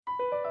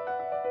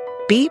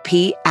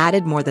BP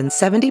added more than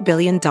 $70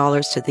 billion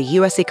to the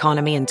U.S.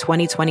 economy in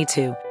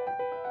 2022.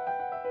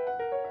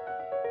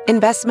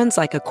 Investments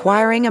like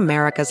acquiring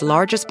America's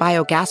largest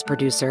biogas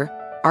producer,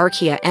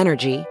 Archaea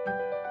Energy,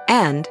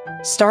 and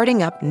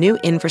starting up new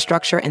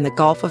infrastructure in the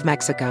Gulf of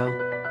Mexico.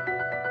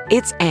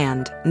 It's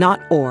and,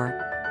 not or.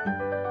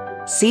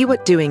 See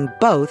what doing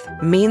both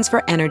means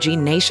for energy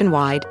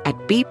nationwide at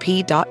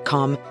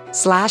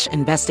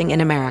bp.com/investing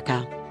in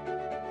America.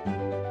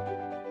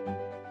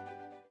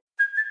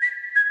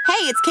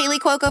 Hey, it's Kaylee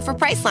Cuoco for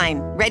Priceline.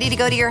 Ready to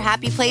go to your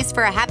happy place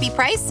for a happy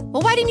price?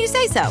 Well, why didn't you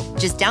say so?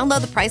 Just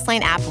download the Priceline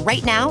app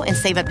right now and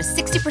save up to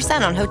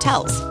 60% on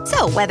hotels.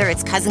 So whether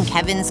it's Cousin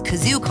Kevin's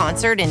Kazoo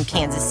Concert in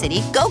Kansas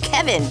City, go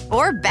Kevin,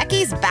 or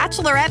Becky's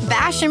Bachelorette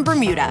Bash in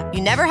Bermuda,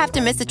 you never have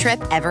to miss a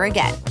trip ever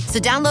again. So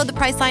download the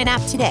Priceline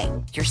app today.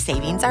 Your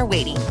savings are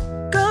waiting.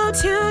 Go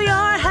to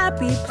your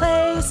happy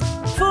place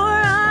for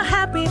a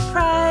happy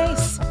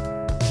price.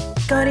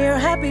 Go to your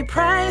happy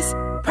price,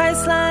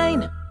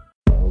 Priceline.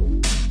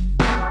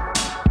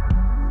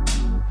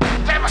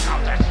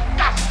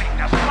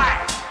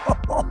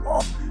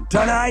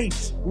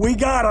 Tonight, we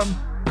got him,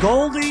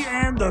 Goldie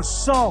and the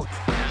Sulk.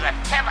 The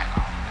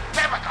typical,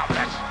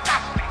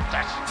 disgusting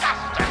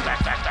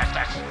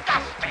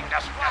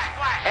display.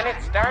 And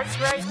it starts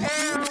right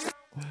now.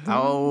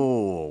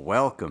 Oh,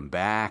 welcome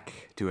back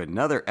to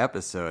another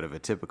episode of A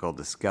Typical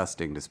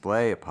Disgusting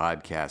Display, a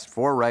podcast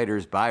for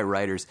writers by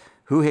writers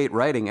who hate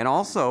writing, and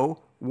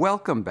also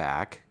welcome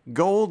back,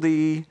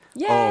 Goldie.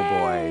 Yay! Oh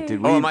boy,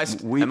 did we?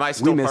 Am I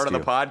still part of the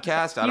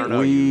podcast? I don't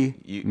know. We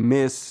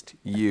missed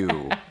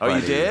you. Oh,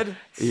 you did?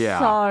 Yeah,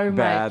 So much.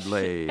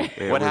 badly.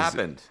 What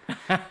happened?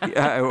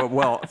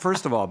 Well,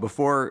 first of all,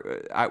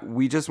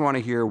 we just want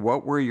to hear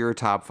what were your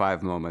top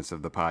 5 moments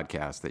of the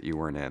podcast that you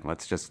weren't in.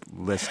 Let's just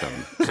list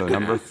them. So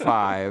number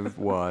 5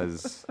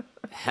 was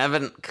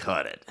Haven't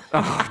cut it.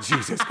 Oh,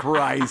 Jesus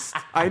Christ!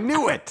 I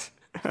knew it.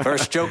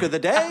 First joke of the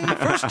day.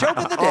 First joke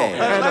of the day. And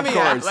let of me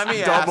course, let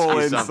me double ask you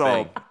insult.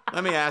 something.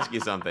 Let me ask you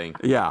something.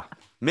 Yeah.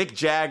 Mick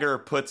Jagger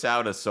puts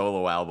out a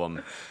solo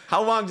album.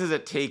 How long does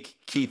it take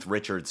Keith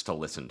Richards to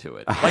listen to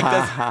it?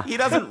 He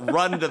doesn't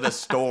run to the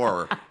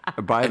store.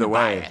 By the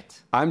way, buy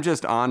it. I'm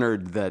just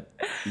honored that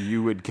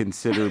you would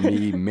consider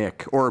me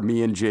Mick, or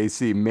me and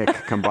JC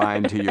Mick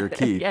combined to your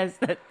Keith. Yes,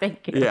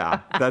 thank you. Yeah,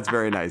 that's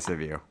very nice of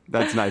you.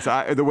 That's nice.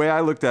 The way I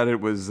looked at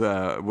it was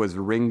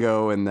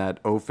Ringo and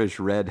that oafish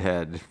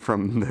redhead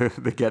from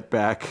the Get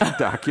Back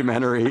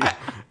documentary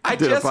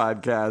did a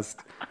podcast.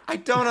 I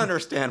don't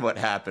understand what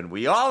happened.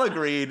 We all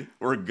agreed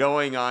we're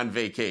going on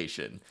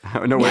vacation.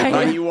 No, wait, I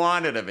thought you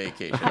wanted a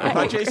vacation. I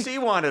thought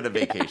JC wanted a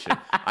vacation.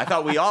 I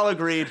thought we all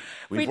agreed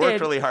we've worked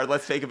really hard.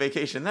 Let's take a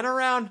vacation. Then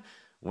around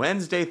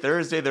Wednesday,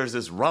 Thursday, there's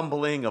this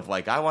rumbling of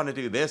like, I want to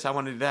do this, I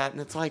want to do that. And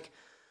it's like,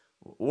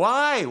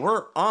 why?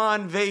 We're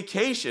on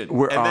vacation.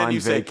 We're and then on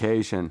you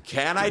vacation. Say,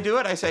 can I do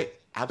it? I say,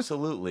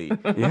 absolutely.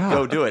 Yeah.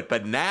 Go do it.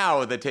 But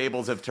now the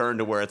tables have turned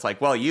to where it's like,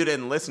 well, you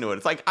didn't listen to it.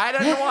 It's like, I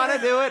didn't want to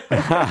do it.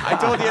 I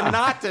told you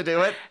not to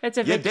do it. It's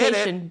a you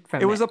vacation did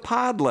from It was a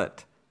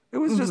podlet. It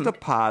was just a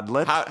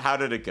podlet. How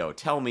did it go?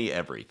 Tell me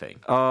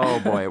everything. Oh,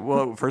 boy.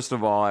 Well, first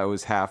of all, I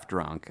was half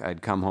drunk.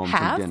 I'd come home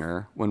from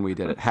dinner when we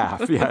did it.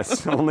 Half,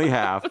 yes. Only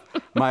half.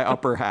 My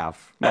upper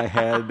half. My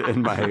head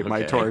and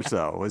my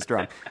torso was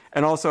drunk.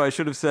 And also, I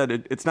should have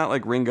said, it's not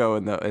like Ringo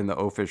and the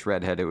oafish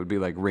redhead. It would be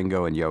like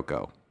Ringo and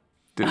Yoko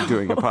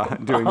doing a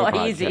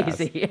podcast.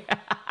 Easy.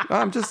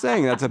 I'm just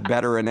saying that's a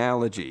better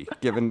analogy,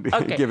 given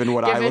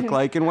what I look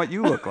like and what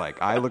you look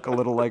like. I look a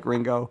little like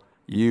Ringo.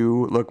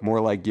 You look more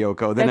like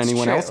Yoko than That's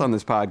anyone true. else on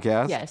this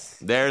podcast. Yes.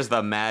 There's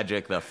the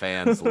magic the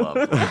fans love.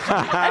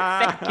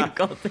 Thank you,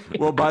 Goldie.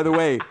 Well, by the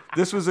way,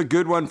 this was a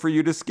good one for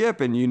you to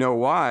skip, and you know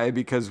why?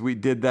 Because we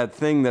did that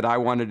thing that I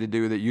wanted to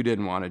do that you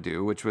didn't want to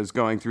do, which was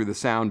going through the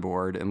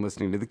soundboard and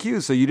listening to the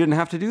cues. So you didn't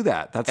have to do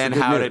that. That's And the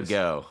good how'd news. it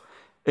go?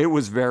 It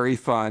was very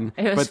fun.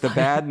 It was but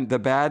fun. the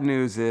bad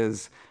news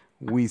is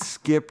we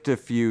skipped a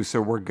few,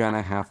 so we're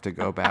gonna have to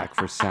go back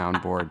for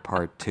soundboard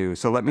part 2.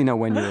 So let me know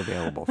when you're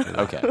available for that.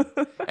 Okay.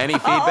 Any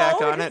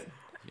feedback on it?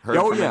 Heard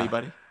from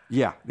anybody?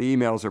 Yeah, the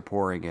emails are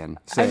pouring in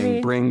saying,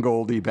 mean- "Bring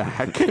Goldie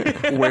back.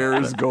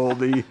 Where's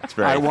Goldie?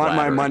 very I want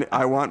my flattering. money.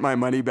 I want my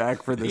money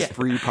back for this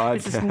free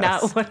podcast." This is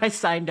not what I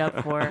signed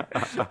up for.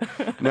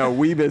 No,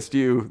 we missed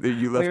you.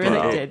 You left We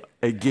really did.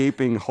 a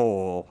gaping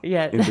hole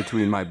Yeah. in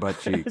between my butt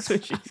cheeks. That's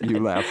what she said. You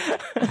left.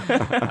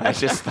 I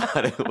just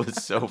thought it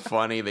was so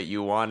funny that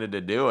you wanted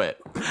to do it.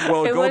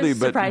 Well, It Goldie, was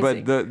but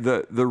surprising.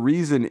 the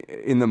reason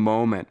in the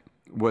moment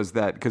was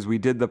that because we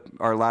did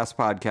our last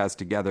podcast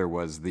together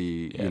was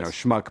the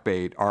schmuck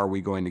bait. Are we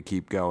going to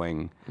keep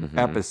going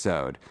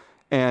episode?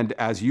 And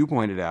as you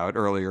pointed out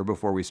earlier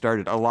before we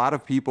started, a lot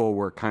of people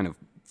were kind of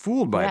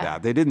fooled by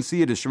that. They didn't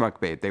see it as schmuck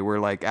bait. They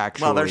were like,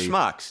 actually, Well, they're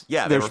schmucks.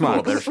 Yeah, they're they were cool.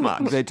 schmucks. They're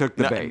schmucks. They took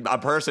the bait. A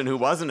person who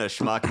wasn't a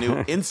schmuck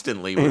knew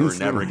instantly we were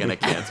never going to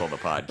cancel the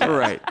podcast.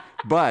 Right.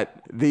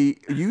 But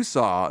you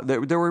saw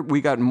that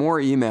we got more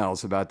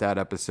emails about that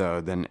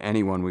episode than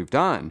anyone we've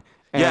done.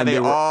 Yeah, they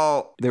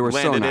all were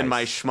landed so nice. in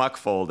my schmuck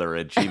folder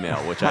at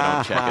Gmail, which I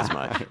don't check as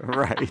much.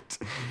 Right.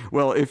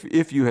 Well,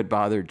 if you had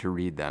bothered to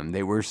read them,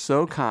 they were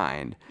so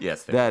kind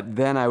Yes, that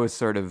then I was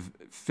sort of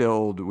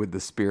filled with the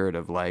spirit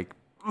of like,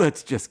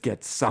 let's just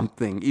get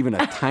something, even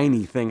a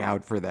tiny thing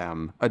out for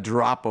them, a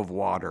drop of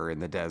water in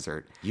the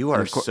desert. You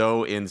are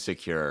so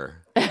insecure.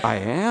 I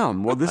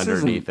am. Well, this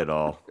underneath it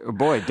all.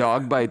 Boy,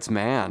 dog bites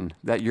man.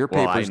 That your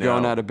paper's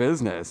going out of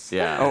business.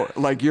 Yeah. Oh,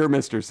 like you're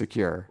Mr.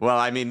 Secure. Well,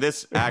 I mean,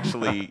 this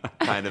actually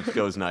kind of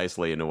goes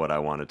nicely into what I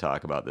want to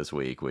talk about this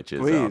week, which is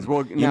Please.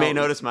 Well, you may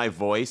notice my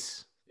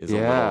voice is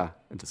a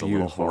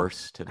little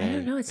hoarse today. I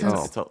don't know. It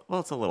sounds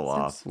it's a little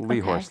off. Lee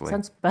Horsley.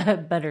 Sounds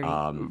buttery.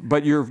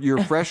 But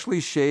you're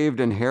freshly shaved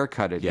and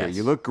haircutted here. Yes.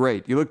 You look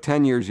great. You look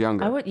 10 years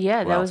younger.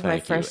 That was my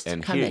Thank you. first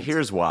And comment.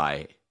 here's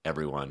why,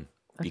 everyone.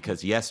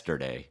 Because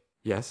yesterday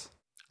Yes.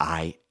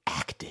 I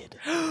acted.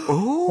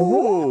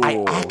 Oh.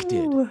 I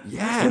acted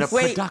Yes. in a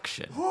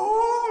production.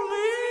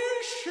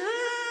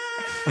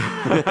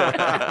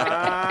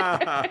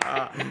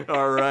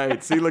 All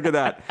right. See, look at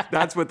that.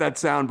 That's what that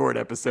soundboard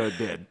episode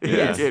did.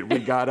 Yes. We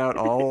got out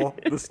all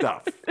the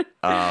stuff.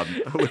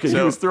 Look, he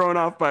was thrown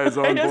off by his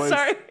own voice.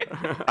 Sorry.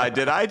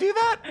 Did I do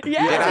that?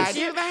 Yes.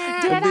 Did I do that?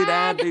 Did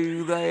I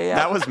do that?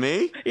 That was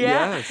me?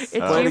 Yeah. Yes. It's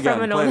Play it you again.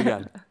 from an Play it old...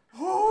 again.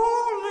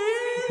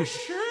 Holy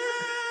shit.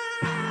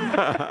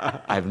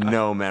 I have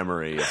no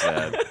memory of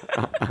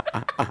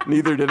that.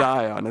 Neither did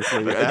I,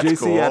 honestly. That's JC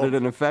cool. added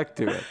an effect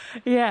to it.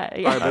 Yeah.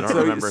 All right, I but don't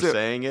remember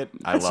saying it.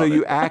 I love So it.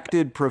 you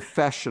acted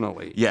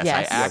professionally. Yes, Yes.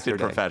 I acted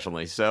Yesterday.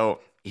 professionally. So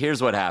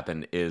here's what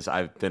happened is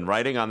I've been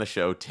writing on the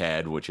show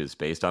Ted, which is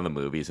based on the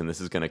movies, and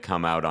this is going to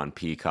come out on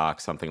Peacock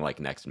something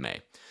like next May.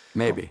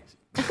 Maybe.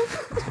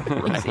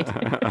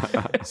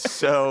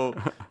 So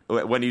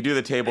when you do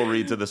the table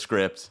reads of the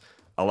scripts,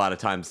 a lot of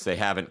times they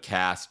haven't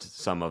cast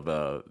some of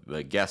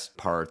the guest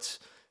parts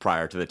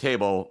prior to the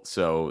table,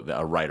 so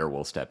a writer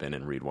will step in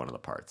and read one of the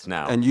parts.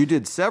 Now, And you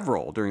did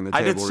several during the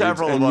table I did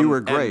several reads, of and them, you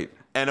were great.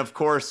 And of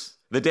course,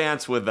 the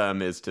dance with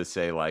them is to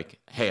say like,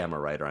 hey, I'm a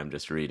writer, I'm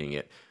just reading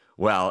it.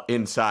 Well,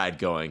 inside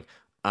going,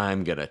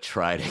 I'm going to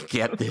try to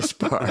get this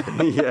part.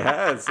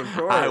 Yes, of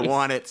course. I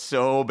want it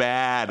so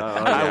bad.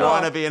 I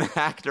want to be an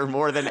actor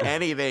more than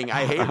anything.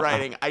 I hate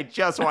writing. I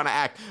just want to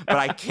act. But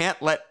I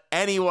can't let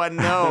anyone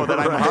know that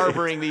I'm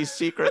harboring these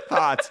secret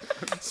thoughts.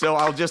 So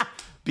I'll just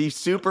be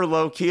super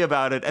low key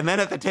about it. And then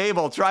at the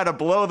table, try to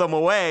blow them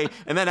away.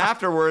 And then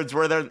afterwards,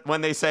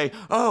 when they say,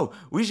 oh,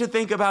 we should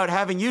think about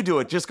having you do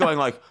it, just going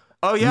like,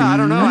 oh, yeah, I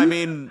don't know. I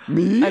mean,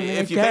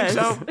 if you think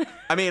so,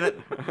 I mean,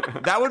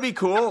 that would be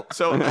cool.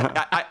 So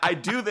I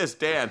do this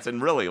dance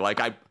and really,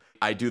 like,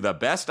 I do the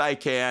best I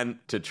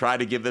can to try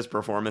to give this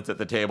performance at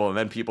the table. And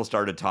then people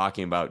started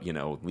talking about,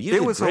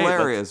 it was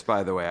hilarious,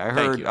 by the way. I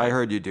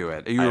heard you do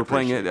it. You were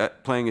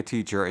playing a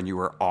teacher, and you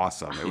were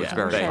awesome. It was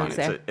very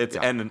funny.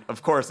 And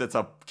of course, it's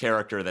a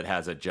character that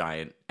has a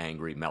giant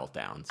angry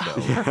meltdown.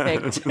 So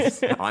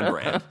Perfect. on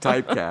brand.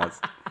 Typecast.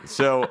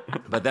 So,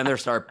 but then there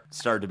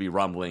started to be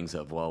rumblings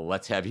of, well,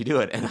 let's have you do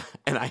it.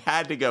 And I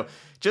had to go,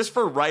 just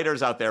for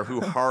writers out there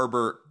who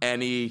harbor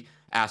any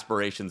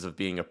aspirations of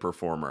being a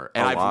performer.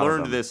 And I've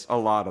learned this a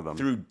lot of them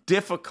through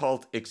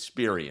difficult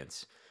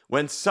experience.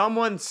 When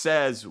someone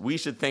says we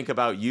should think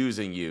about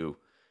using you,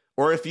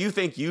 or if you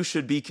think you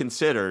should be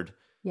considered,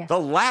 Yes. the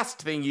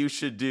last thing you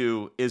should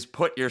do is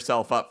put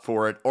yourself up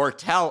for it or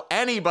tell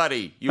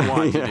anybody you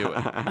want to do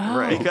it.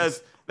 Right.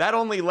 Because that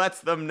only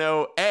lets them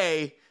know,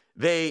 A,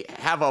 they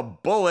have a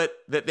bullet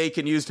that they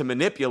can use to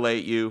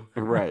manipulate you.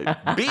 Right.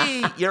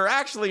 B, you're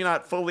actually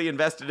not fully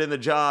invested in the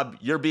job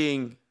you're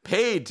being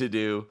paid to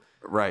do.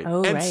 Right.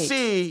 Oh, And right.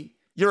 C,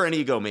 you're an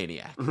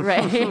egomaniac.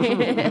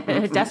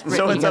 Right. Desperate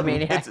So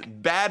egomaniac. it's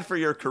bad for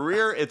your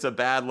career. It's a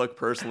bad look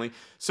personally.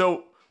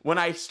 So when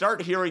I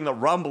start hearing the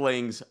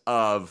rumblings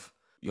of,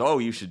 oh,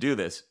 you should do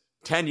this,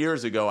 10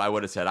 years ago, I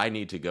would have said, I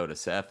need to go to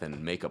Seth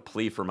and make a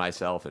plea for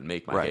myself and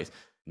make my case.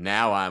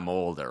 Now I'm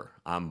older.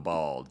 I'm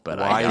bald, but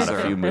I got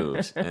a few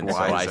moves. And so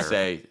I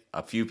say,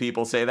 a few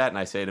people say that, and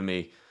I say to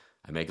me,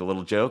 I make a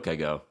little joke. I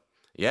go,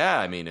 yeah,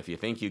 I mean, if you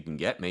think you can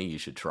get me, you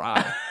should try.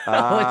 It's good.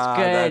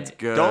 That's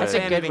good. Don't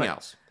say anything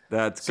else.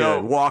 That's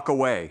So- good. Walk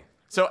away.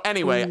 So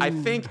anyway, I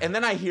think, and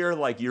then I hear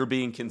like you're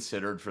being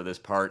considered for this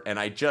part, and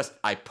I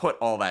put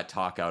all that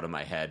talk out of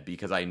my head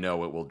because I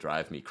know it will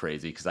drive me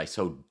crazy because I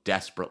so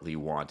desperately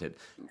want it.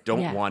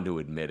 Don't want to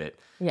admit it.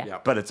 Yeah.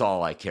 Yep. But it's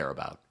all I care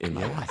about in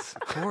my life.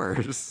 Of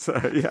course.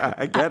 Yeah,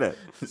 I get it.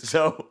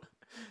 So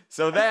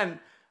then,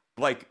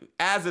 like,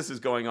 as this is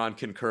going on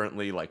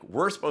concurrently, like,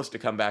 we're supposed to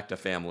come back to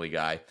Family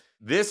Guy.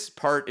 This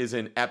part is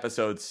in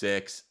episode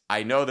 6.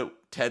 I know that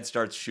Ted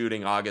starts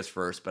shooting August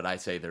 1st, but I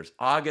say there's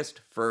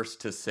August 1st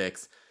to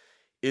 6th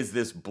is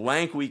this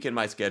blank week in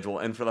my schedule.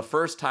 And for the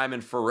first time in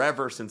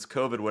forever since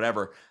COVID,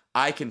 whatever,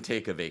 I can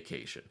take a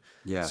vacation.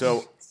 Yes.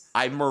 So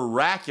I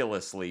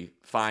miraculously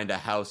find a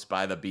house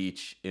by the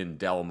beach in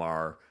Del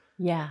Mar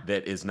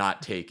that is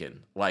not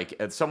taken. Like,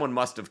 and someone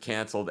must have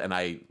canceled, and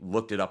I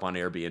looked it up on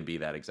Airbnb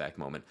that exact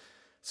moment.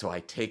 So I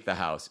take the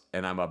house,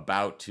 and I'm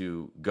about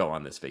to go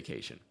on this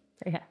vacation.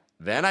 Yeah.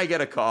 Then I get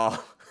a call,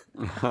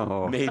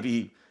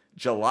 maybe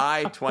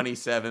July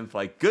 27th,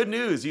 like, good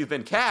news, you've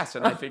been cast.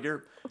 And I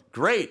figure,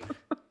 great.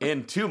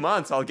 In 2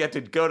 months, I'll get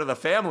to go to the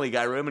Family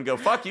Guy room and go,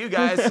 fuck you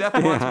guys. Seth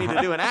wants me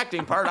to do an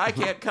acting part. I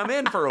can't come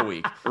in for a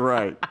week.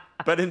 Right.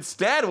 But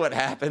instead, what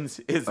happens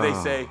is they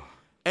say,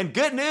 and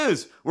good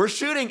news, we're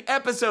shooting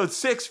episode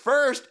 6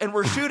 first, and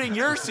we're shooting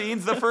your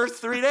scenes the first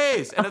 3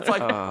 days. And it's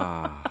like,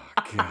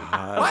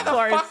 why the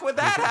fuck would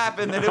that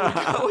happen that it would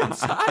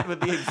coincide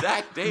with the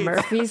exact dates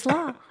Murphy's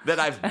Law. that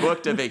I've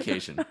booked a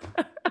vacation?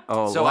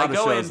 Oh, So a lot I of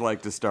go shows in,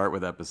 like to start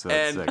with episode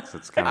and 6.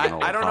 It's kind of an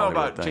old I don't know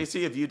Hollywood about thing.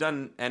 JC. Have you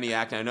done any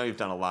acting? I know you've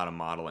done a lot of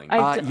modeling.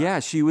 Yeah,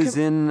 she was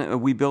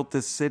in We Built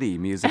This City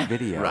music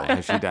video. Right.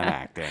 Has she done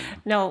acting?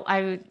 No,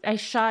 I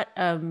shot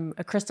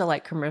a Crystal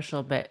Light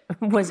commercial, but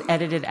was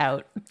edited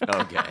out.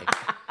 Okay.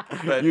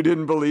 But You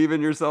didn't believe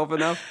in yourself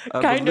enough?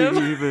 I Kind of.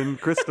 believe in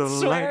Crystal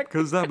Swear. Light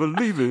because I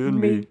believe in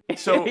me.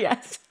 So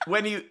Yes.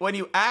 when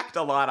you act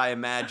a lot, I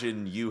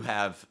imagine you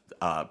have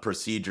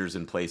procedures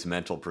in place,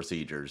 mental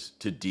procedures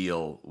to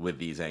deal with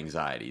these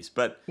anxieties.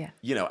 But Yeah.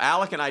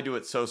 Alec and I do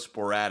it so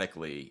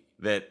sporadically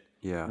that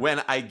Yeah.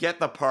 when I get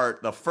the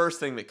part, the first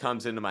thing that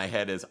comes into my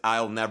head is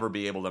I'll never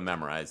be able to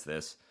memorize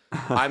this.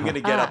 I'm going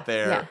to get up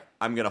there. yeah.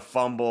 I'm going to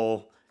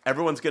fumble.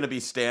 Everyone's going to be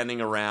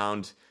standing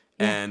around.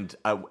 And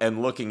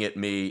looking at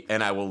me,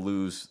 and I will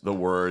lose the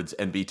words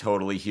and be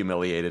totally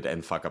humiliated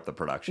and fuck up the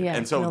production. Yeah,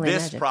 and I so can only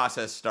this imagine.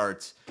 process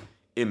starts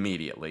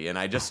immediately, and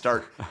I just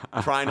start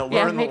trying to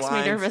Yeah, learn it the makes me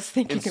lines nervous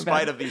thinking in about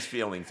spite it. of these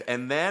feelings.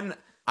 And then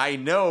I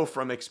know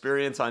from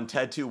experience on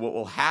TED 2, what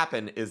will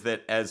happen is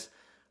that as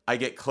I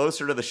get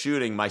closer to the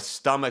shooting, my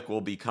stomach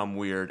will become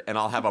weird, and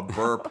I'll have a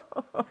burp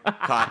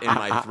caught in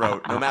my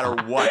throat, no matter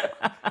what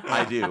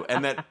I do,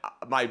 and that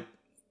my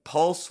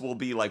pulse will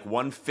be like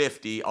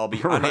 150. I'll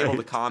be unable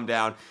to calm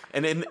down.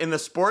 And in the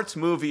sports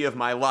movie of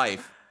my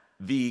life,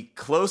 the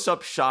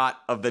close-up shot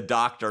of the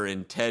doctor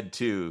in TED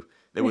 2,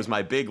 that was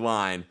my big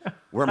line,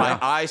 where my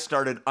eyes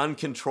started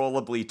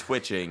uncontrollably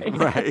twitching,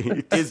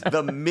 is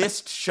the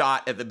missed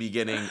shot at the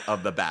beginning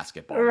of the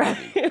basketball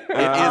movie. It is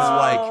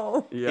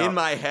like, in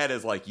my head,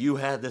 is like, you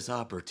had this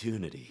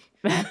opportunity.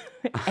 And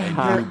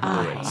you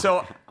blew it.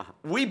 So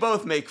we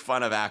both make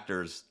fun of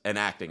actors and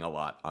acting a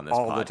lot on this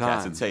All podcast the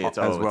time. and say it's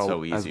as well,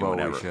 so easy, as well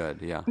whatever. we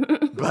should, yeah.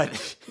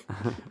 But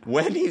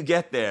when you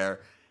get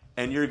there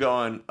and you're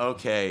going,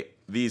 okay,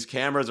 these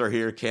cameras are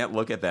here, can't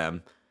look at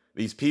them.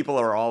 These people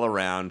are all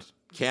around,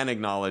 can't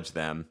acknowledge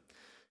them.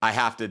 I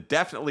have to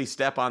definitely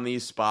step on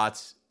these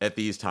spots at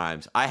these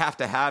times. I have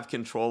to have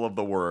control of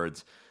the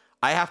words.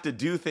 I have to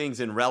do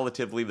things in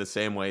relatively the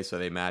same way so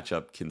they match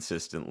up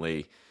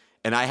consistently.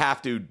 And I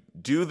have to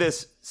do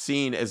this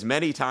scene as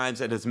many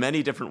times and as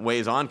many different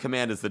ways on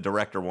command as the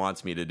director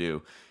wants me to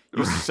do.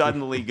 You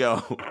suddenly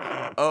go,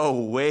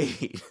 oh,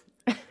 wait.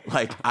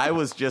 Like, I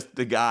was just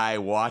the guy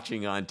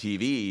watching on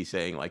TV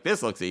saying, like,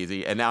 this looks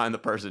easy. And now I'm the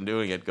person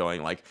doing it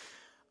going, like,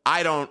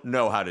 I don't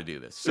know how to do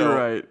this.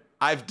 So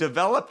I've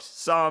developed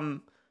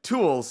some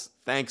tools,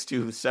 thanks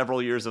to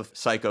several years of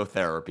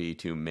psychotherapy,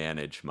 to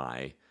manage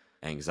my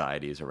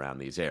anxieties around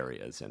these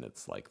areas. And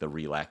it's like the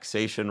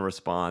relaxation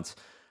response.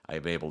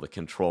 I'm able to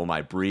control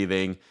my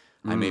breathing.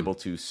 I'm able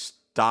to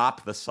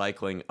stop the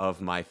cycling of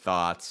my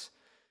thoughts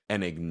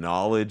and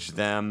acknowledge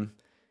them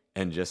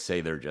and just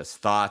say they're just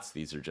thoughts.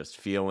 These are just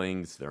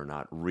feelings. They're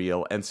not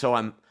real. And so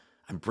I'm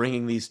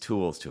bringing these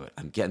tools to it.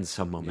 I'm getting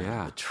some momentum.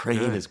 Yeah, the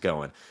train is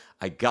going.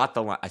 I got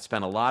the line. I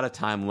spent a lot of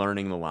time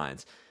learning the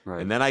lines.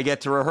 Right. And then I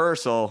get to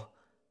rehearsal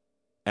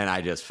and I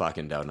just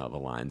fucking don't know the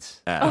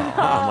lines at all.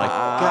 I'm like,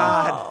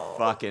 God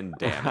fucking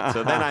damn it.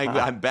 So then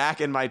I'm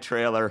back in my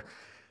trailer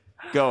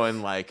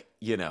going like,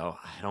 I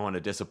don't want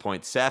to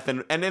disappoint Seth.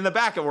 And in the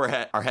back of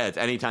our heads,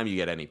 anytime you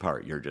get any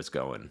part, you're just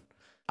going,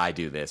 I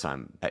do this.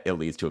 It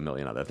leads to a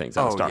million other things.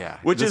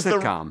 Which the is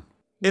sitcom.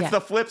 It's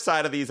the flip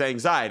side of these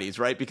anxieties,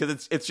 right?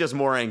 Because it's just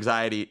more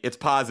anxiety. It's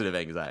positive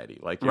anxiety.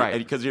 Like,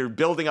 because you're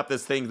building up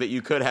this thing that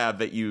you could have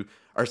that you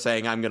are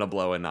saying, I'm going to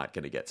blow and not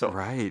going to get. So,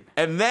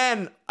 and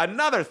then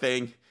another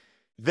thing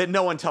that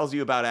no one tells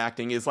you about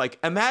acting is like,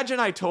 imagine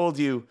I told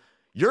you,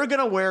 you're going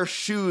to wear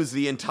shoes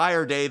the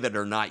entire day that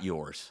are not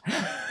yours.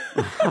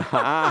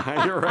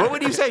 What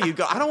would you say? You'd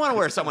go, I don't want to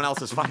wear someone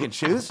else's fucking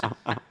shoes.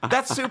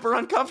 That's super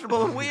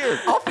uncomfortable and weird.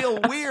 I'll feel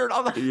weird.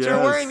 So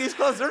you're wearing these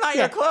clothes. They're not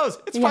your clothes.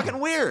 It's fucking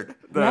weird.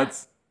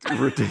 That's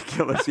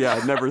ridiculous. Yeah,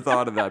 I never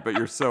thought of that, but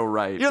you're so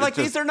right. You're like,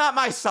 these are not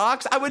my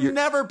socks. I would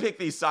never pick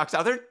these socks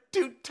out. They're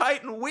too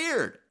tight and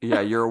weird.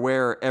 Yeah, you're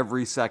aware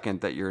every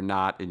second that you're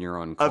not in your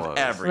own clothes. Of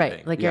everything.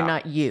 Right, like you're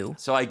not you.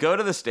 So I go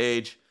to the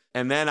stage,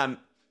 and then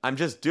I'm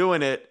just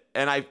doing it,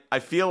 and I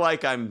feel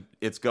like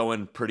it's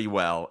going pretty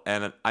well,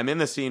 and I'm in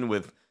the scene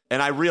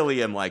and I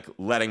really am like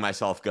letting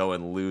myself go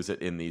and lose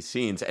it in these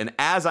scenes. And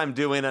as I'm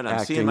doing it,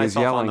 I'm seeing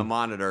myself on the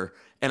monitor,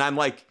 and I'm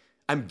like,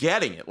 I'm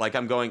getting it. Like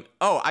I'm going,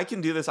 oh, I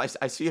can do this.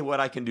 I see what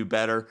I can do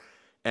better.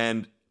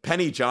 And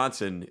Penny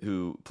Johnson,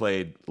 who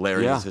played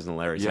Larry's assistant,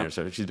 Larry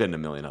Sanders, she's been in a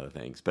million other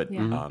things, but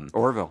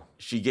Orville.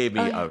 She gave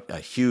me a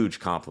huge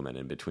compliment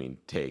in between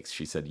takes.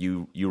 She said,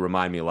 "You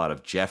remind me a lot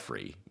of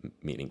Jeffrey,"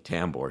 meaning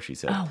Tambor. She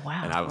said, "Oh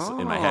wow!" And I was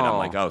in my head, I'm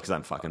like, "Oh, because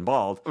I'm fucking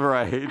bald,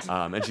 right?"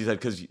 And she said,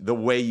 "Because the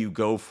way you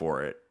go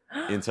for it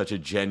in such a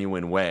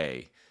genuine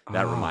way."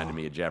 That reminded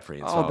me of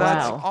Jeffrey. And so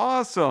that's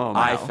awesome.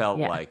 I felt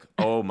like,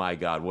 oh my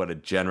God, what a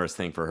generous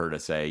thing for her to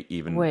say,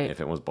 even if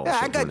it was bullshit.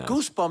 Yeah, I got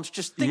goosebumps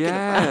just thinking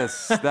about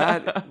it.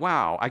 That,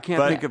 wow. I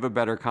can't think of a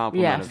better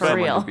compliment of for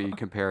someone real. to be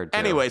compared to.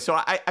 Anyway, so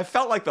I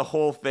felt like the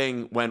whole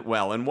thing went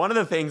well. And one of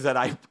the things that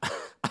I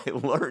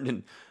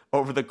learned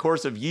over the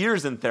course of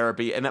years in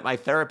therapy and that my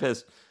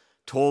therapist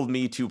told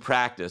me to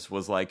practice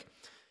was like,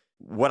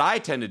 what I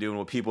tend to do and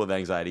what people with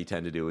anxiety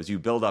tend to do is you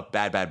build up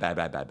bad.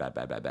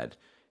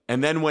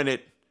 And then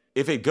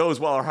if it goes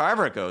well or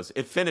however it goes,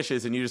 it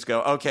finishes and you just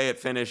go, okay, it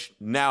finished.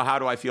 Now, how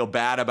do I feel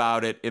bad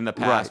about it in the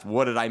past? Right.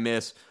 What did I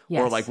miss?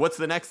 Yes. Or like, what's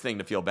the next thing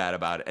to feel bad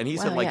about it? And he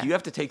said, you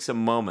have to take some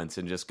moments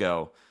and just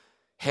go,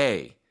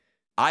 hey,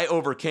 I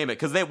overcame it.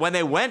 Because when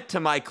they went to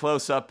my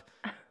close-up,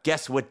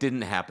 guess what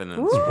didn't happen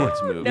in the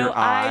sports movie? No, your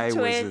eye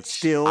was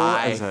still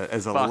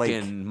as a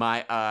lake.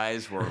 My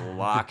eyes were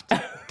locked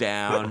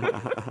down,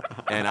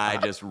 and I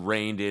just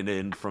reined it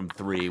in from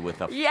 3 with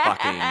a fucking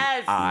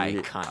eye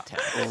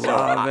contact.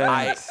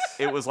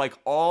 It was like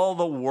all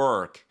the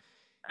work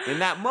in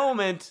that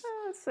moment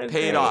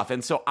paid off.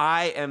 And so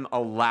I am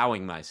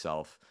allowing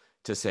myself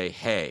to say,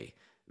 hey,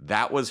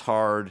 that was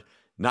hard,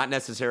 not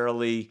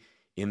necessarily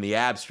in the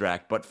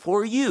abstract, but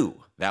for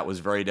you, that was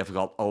very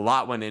difficult. A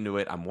lot went into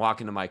it. I'm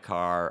walking to my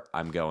car.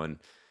 I'm going,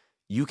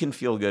 you can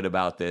feel good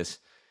about this.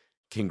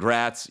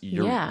 Congrats.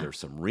 There's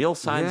some real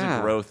signs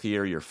of growth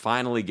here. You're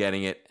finally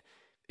getting it.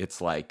 It's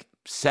like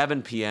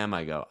 7 p.m.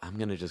 I go, I'm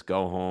going to just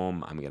go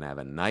home. I'm going to have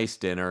a nice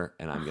dinner,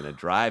 and I'm going to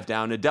drive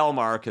down to Del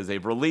Mar because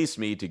they've released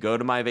me to go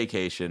to my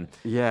vacation.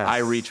 Yes. I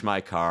reach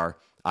my car.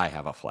 I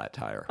have a flat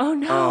tire. Oh,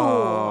 no.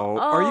 Oh,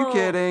 are you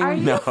kidding? Are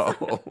you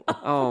No.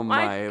 Oh,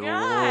 my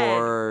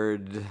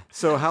Lord.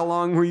 So how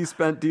long were you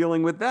spent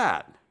dealing with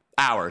that?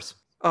 Hours.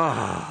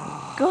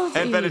 Oh.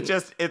 But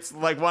it's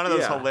like one of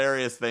those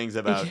hilarious things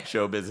about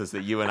show business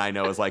that you and I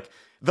know is like,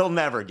 they'll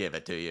never give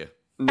it to you.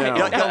 No.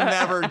 You'll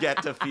never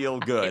get to feel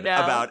good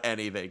about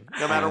anything,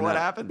 no matter what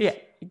happens. Yeah,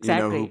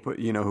 exactly.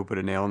 You know who put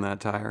a nail in that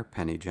tire?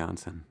 Penny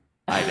Johnson.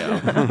 I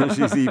know.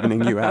 She's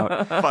evening you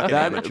out. Fucking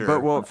amateur.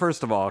 But, well,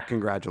 first of all,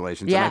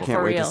 congratulations. Yeah, and I can't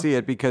for wait real. to see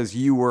it because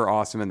you were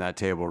awesome in that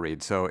table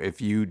read. So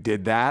if you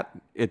did that,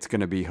 it's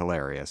going to be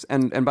hilarious.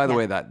 And by the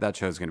way, that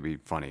show's going to be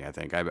funny, I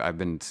think. I've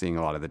been seeing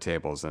a lot of the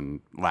tables and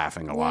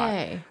laughing a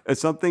lot.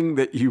 It's something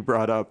that you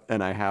brought up,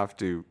 and I have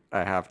to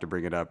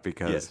bring it up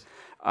because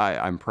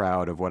I'm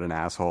proud of what an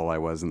asshole I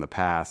was in the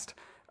past.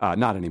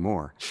 Not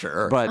anymore.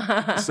 Sure.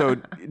 But so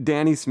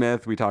Danny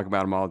Smith, we talk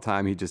about him all the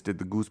time. He just did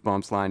the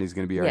Goosebumps line. He's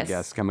going to be our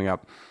guest coming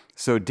up.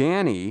 So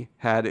Danny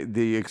had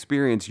the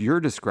experience you're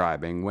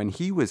describing when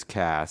he was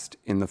cast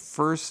in the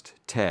first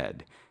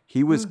Ted.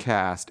 He was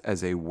cast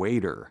as a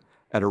waiter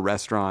at a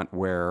restaurant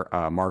where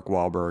Mark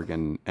Wahlberg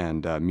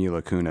and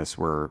Mila Kunis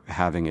were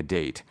having a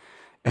date.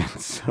 And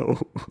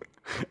so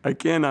I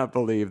cannot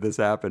believe this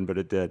happened, but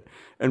it did.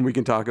 And we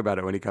can talk about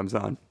it when he comes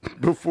on.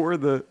 Before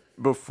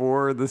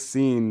the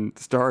scene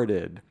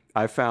started,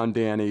 I found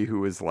Danny,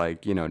 who was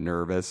like,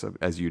 nervous,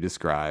 as you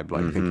described,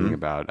 like thinking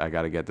about, I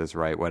got to get this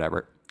right,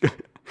 whatever.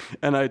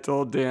 And I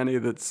told Danny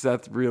that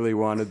Seth really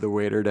wanted the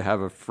waiter to have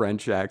a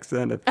French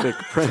accent, a thick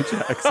French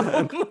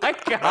accent. Oh my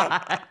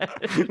God.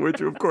 Which,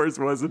 of course,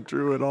 wasn't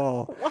true at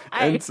all. Why?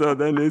 And so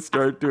then they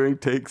start doing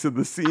takes of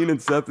the scene,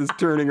 and Seth is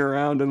turning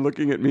around and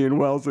looking at me and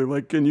Wellesley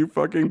like, can you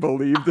fucking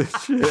believe this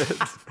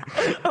shit?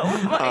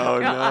 Oh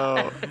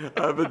no.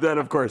 But then,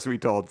 of course, we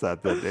told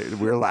Seth that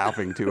we're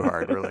laughing too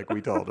hard. We're like,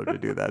 we told him to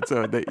do that.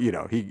 So,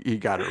 he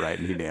got it right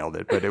and he nailed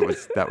it. But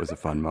that was a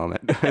fun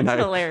moment. And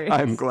hilarious.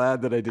 I'm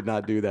glad that I did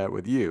not do that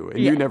with you. And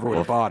you never would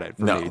have bought it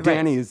for me.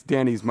 Right.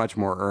 Danny's much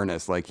more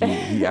earnest. Like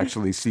he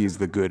actually sees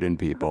the good in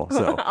people.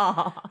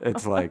 So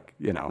it's like,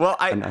 Well,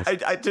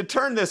 I to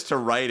turn this to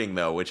writing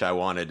though, which I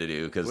wanted to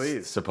do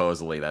because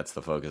supposedly that's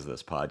the focus of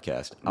this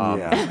podcast.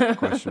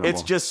 Questionable.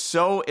 It's just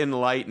so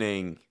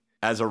enlightening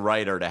as a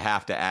writer to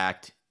have to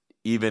act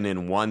even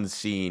in one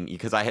scene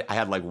because I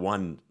had like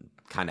one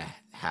kind of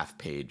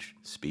half-page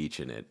speech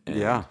in it.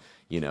 And,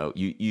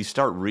 you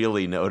start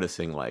really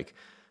noticing like,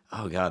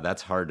 oh, God,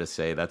 that's hard to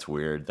say. That's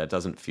weird. That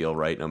doesn't feel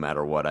right no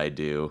matter what I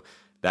do.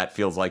 That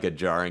feels like a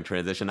jarring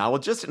transition. I will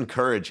just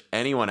encourage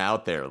anyone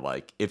out there,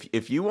 like,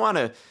 if you want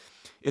to,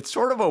 it's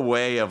sort of a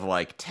way of,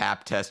 like,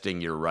 tap testing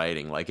your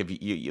writing. Like, if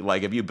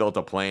you built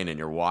a plane and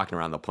you're walking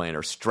around the plane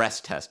or stress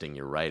testing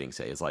your writing,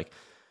 say, is like,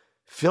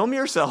 film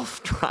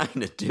yourself trying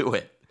to do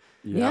it.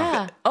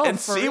 Yeah. Oh, and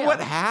see what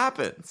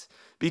happens.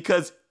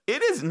 Because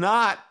it is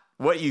not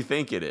what you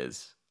think it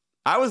is.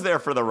 I was there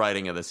for the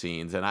writing of the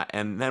scenes,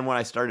 and then when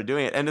I started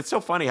doing it, and it's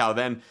so funny how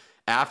then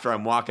after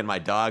I'm walking my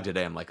dog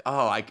today, I'm like,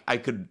 oh, I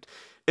could.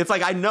 It's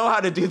like I know how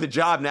to do the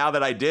job now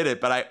that I did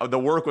it, but the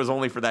work was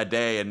only for that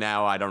day, and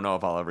now I don't know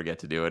if I'll ever get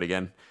to do it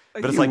again.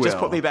 But it's like, just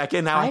put me back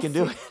in. Now I can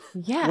do it.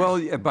 Yeah.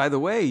 Well, by the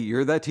way,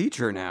 you're that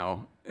teacher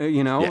now.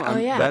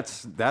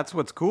 That's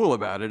what's cool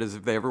about it is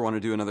if they ever want to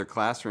do another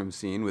classroom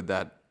scene with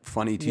that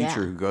funny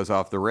teacher who goes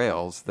off the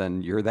rails,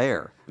 then you're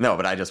there. No,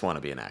 but I just want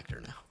to be an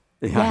actor now.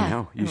 Yeah, I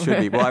know. You should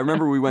be. Well, I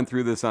remember we went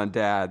through this on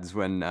Dad's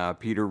when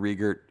Peter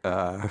Riegert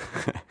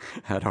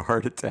had a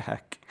heart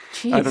attack.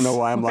 Jeez. I don't know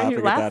why I'm laughing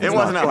at that. It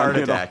wasn't a heart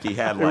attack. He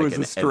had like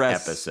an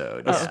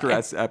episode. A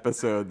stress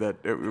episode that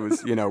it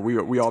was,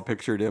 we all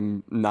pictured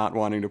him not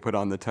wanting to put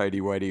on the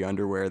tighty-whitey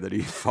underwear that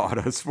he fought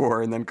us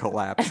for and then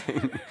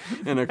collapsing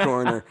in a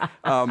corner.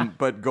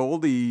 But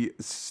Goldie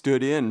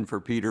stood in for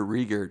Peter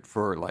Riegert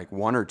for like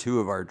one or two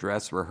of our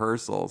dress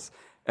rehearsals.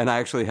 And I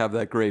actually have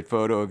that great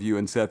photo of you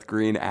and Seth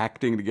Green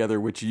acting together,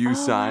 which you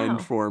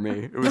signed for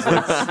me. It was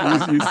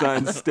like you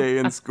signed "Stay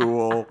in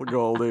School,"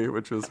 Goldie,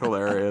 which was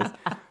hilarious.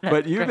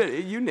 But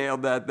you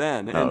nailed that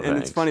then, and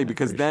it's funny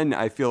because then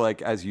I feel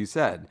like, as you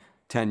said,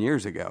 10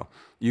 years ago,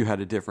 you had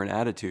a different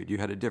attitude. You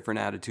had a different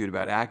attitude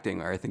about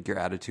acting, or I think your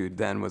attitude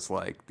then was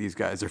like, these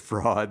guys are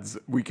frauds.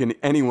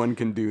 Anyone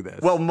can do this.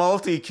 Well,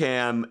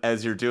 multicam,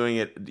 as you're doing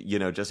it,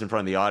 just in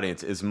front of the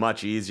audience, is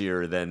much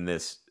easier than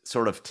this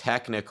sort of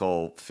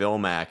technical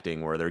film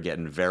acting where they're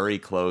getting very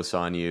close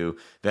on you.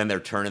 Then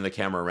they're turning the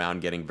camera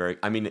around,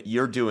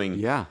 you're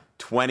doing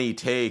 20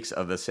 takes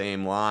of the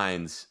same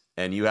lines,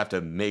 and you have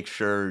to make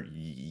sure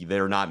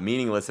they're not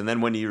meaningless. And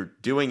then when you're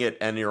doing it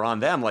and you're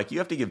on them, like, you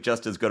have to give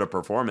just as good a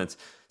performance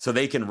so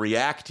they can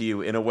react to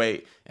you in a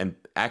way. And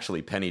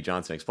actually, Penny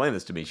Johnson explained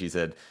this to me. She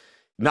said,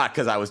 not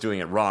because I was doing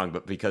it wrong,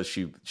 but because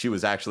she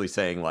was actually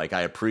saying, like,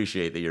 I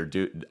appreciate that you're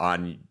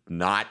on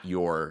not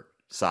your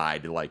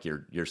side, like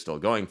you're still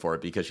going for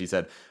it, because she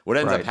said what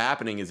ends up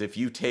happening is if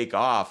you take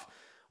off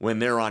when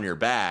they're on your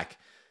back,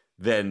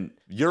 then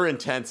your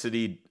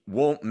intensity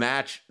won't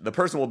match. The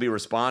person will be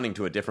responding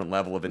to a different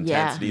level of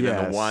intensity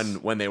than the one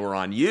when they were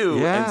on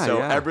you. And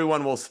so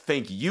everyone will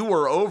think you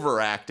were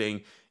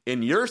overacting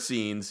in your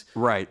scenes,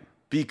 right?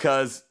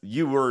 Because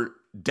you were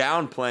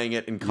downplaying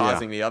it and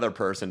causing the other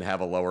person to have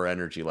a lower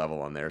energy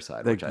level on their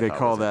side. They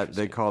call that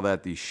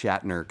the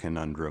Shatner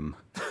conundrum.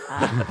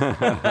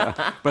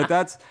 But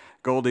that's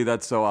Goldie.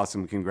 That's so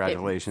awesome!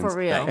 Congratulations, for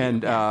real.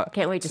 And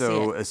can't wait to see it.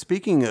 So,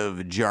 speaking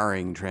of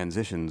jarring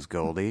transitions,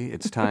 Goldie,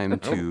 it's time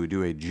to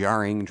do a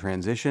jarring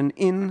transition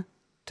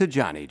into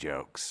Johnny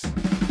Jokes.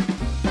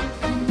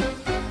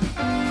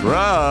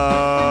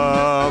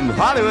 From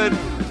Hollywood,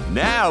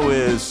 now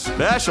is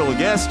special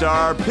guest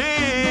star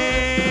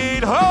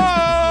Pete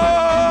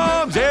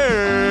Holmes. Here's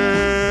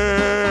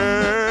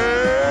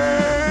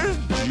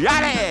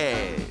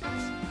Johnny.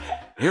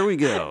 Here we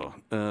go.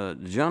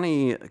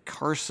 Johnny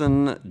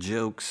Carson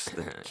jokes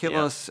that kill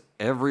us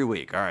every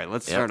week. All right,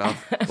 let's start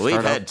off.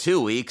 We've had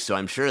 2 weeks, so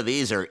I'm sure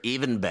these are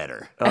even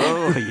better.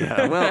 Oh,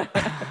 yeah. Well,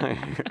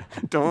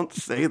 don't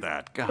say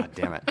that. God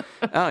damn it.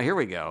 Oh, here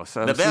we go.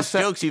 So the best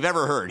jokes you've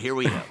ever heard. Here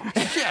we go.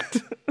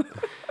 Shit.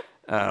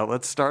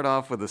 Let's start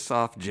off with a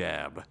soft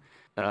jab.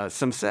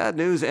 Some sad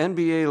news.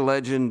 NBA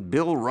legend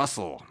Bill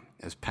Russell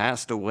has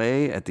passed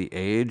away at the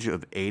age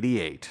of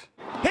 88.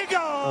 He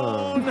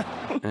gone!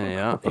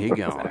 Yeah, he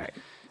gone.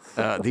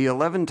 The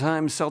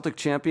 11-time Celtic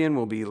champion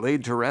will be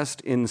laid to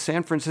rest in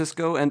San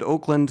Francisco and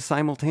Oakland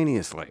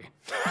simultaneously.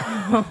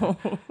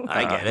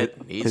 I get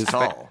it. He's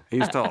tall.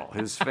 He's tall.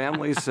 His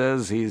family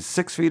says he's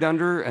 6 feet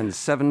under and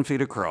 7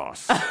 feet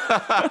across. All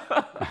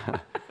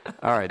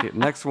right,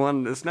 next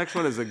one. This next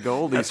one is a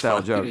Goldie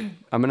style joke.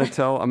 I'm gonna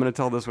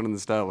tell this one in the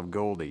style of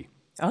Goldie.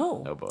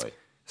 Oh boy.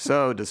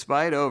 So,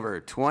 despite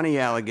over 20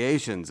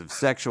 allegations of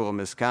sexual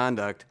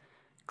misconduct,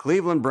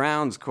 Cleveland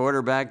Browns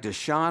quarterback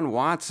Deshaun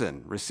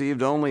Watson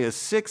received only a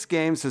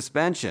 6-game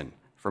suspension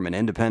from an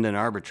independent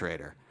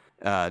arbitrator.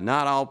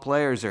 Not all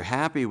players are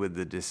happy with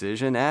the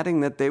decision,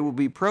 adding that they will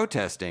be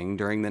protesting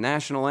during the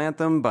national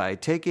anthem by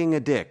taking a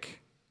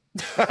dick.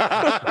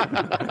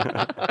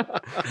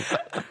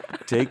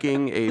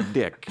 Taking a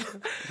dick.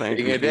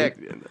 Taking a dick.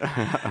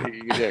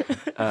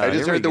 I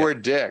just heard the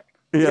word dick.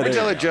 Yeah, Can we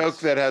tell a joke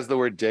that has the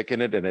word dick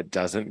in it and it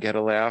doesn't get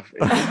a laugh?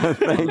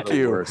 Thank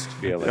you. Worst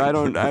feeling. I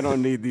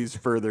don't need these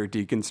further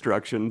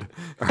deconstructioned.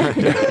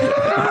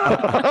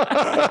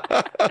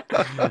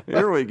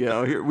 Here we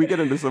go. Here we get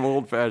into some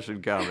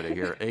old-fashioned comedy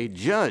here. A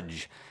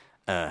judge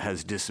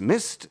has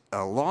dismissed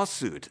a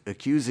lawsuit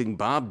accusing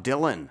Bob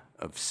Dylan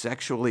of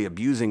sexually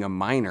abusing a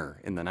minor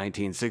in the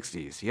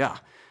 1960s. Yeah.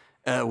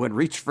 When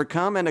reached for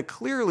comment, a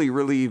clearly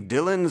relieved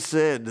Dylan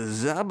said,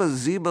 "Zaba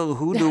ziba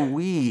hooda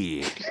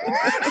wee."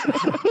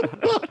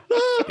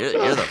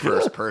 You're the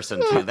first person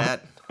to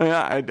that.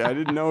 Yeah, I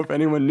didn't know if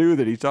anyone knew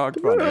that he talked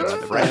funny.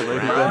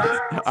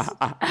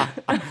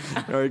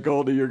 All right,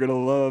 Goldie, you're going to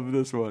love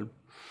this one.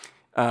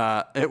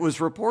 It was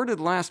reported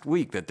last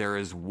week that there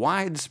is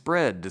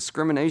widespread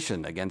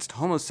discrimination against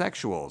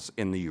homosexuals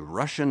in the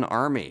Russian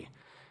army.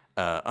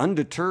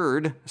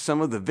 Undeterred,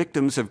 some of the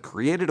victims have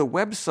created a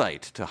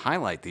website to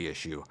highlight the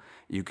issue.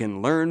 You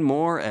can learn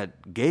more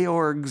at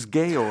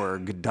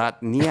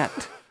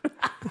georgsgeorg.net.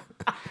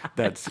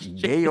 That's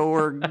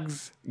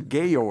Georg.net.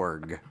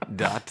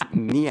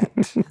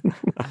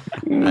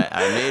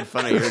 I made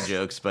fun of your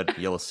jokes, but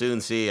you'll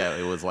soon see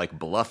it was like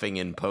bluffing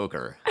in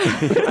poker.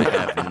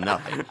 I have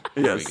nothing.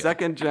 Yeah,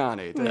 second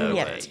Johnny.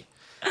 Okay.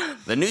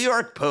 The New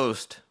York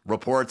Post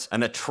reports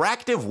an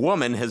attractive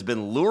woman has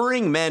been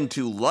luring men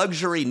to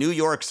luxury New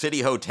York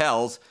City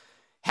hotels,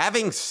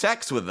 having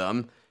sex with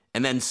them,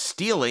 and then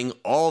stealing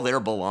all their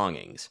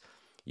belongings.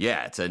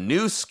 Yeah, it's a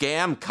new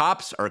scam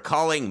cops are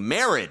calling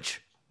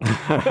marriage.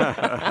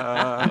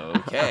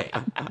 Okay.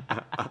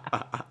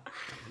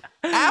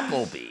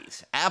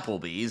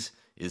 Applebee's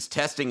is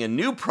testing a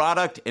new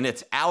product in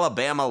its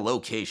Alabama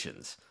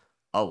locations.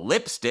 A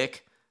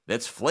lipstick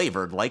that's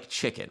flavored like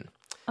chicken.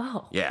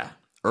 Oh. Yeah.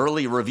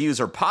 Early reviews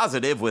are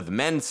positive, with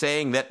men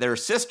saying that their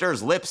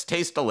sister's lips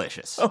taste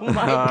delicious. Oh, my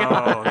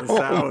God.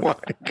 Oh, my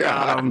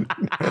God.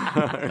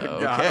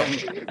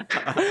 Okay.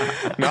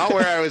 Not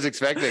where I was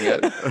expecting it.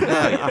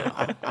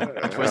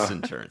 Twists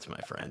and turns, my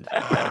friend.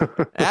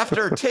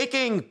 After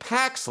taking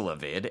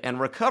Paxlovid and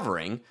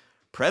recovering,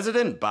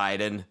 President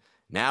Biden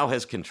now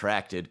has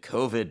contracted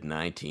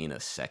COVID-19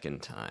 a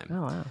second time.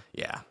 Oh, wow.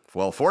 Yeah.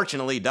 Well,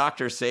 fortunately,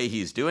 doctors say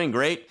he's doing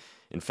great.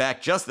 In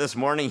fact, just this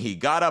morning, he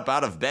got up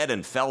out of bed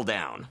and fell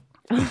down.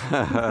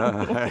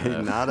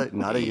 Not a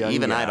young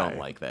Even guy. I don't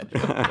like that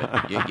joke,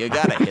 but you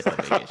got to hit the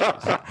big issues.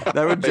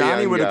 That would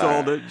Johnny would have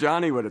told it.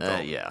 Johnny would have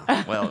told it.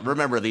 Yeah. Well,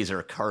 remember, these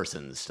are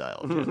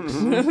Carson-style jokes.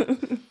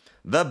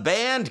 The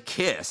band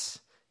Kiss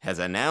has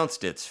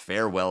announced its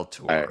farewell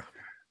tour.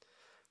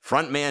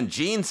 Frontman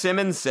Gene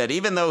Simmons said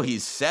even though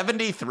he's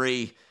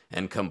 73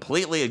 and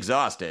completely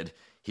exhausted,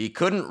 he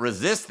couldn't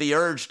resist the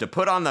urge to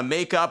put on the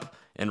makeup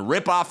and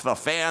rip off the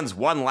fans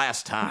one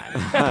last time.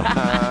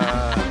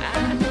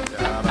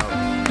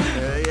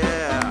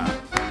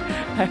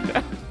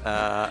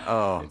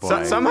 Oh,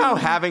 boy. Somehow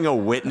having a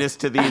witness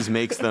to these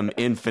makes them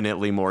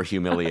infinitely more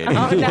humiliating.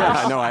 Oh, no.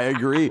 Yeah, no, I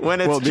agree.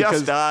 When it's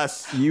just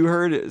us. You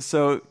heard it.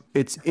 So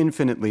it's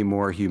infinitely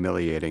more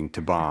humiliating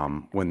to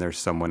bomb when there's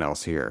someone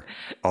else here.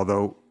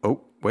 Although,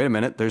 wait a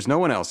minute. There's no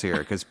one else here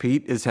because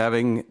Pete is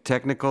having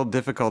technical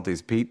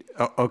difficulties. Pete,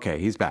 okay,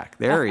 he's back.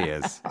 There he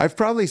is. I've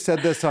probably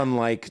said this on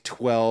like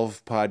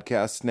 12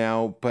 podcasts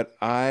now, but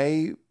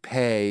I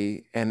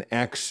pay an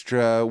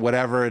extra,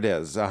 whatever it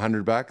is,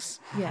 $100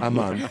 a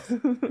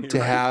month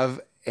to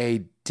have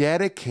a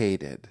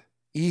dedicated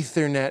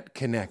Ethernet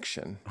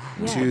connection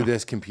to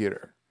this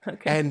computer.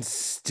 Okay. And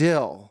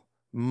still,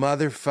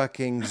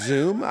 motherfucking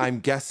Zoom, I'm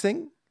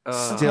guessing,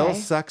 still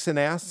sucks an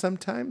ass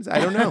sometimes. I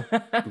don't know.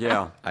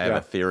 Yeah. I have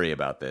a theory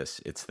about this.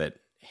 It's that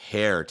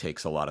hair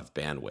takes a lot of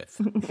bandwidth.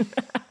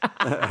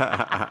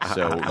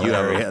 So you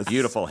have a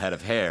beautiful head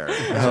of hair.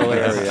 So you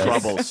have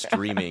trouble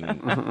streaming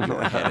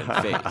your head and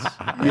face.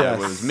 Yes. It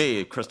was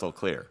me, crystal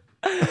clear.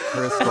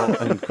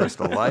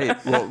 Crystal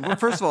light. Well,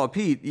 first of all,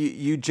 Pete,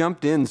 you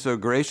jumped in so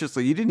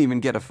graciously. You didn't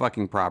even get a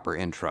fucking proper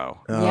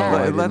intro. Yeah.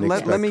 I didn't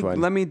expect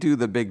one. Let me do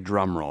the big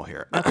drum roll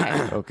here.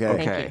 Okay.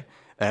 Thank you.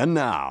 And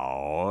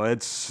now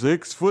it's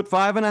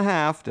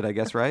 6'5.5". Did I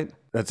guess right?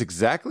 That's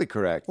exactly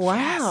correct. Wow.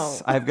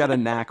 Yes. I've got a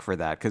knack for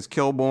that because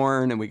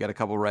Kilborn and we got a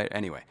couple right.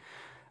 Anyway,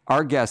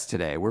 our guest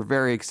today, we're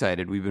very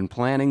excited. We've been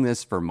planning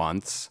this for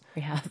months.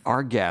 We have.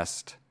 Our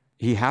guest,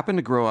 he happened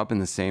to grow up in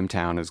the same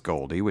town as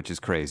Goldie, which is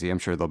crazy. I'm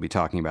sure they'll be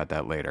talking about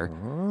that later.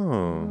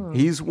 Oh.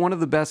 He's one of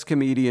the best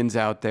comedians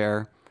out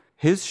there.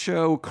 His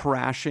show,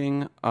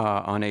 Crashing,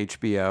 on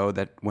HBO,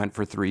 that went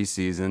for 3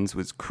 seasons,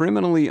 was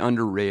criminally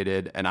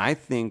underrated, and I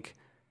think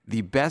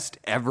the best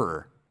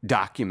ever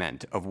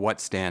document of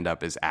what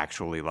stand-up is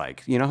actually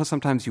like. You know how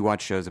sometimes you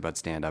watch shows about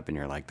stand-up and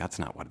you're like, that's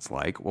not what it's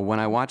like? Well, when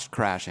I watched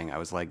Crashing, I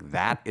was like,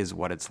 that is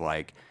what it's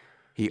like.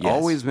 He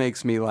always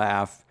makes me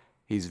laugh.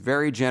 He's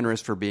very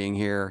generous for being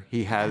here.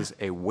 He has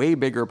a way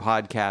bigger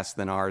podcast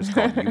than ours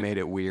called You Made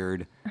It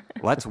Weird.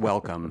 Let's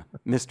welcome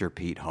Mr.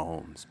 Pete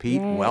Holmes.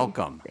 Pete,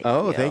 welcome.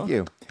 Thank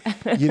you.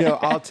 You know,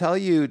 I'll tell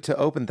you to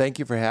open, thank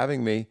you for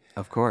having me.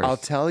 Of course. I'll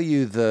tell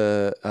you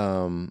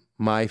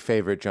my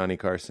favorite Johnny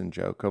Carson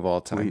joke of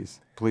all time.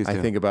 Please do.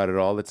 I think about it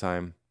all the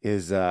time.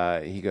 Is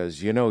he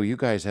goes, you know, you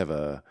guys have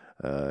a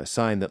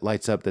sign that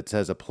lights up that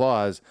says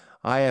applause.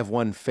 I have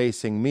one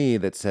facing me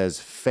that says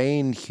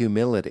feigned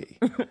humility.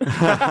 And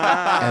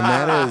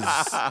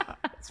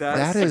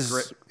that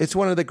is it's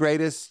one of the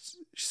greatest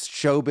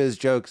showbiz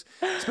jokes,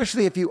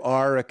 especially if you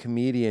are a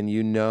comedian,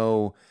 you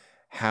know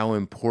how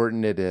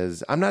important it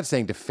is. I'm not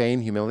saying to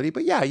feign humility,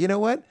 but yeah, you know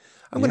what?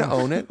 I'm going to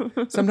own it.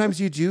 Sometimes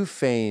you do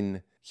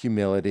feign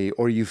humility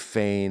or you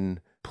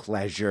feign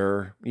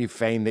pleasure. You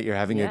feign that you're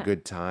having a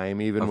good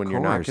time, even when you're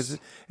not, because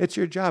it's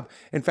your job.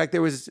 In fact,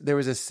 there was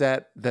a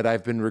set that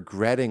I've been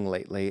regretting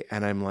lately,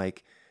 and I'm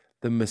like,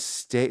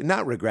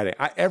 not regretting.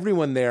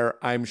 Everyone there,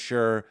 I'm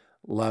sure,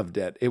 loved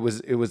it. It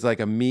was like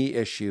a me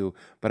issue,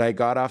 but I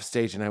got off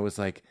stage and I was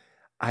like,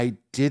 I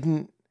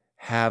didn't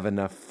have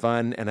enough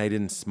fun and I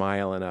didn't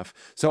smile enough.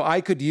 So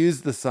I could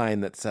use the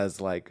sign that says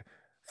like,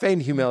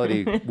 feigned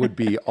humility would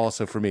be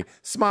also for me.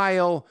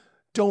 Smile,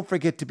 don't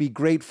forget to be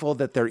grateful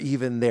that they're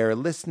even there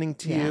listening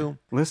to you.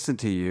 Listen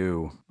to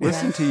you.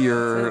 Listen to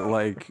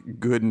your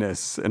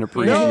goodness and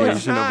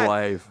appreciation of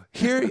life.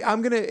 Here,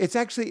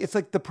 it's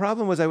like the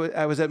problem was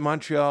I was at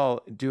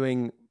Montreal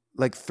doing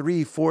like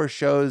 3-4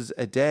 shows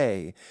a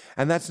day,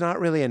 and that's not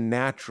really a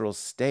natural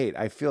state.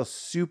 I feel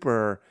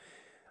super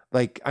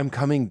like I'm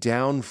coming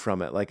down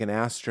from it like an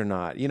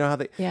astronaut. You know how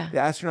the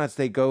astronauts,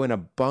 they go in a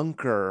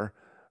bunker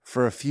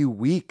for a few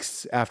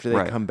weeks after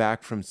they come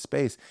back from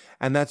space.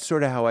 And that's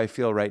sort of how I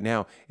feel right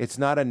now. It's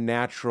not a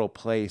natural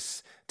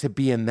place to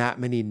be in that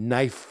many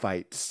knife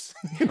fights.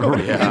 You know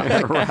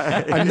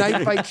A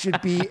knife fight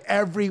should be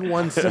every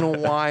once in a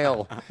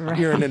while.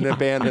 You're in an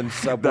abandoned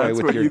subway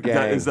with your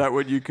gang. Is that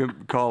what you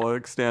could call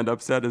a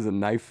stand-up set, is a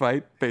knife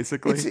fight,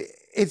 basically?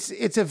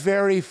 It's a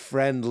very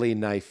friendly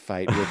knife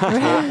fight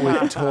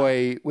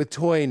with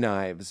toy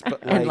knives.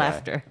 But and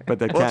laughter.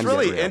 But it's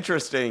really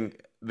interesting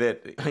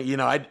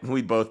that,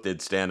 we both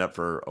did stand up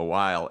for a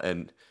while.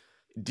 And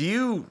do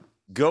you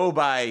go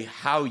by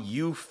how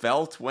you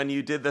felt when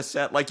you did the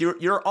set? Like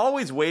you're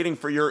always waiting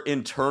for your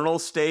internal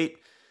state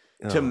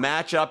to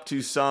match up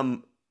to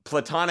some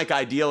platonic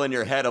ideal in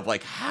your head of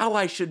like how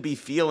I should be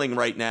feeling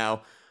right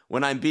now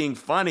when I'm being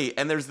funny.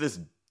 And there's this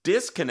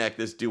disconnect,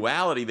 this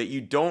duality that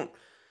you don't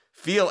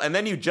feel. And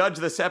then you judge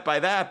the set by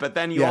that. But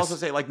then you also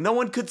say like, no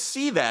one could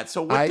see that.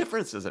 So what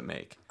difference does it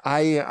make?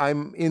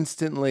 I'm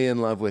instantly in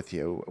love with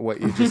you.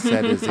 What you just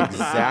said is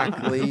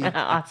exactly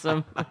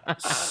awesome.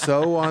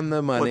 So on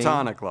the money.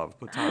 Platonic love.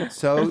 Platonic.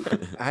 So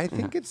I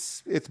think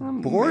it's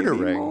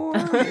bordering.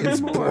 It's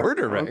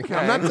bordering. Okay.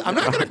 I'm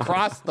not going to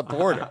cross the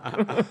border,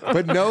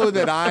 but know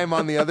that I'm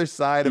on the other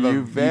side of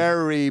a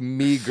very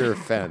meager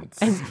fence.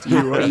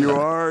 You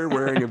are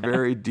wearing a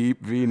very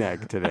deep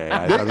V-neck today.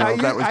 I don't know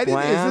if that was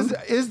planned.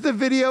 Is the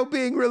video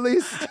being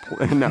released?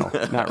 No,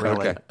 not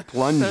really. Okay.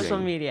 Plunging. Social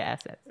media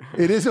assets.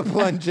 It is a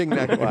plunging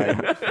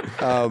neckline.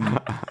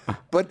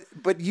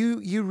 But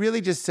you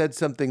really just said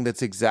something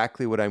that's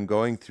exactly what I'm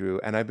going through.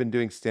 And I've been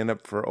doing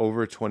stand-up for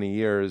over 20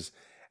 years.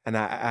 And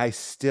I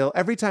still,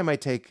 every time I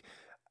take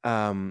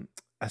a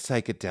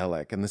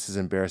psychedelic, and this is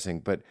embarrassing,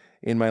 but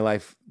in my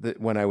life,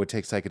 when I would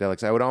take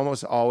psychedelics, I would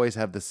almost always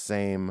have the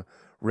same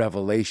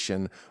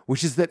revelation,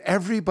 which is that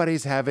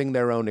everybody's having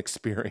their own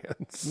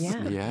experience.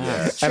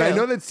 Yes. And I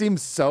know that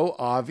seems so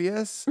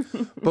obvious,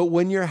 but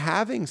when you're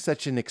having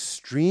such an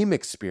extreme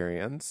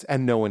experience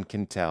and no one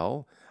can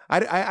tell,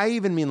 I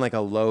even mean like a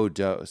low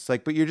dose,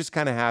 but you're just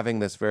kind of having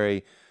this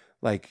very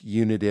like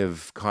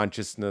unitive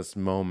consciousness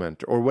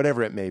moment or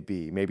whatever it may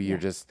be. Maybe you're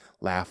just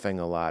laughing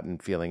a lot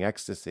and feeling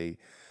ecstasy.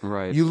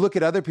 Right. You look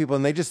at other people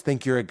and they just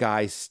think you're a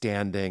guy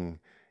standing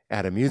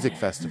at a music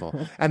festival.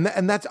 And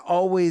that's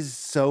always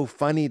so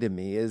funny to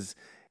me is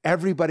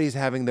everybody's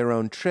having their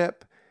own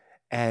trip.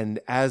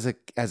 And as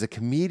a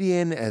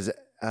comedian,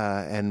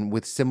 and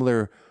with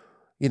similar,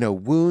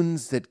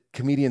 wounds that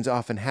comedians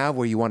often have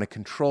where you want to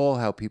control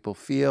how people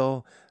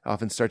feel,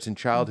 often starts in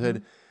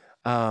childhood.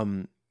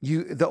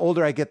 The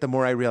older I get, the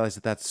more I realize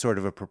that that's sort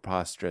of a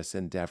preposterous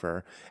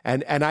endeavor.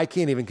 And I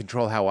can't even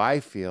control how I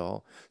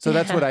feel. So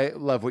that's what I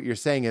love what you're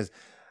saying is,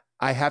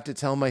 I have to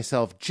tell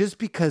myself, just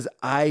because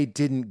I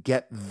didn't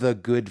get the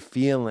good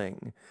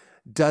feeling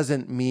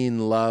doesn't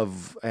mean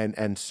love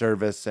and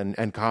service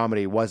and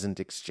comedy wasn't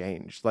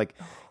exchanged. Like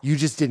you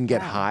just didn't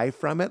get high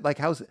from it. Like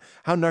how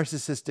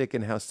narcissistic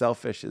and how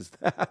selfish is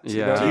that?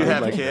 Yeah. Do you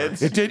have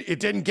kids? It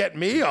didn't get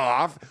me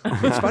off.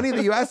 It's funny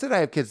that you asked that I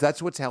have kids.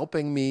 That's what's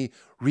helping me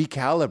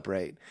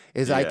recalibrate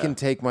is I can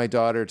take my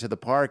daughter to the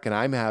park and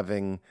I'm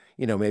having,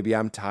 maybe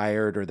I'm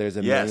tired or there's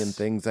a million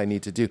things I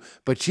need to do,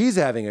 but she's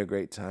having a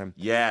great time.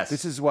 Yes.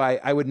 This is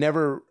why I would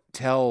never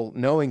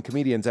knowing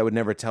comedians, I would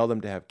never tell them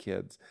to have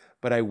kids.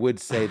 But I would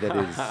say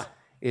that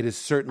it has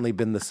certainly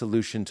been the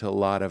solution to a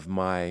lot of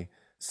my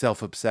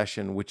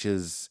self-obsession, which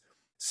is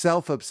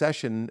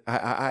self-obsession.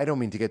 I don't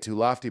mean to get too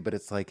lofty, but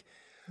it's like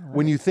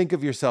when you think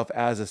of yourself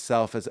as a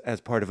self, as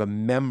part of a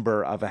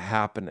member of a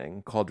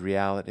happening called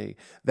reality,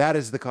 that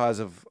is the cause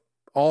of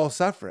all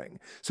suffering.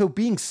 So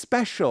being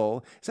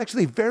special is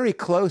actually very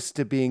close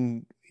to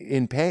being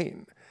in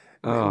pain.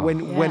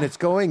 When it's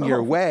going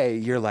your way,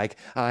 you're like,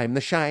 I'm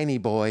the shiny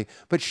boy.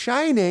 But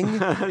shining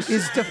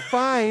is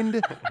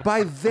defined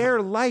by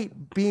their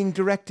light being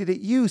directed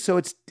at you.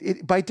 So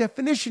by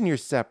definition, you're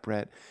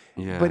separate.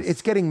 Yes. But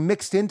it's getting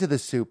mixed into the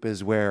soup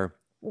is where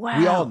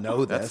we all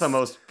know this. That's the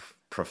most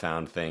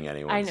profound thing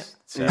anyone's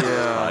said on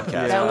this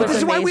podcast. But this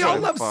is why we all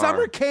So love far.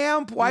 summer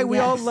camp, why we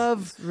all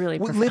love really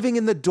living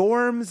in the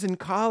dorms in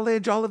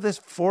college, all of this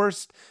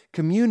forced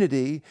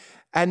community.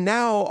 And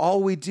now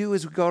all we do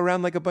is we go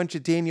around like a bunch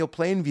of Daniel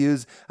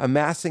Plainviews,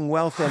 amassing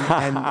wealth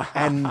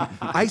and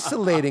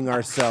isolating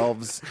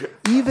ourselves,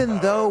 even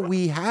though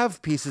we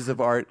have pieces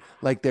of art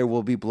like There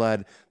Will Be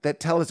Blood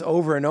that tell us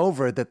over and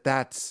over that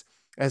that's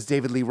As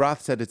David Lee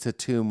Roth said, it's a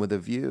tomb with a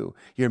view.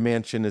 Your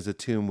mansion is a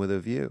tomb with a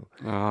view.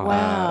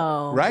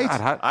 Wow. Right?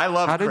 God, I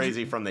love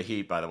Crazy from the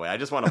Heat, by the way. I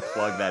just want to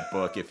plug that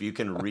book. If you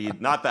can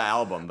read, not the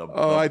album.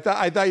 I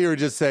thought you were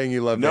just saying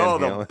you love Van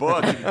Halen. The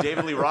book.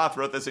 David Lee Roth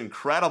wrote this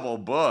incredible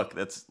book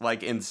that's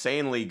like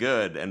insanely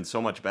good and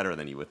so much better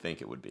than you would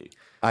think it would be.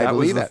 I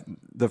believe that.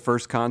 The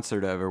first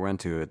concert I ever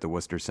went to at the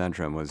Worcester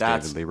Centrum was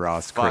That's David Lee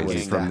Roth's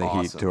Crazy from the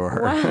Heat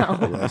tour. Wow.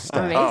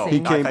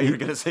 Amazing. I thought you were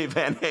going to say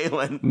Van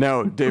Halen.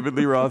 No, David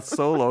Lee Roth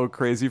solo,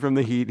 Crazy from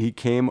the Heat. He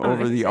came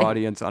over the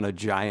audience on a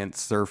giant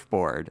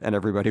surfboard, and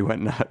everybody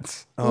went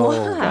nuts. Oh,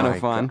 kind of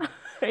fun.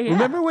 Yeah.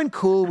 Remember when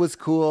cool was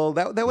cool?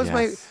 That was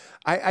Yes.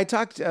 I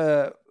talked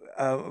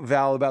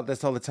Val about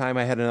this all the time.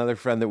 I had another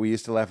friend that we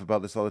used to laugh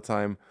about this all the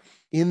time.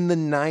 In the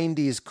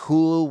 90s,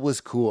 cool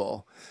was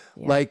cool.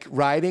 Yeah. Like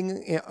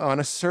riding on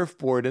a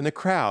surfboard in a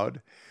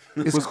crowd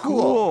is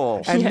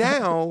cool. And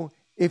now,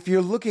 if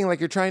you're looking like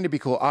you're trying to be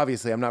cool,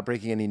 obviously I'm not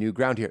breaking any new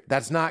ground here.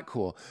 That's not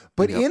cool.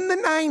 But in the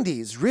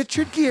 90s,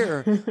 Richard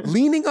Gere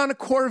leaning on a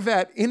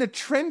Corvette in a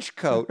trench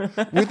coat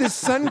with his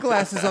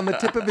sunglasses on the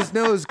tip of his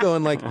nose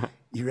going like,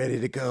 you ready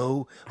to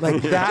go?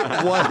 Like,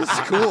 that was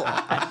cool.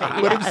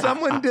 But if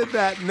someone did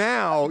that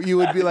now, you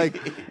would be like,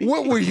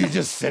 what, were you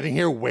just sitting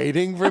here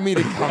waiting for me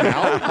to come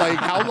out? Like,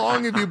 how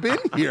long have you been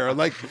here?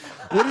 Like,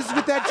 what is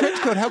with that trench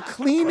coat? How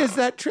clean is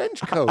that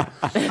trench coat?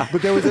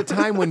 But there was a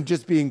time when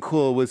just being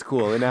cool was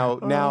cool. And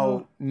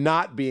now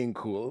not being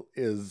cool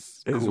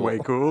is cool. way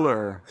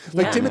cooler.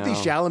 Like, Timothy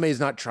Chalamet is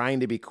not trying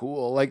to be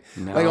cool. Like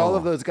all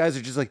of those guys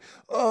are just like,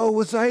 oh,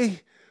 was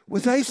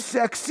I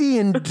sexy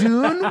in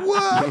Dune?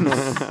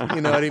 Whoops.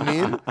 You know what I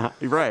mean?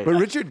 Right. But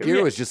Richard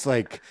Gere was just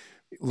like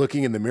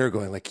looking in the mirror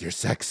going like, you're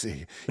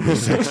sexy. You're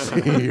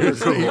sexy. You're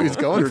cool. He was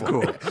going for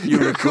cool. it.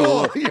 You're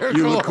cool.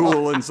 You look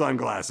cool in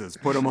sunglasses.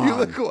 Put them on. You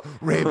look cool.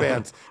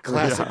 Ray-Bans.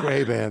 Classic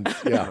Ray-Bans.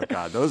 Yeah. Oh,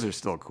 God, those are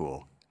still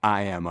cool.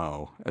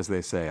 IMO, as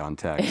they say on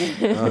tech.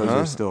 Those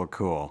are still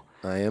cool.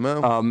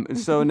 IMO.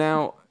 So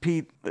now,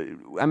 Pete,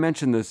 I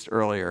mentioned this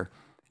earlier.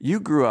 You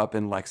grew up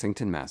in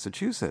Lexington,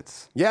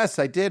 Massachusetts. Yes,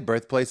 I did.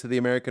 Birthplace of the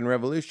American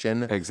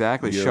Revolution.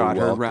 Exactly. You're Shot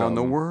her welcome. around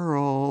the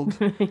world.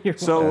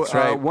 So That's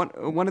right.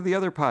 one of the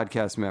other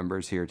podcast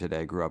members here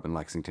today grew up in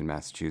Lexington,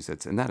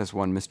 Massachusetts, and that is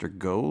one Mr.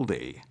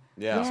 Goldie.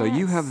 Yeah. Yes. So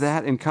you have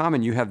that in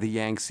common. You have the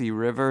Yangtze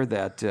River,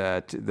 that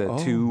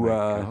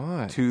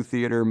two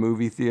theater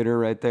movie theater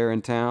right there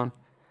in town.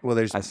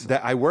 Well,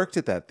 I worked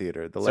at that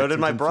theater. So did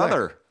my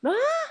brother.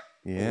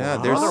 Yeah,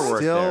 Wow. there's Brother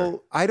worked still. there.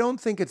 I don't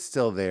think it's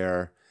still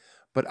there,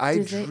 but I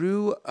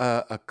drew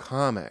a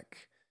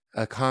comic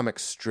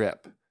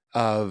strip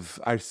of.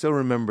 I still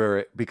remember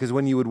it because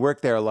when you would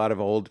work there, a lot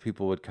of old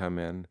people would come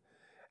in,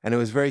 and it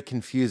was very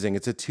confusing.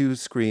 It's a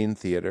 2-screen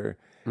theater,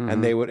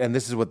 and they would. And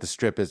this is what the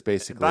strip is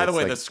basically. By the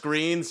way, like, the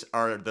screens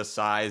are the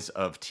size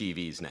of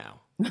TVs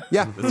now.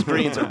 Yeah, The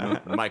screens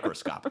are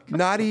microscopic.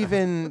 not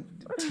even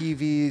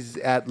TVs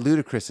at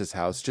Ludacris's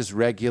house, just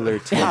regular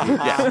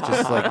TVs,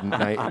 just like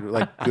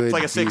good. It's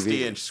like a TV.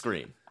 60-inch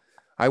screen.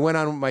 I went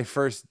on my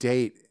first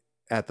date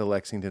at the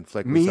Lexington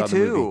Flick. We Me saw the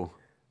too. movie.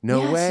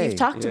 No Yes, way. you've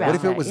talked about What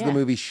if it that, was the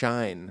movie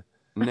Shine?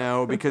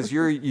 No, because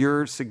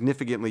you're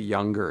significantly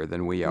younger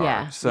than we are.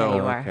 Yeah, so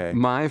you are. Okay.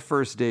 my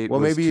first date Well,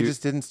 was maybe you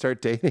just didn't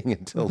start dating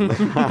until maybe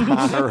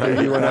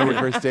you went on your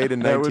first date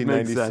in that would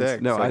make 1996.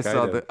 sense. No, like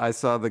I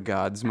saw The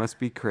Gods Must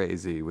Be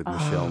Crazy with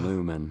Michelle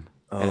Newman.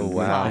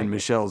 wow. And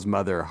Michelle's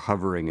mother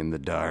hovering in the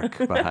dark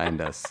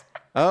behind us.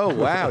 Oh,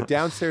 wow.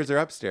 Downstairs or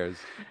upstairs?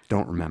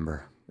 Don't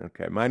remember.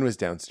 Okay, mine was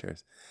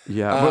downstairs.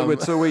 Yeah,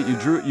 but so wait,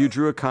 you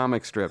drew a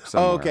comic strip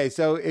somewhere. Oh, okay,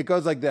 so it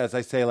goes like this.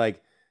 I say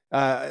like,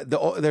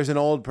 there's an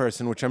old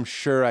person, which I'm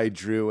sure I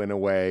drew in a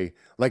way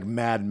like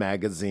Mad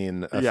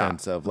Magazine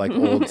offensive, like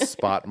old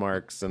spot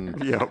marks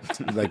and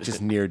like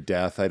just near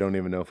death. I don't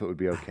even know if it would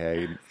be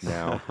okay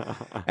now.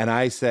 And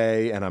I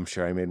say, and I'm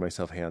sure I made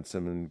myself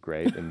handsome and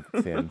great and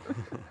thin.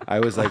 I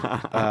was like,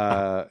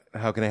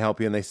 how can I help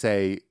you? And they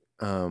say,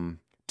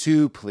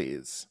 2,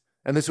 please.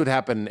 And this would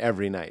happen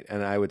every night.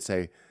 And I would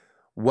say,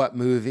 what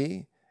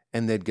movie?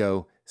 And they'd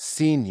go,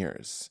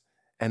 Seniors.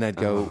 And I'd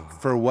go,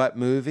 for what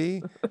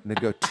movie? And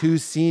they'd go, 2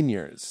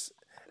 seniors.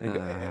 And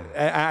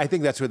I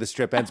think that's where the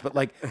strip ends. But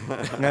like,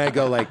 and I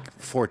go like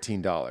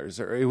 $14,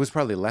 or it was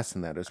probably less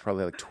than that. It was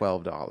probably like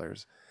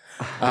 $12.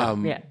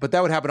 But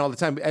that would happen all the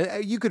time.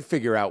 You could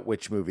figure out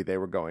which movie they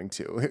were going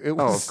to. It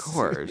was, of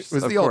course. It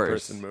was the old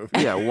person movie.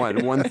 Yeah,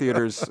 one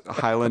theater's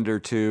Highlander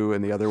 2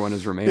 and the other one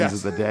is Remains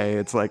of the Day.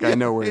 It's like, I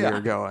know where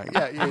you're going.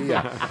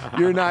 Yeah.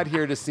 You're not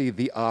here to see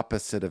the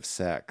opposite of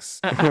sex.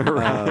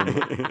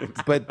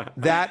 But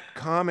that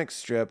comic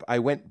strip, I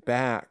went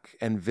back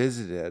and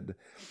visited.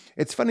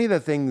 It's funny the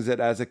things that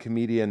as a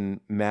comedian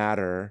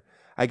matter.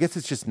 I guess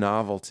it's just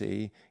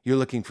novelty. You're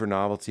looking for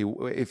novelty.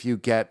 If you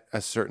get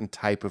a certain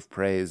type of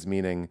praise,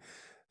 meaning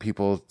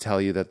people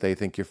tell you that they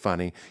think you're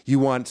funny, you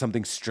want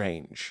something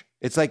strange.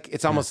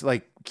 It's almost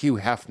like Hugh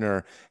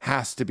Hefner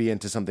has to be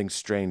into something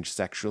strange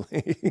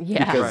sexually.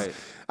 Yeah. Because Right.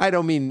 I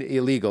don't mean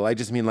illegal. I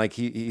just mean like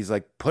he's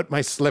like, put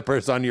my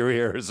slippers on your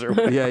ears. Or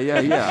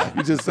Yeah.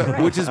 He just,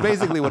 which is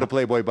basically what a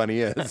Playboy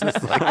bunny is.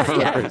 It's like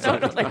slippers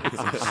on your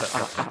ears.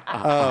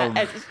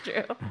 That's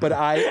true. But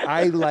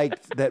I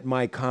liked that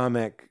my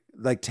comic,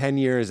 like 10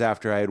 years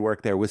after I had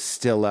worked there, was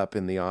still up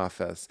in the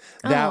office.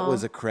 That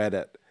was a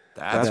credit.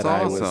 That's that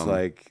I awesome. was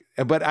like,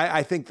 but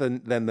I think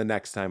then the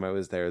next time I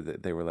was there,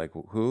 they were like,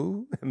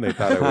 who? And they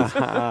thought it was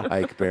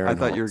Ike Barinholtz. I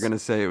thought you were going to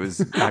say it was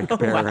Ike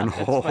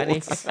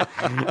Barinholtz.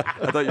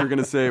 I thought you were going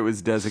to say it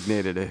was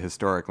designated a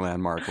historic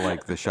landmark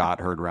like the shot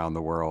heard around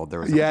the world.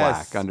 There was a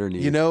plaque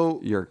underneath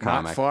your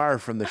comic. Not far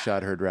from the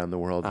shot heard around the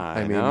world.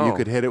 I mean, know. you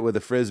could hit it with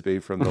a Frisbee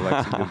from the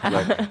Lexington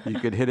flag. You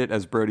could hit it,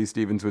 as Brody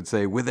Stevens would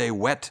say, with a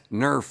wet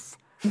Nerf.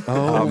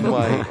 Oh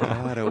my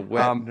God, a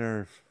wet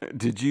Nerf.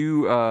 Did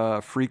you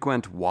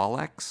frequent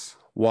Wallex?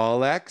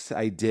 Wallex,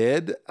 I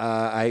did.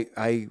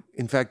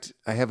 In fact,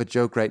 I have a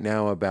joke right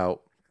now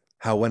about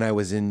how when I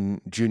was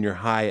in junior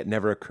high, it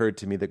never occurred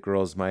to me that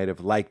girls might have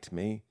liked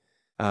me.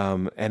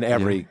 And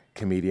every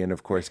comedian,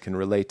 of course, can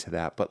relate to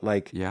that. But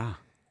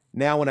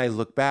now when I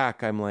look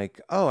back, I'm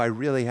like, oh, I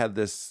really had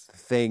this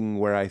thing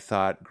where I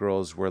thought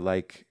girls were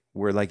like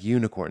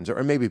unicorns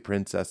or maybe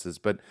princesses,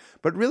 but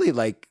really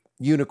like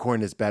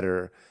unicorn is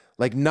better.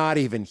 Like not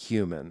even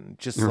human,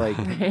 just like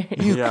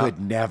you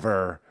could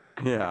never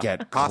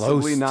get close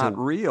possibly not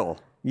to, real.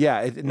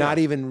 Not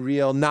even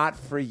real, not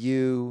for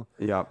you.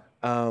 Yep.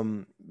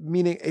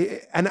 Meaning,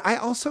 and I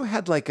also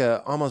had like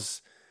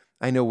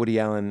I know Woody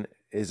Allen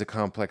is a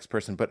complex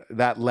person, but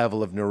that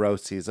level of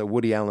neuroses, a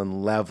Woody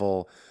Allen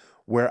level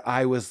where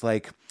I was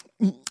like,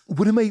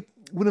 what am I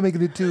going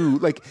to do?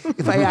 Like,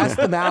 if I ask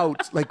them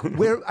out, like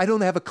I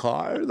don't have a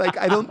car, like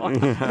I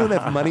don't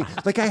have money.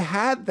 Like I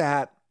had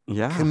that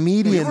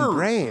comedian we were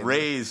brain.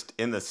 Raised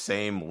in the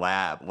same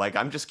lab. Like,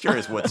 I'm just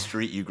curious what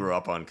street you grew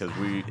up on, because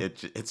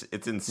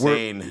it's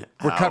insane.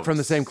 We're cut from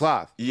the same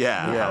cloth.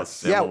 Yeah, how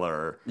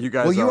similar. You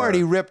guys. Well, you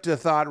already ripped a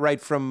thought right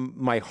from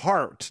my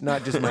heart,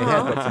 not just my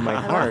head, but from my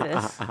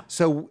heart.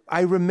 So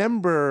I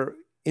remember,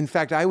 in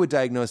fact, I would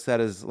diagnose that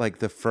as like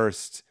the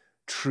first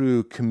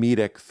true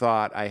comedic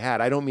thought I had.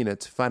 I don't mean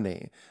it's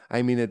funny.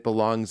 I mean it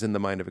belongs in the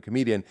mind of a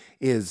comedian.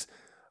 Is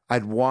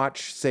I'd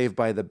watch Saved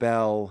by the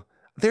Bell.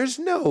 There's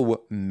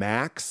no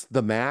Max,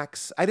 the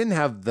Max. I didn't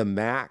have the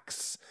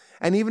Max.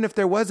 And even if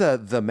there was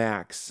the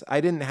Max,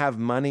 I didn't have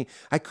money.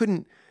 I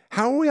couldn't.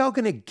 How are we all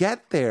going to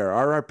get there?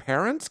 Are our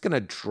parents going to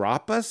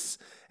drop us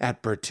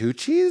at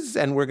Bertucci's?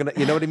 And we're going to,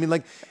 you know what I mean?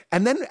 Like,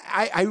 and then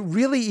I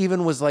really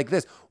even was like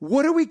this.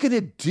 What are we going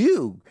to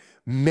do?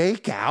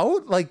 Make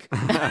out? Like,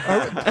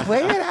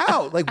 play it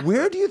out. Like,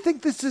 where do you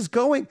think this is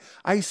going?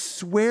 I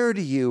swear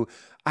to you,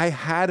 I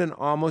had an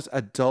almost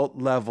adult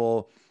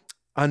level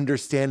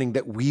understanding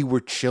that we were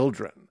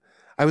children.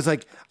 I was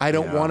like, I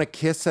don't want to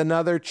kiss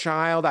another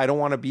child. I don't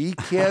want to be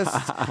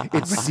kissed.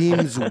 It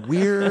seems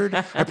weird.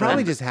 I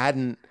probably just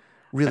hadn't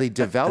really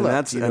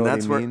developed.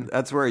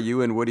 That's where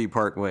you and Woody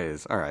part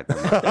ways. All right.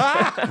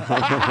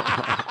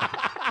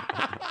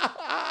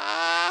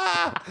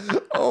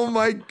 Oh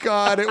my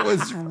God, it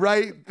was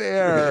right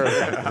there.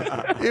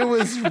 It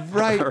was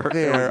right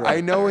there.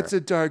 I know it's a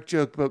dark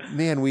joke, but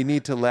man, we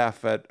need to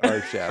laugh at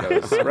our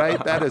shadows,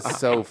 right? That is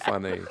so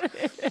funny.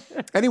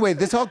 Anyway,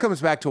 this all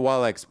comes back to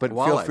Wallex, but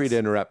feel free to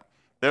interrupt.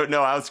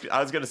 No, I was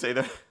going to say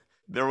that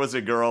there was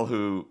a girl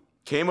who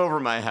came over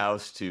my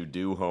house to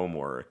do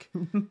homework,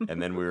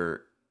 and then we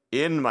were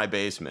in my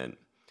basement,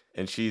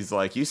 and she's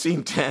like, "You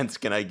seem tense.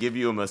 Can I give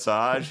you a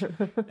massage?"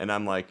 And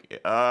I'm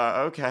like,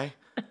 "Okay."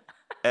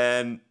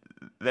 And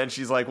then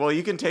she's like, "Well,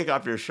 you can take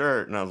off your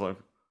shirt." And I was like,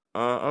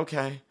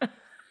 "Okay."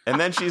 And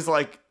then she's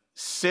like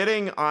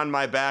sitting on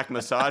my back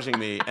massaging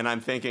me, and I'm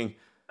thinking,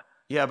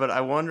 yeah, but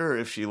I wonder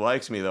if she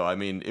likes me, though. I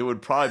mean, it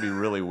would probably be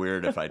really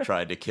weird if I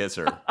tried to kiss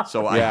her.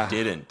 So I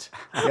didn't.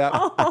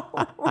 Yeah.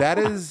 That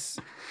is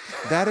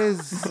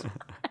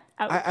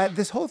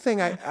this whole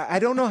thing, I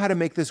don't know how to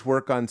make this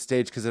work on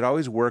stage because it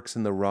always works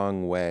in the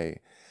wrong way.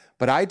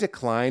 But I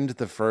declined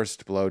the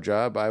first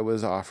blowjob I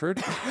was offered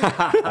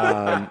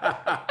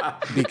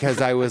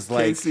because I was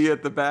like, Casey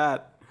at the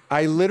bat.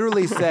 I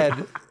literally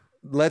said,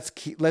 let's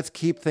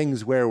keep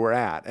things where we're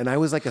at. And I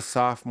was like a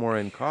sophomore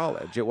in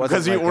college. It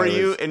wasn't because were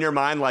you in your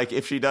mind like,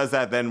 if she does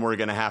that, then we're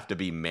gonna have to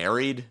be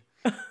married?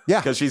 Yeah,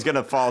 because she's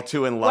gonna fall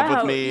too in love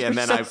with me, and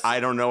then I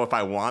don't know if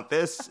I want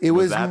this. It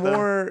was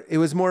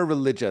more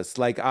religious.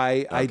 Like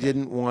I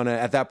didn't want to,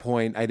 at that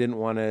point, I didn't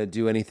want to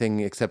do anything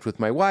except with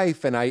my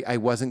wife, and I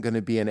wasn't going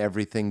to be an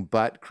everything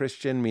but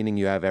Christian, meaning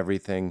you have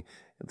everything,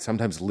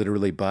 sometimes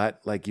literally but,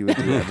 like you would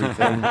do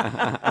everything,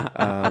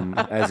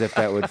 as if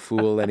that would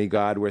fool any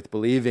God worth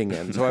believing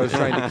in. So I was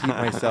trying to keep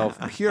myself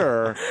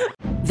pure.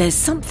 There's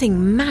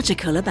something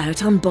magical about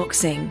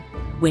unboxing.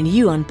 When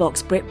you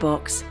unbox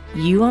BritBox,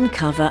 you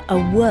uncover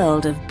a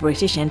world of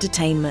British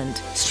entertainment.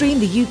 Stream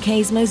the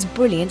UK's most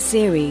brilliant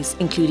series,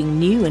 including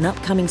new and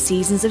upcoming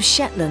seasons of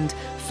Shetland,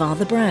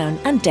 Father Brown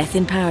and Death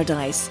in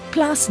Paradise.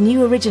 Plus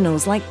new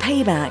originals like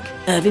Payback,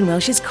 Irving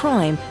Welsh's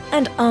Crime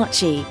and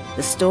Archie,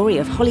 the story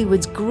of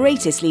Hollywood's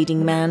greatest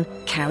leading man,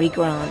 Cary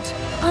Grant.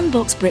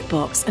 Unbox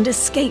BritBox and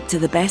escape to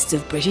the best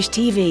of British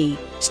TV.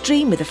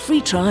 Stream with a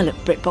free trial at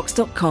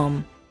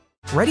BritBox.com.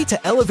 Ready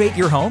to elevate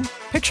your home?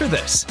 Picture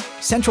this: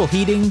 central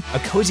heating, a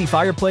cozy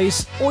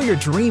fireplace, or your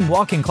dream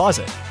walk-in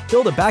closet.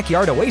 Build a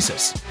backyard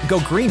oasis, go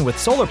green with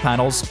solar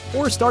panels,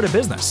 or start a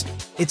business.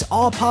 It's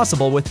all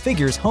possible with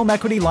Figure's home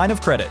equity line of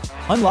credit.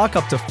 Unlock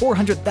up to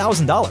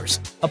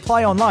 $400,000.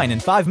 Apply online in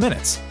 5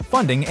 minutes.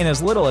 Funding in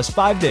as little as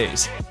 5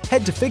 days.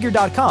 Head to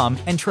Figure.com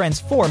and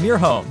transform your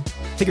home.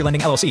 Figure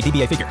Lending LLC,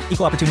 DBA Figure,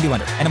 Equal Opportunity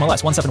Lender,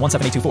 NMLS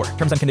 1717824.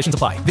 Terms and conditions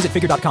apply. Visit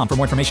Figure.com for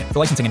more information. For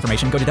licensing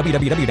information, go to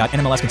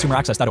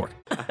www.nmlsconsumeraccess.org.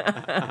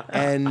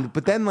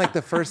 But then like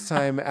the first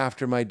time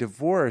after my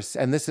divorce,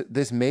 and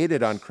this made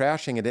it on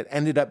Crashing, and it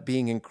ended up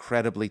being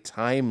incredibly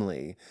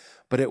timely,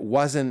 but it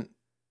wasn't,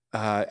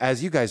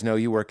 as you guys know,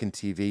 you work in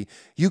TV,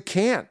 you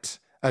can't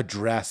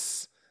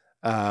address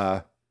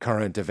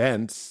current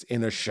events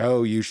in a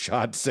show you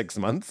shot 6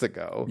 months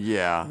ago.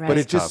 Yeah. Right. But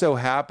it just so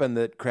happened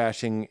that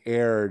Crashing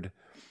aired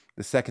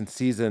the second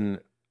season.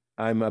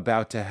 I'm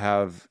about to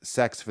have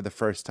sex for the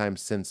first time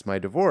since my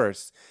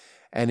divorce.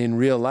 And in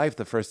real life,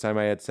 the first time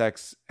I had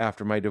sex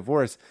after my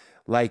divorce,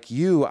 like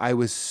you, I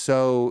was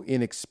so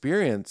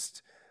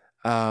inexperienced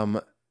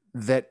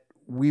that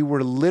we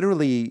were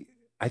literally,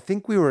 I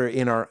think we were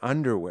in our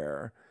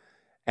underwear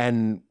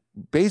and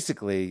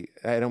basically,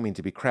 I don't mean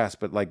to be crass,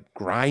 but like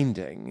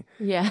grinding.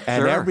 Yeah.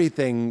 And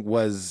everything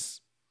was,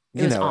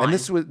 you know, and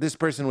this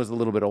person was a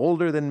little bit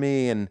older than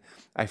me, and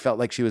I felt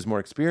like she was more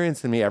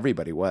experienced than me.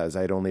 Everybody was.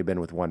 I'd only been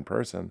with one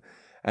person.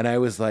 And I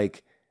was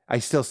like, I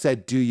still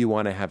said, "Do you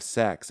want to have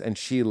sex?" And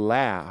she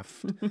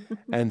laughed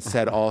and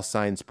said, "All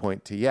signs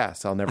point to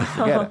yes." I'll never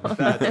forget it.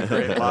 That's a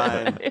great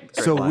line.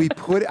 We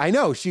put, I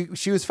know, she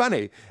was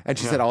funny. And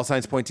she said, "All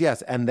signs point to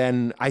yes." And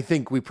then I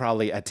think we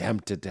probably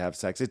attempted to have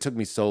sex. It took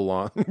me so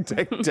long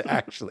to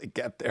actually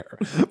get there.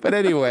 But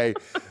anyway,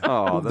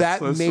 that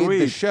so made sweet.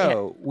 the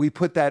show. We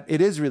put that,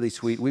 it is really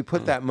sweet. We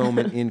put that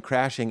moment in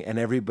Crashing, and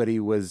everybody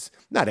was,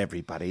 not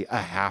everybody,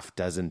 a half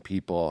dozen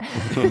people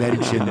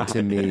mentioned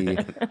to me,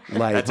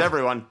 like, that's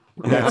everyone.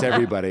 That's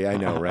everybody, I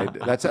know, right?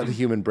 That's how the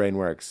human brain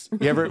works.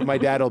 My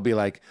dad will be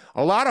like,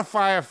 a lot of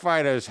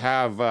firefighters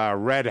have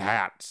red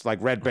hats,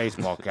 like red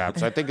baseball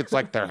caps. I think it's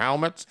like their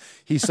helmets.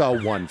 He saw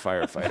one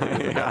firefighter,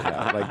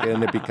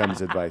 and it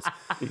becomes advice.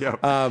 Yep.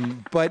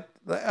 But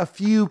a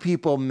few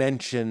people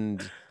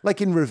mentioned,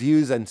 like in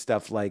reviews and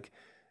stuff, like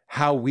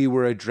how we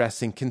were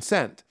addressing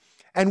consent.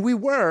 And we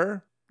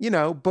were,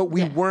 but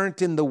we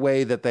weren't in the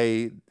way that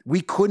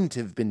we couldn't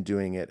have been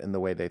doing it in the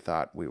way they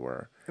thought we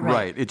were.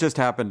 Right. It just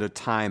happened to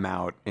time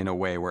out in a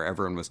way where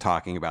everyone was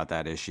talking about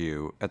that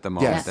issue at the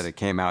moment that it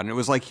came out. And it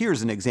was like,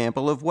 here's an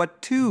example of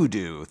what to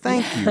do.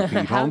 Thank you,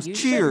 Pete Holmes.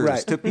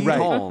 Cheers to Pete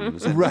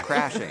Holmes and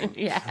Crashing.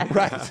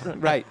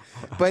 Right.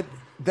 But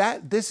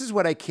this is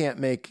what I can't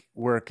make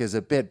work as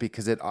a bit,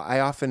 because I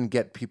often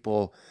get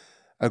people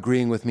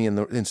agreeing with me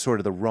in sort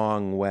of the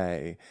wrong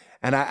way.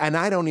 And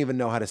I don't even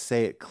know how to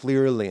say it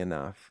clearly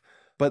enough.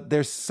 But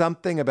there's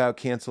something about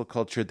cancel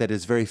culture that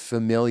is very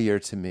familiar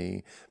to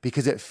me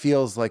because it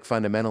feels like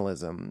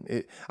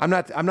fundamentalism. I'm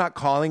not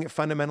calling it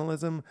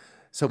fundamentalism.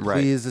 So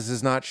please, this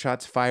is not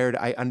shots fired.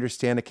 I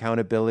understand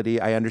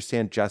accountability. I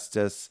understand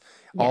justice.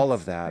 All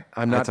of that.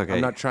 I'm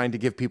not trying to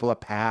give people a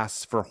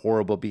pass for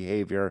horrible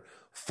behavior.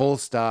 Full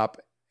stop.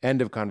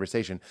 End of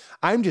conversation.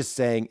 I'm just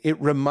saying it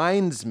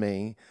reminds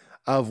me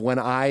of when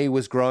I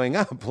was growing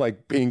up,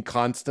 like being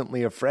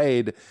constantly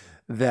afraid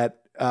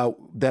that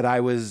I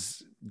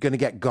was going to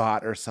get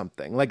got or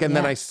something.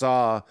 Then I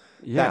saw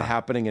that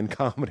happening in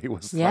comedy.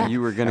 Was like,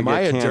 you were going to get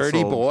canceled. Am I a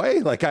dirty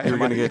boy? Like you were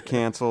going to get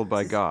canceled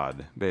by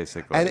God,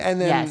 basically. And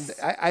then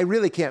I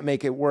really can't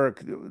make it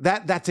work.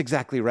 That's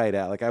exactly right,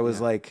 Alec. I was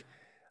like,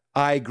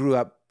 I grew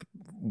up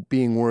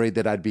being worried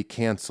that I'd be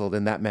canceled,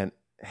 and that meant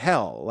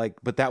hell.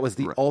 But that was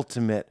the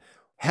ultimate.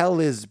 Hell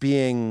is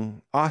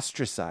being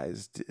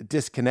ostracized,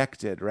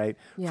 disconnected, right,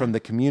 from the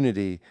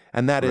community,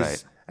 and that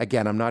is.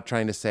 Again, I'm not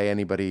trying to say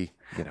anybody.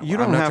 I'm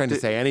not trying to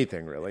say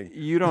anything really.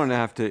 You don't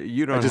have to.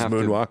 I just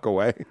moonwalk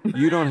away.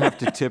 You don't have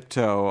to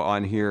tiptoe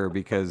on here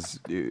because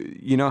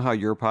you know how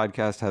your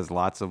podcast has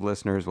lots of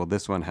listeners. Well,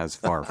 this one has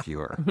far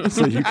fewer,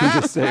 so you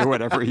can just say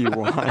whatever you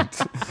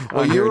want.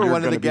 Well, you were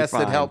one of the guests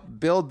that helped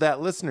build that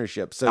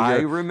listenership. So I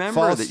remember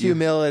false that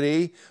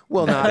humility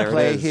will not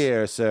play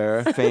here,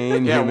 sir.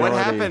 Feigned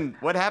humility.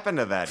 What happened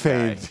to that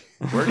guy?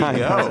 Where did he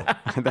go?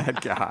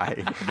 That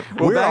guy.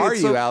 Where are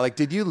you, Alec?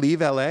 Did you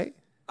leave L.A.?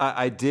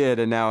 I did,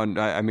 and now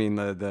I mean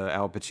the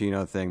Al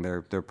Pacino thing.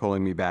 They're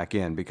pulling me back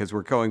in because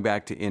we're going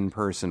back to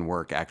in-person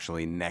work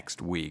actually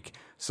next week.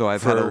 So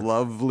I've had a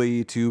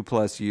lovely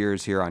 2+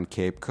 years here on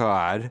Cape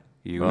Cod.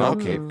 You know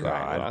Cape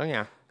Cod. Well,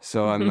 yeah.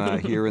 So I'm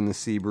here in the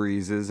sea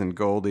breezes, and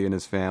Goldie and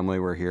his family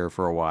were here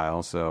for a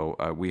while. So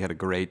we had a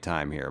great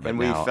time here. But and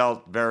we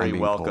felt very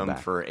welcome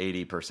for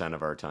 80%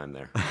 of our time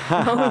there.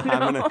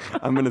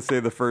 I'm gonna say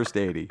the first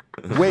 80.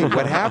 Wait,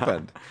 what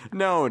happened?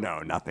 No,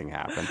 nothing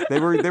happened. They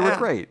were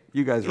great.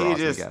 You guys were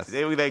awesome guests.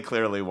 They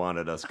clearly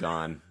wanted us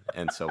gone,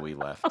 and so we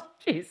left.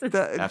 Jesus.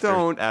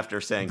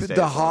 After saying stay the as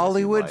long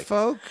Hollywood as you'd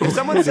like. folk? If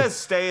someone says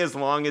stay as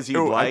long as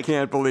you'd like. I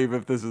can't believe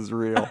if this is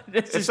real.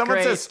 If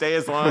someone says stay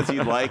as long as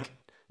you'd like,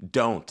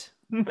 don't.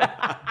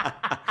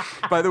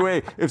 By the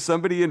way, if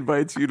somebody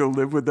invites you to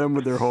live with them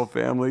with their whole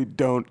family,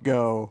 don't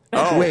go.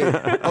 Oh, wait.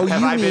 Oh, have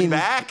you I mean been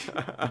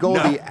back?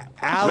 Goldie, No.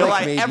 Alec Will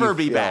I made ever you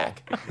be feel-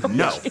 back?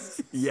 No.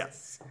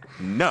 Yes.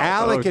 No.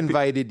 Alec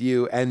invited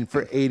you, and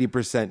for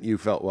 80% you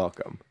felt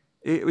welcome.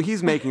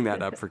 He's making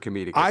that up for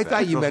comedic I effect.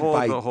 thought you meant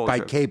by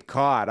trip. Cape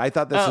Cod. I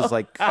thought this was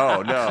like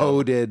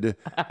coded.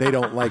 They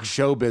don't like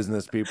show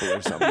business people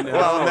or something.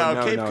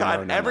 Well, Cape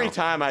Cod. Every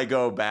time I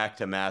go back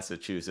to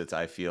Massachusetts,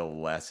 I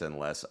feel less and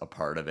less a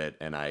part of it,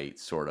 and I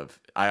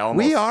almost.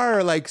 We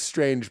are like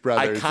strange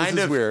brothers. This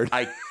is weird.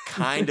 I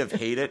kind of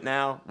hate it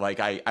now. Like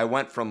I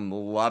went from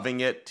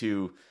loving it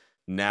to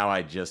now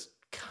I just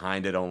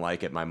kind of don't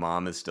like it. My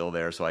mom is still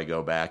there, so I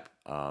go back.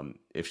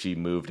 If she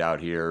moved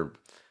out here,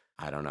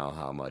 I don't know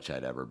how much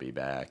I'd ever be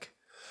back.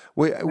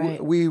 We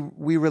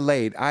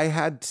relate. I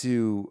had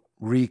to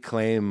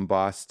reclaim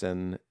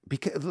Boston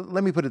because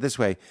let me put it this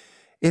way.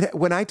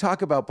 When I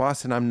talk about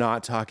Boston, I'm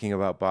not talking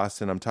about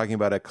Boston. I'm talking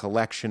about a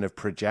collection of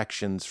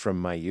projections from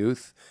my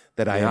youth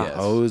that I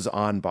impose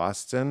on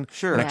Boston.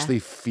 Sure. And actually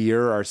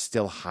fear are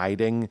still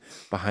hiding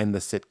behind the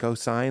Sitco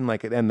sign,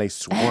 and they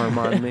swarm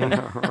on me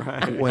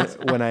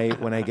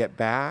when I get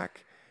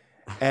back.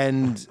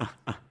 And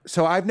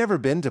so I've never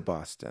been to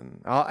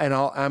Boston,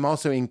 I'm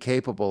also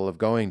incapable of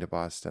going to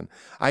Boston.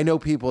 I know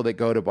people that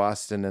go to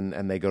Boston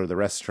and they go to the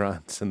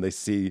restaurants and they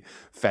see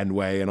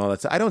Fenway and all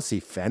that stuff. I don't see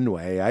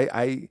Fenway.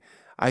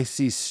 I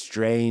see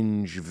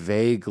strange,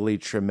 vaguely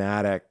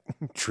traumatic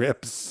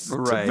trips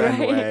to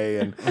Fenway,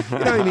 and you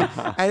know what I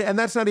mean. And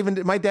that's not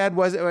even my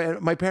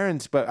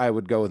parents, but I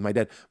would go with my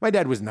dad. My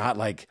dad was not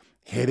like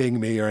hitting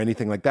me or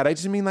anything like that. I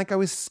just mean like I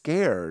was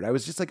scared. I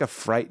was just like a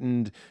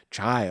frightened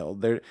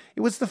child. It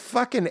was the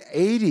fucking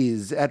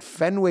 80s at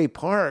Fenway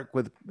Park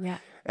with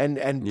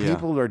and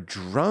people are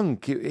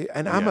drunk.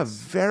 And I'm a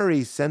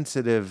very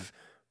sensitive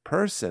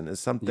person is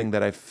something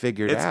that I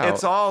figured out.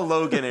 It's all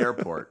Logan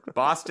Airport.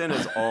 Boston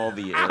is all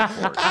the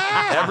airport.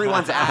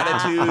 Everyone's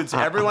attitudes.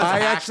 Everyone's I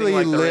acting actually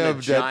like they're in a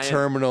lived giant... at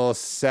Terminal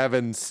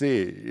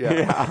 7C.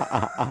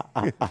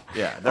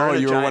 They're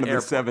in you a were one of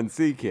giant the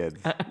 7C kids.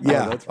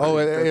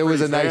 It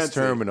was a nice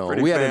terminal.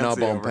 Pretty We had an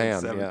fancy album over at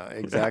pan. 7. Yeah,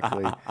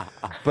 exactly.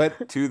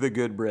 But to the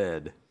good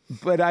bread.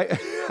 But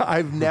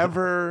I've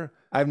never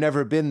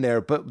been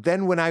there. But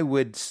then when I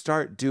would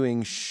start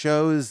doing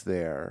shows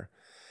there,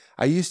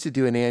 I used to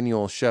do an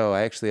annual show.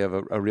 I actually have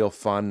a real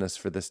fondness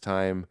for this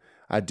time.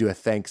 I'd do a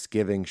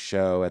Thanksgiving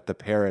show at the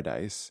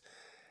Paradise.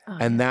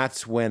 And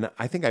that's when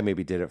I think I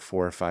maybe did it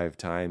 4 or 5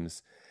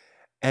 times.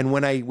 And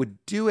when I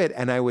would do it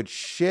and I would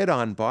shit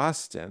on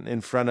Boston in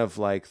front of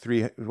like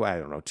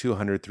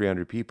 200,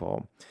 300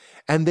 people,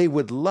 and they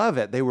would love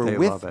it. They were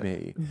with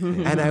me.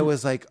 And I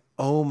was like,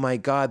 oh my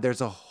God, there's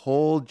a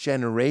whole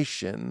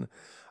generation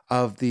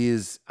of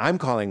these, I'm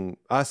calling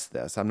us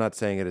this, I'm not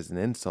saying it as an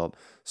insult,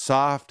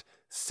 soft,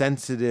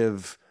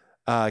 sensitive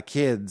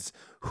kids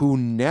who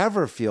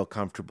never feel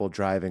comfortable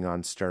driving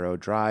on Sturrow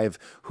Drive,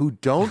 who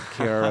don't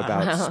care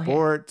about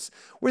sports.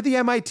 We're the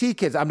MIT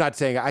kids. I'm not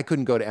saying I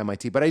couldn't go to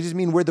MIT, but I just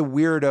mean we're the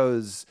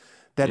weirdos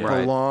that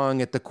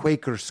belong at the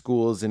Quaker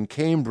schools in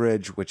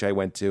Cambridge, which I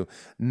went to,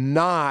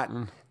 not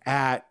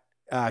at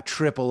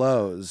Triple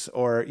O's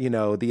or,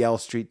 the L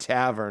Street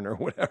Tavern or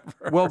whatever.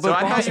 Well, but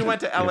I thought you went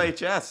to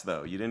LHS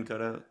though. You didn't go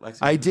to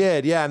Lexington. I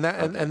did, yeah, and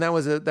that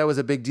was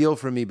a big deal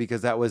for me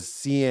because that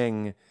was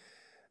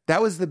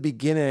the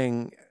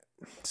beginning.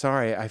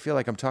 Sorry, I feel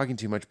like I'm talking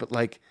too much, but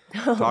like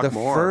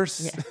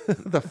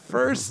the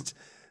first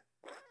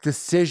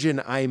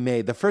decision I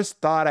made, the first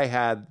thought I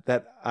had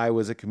that I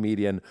was a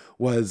comedian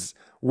was,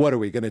 what are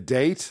we going to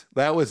date?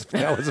 That was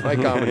my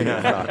comedy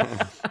thought.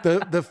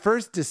 The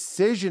first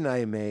decision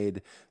I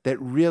made that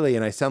really,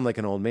 and I sound like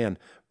an old man,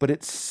 but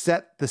it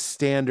set the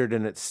standard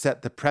and it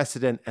set the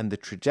precedent and the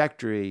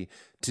trajectory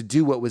to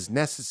do what was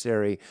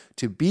necessary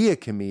to be a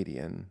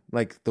comedian,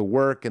 like the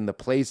work and the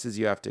places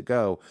you have to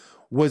go,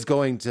 was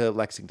going to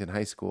Lexington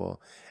High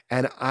School.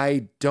 And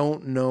I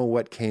don't know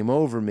what came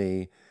over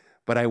me,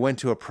 but I went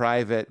to a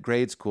private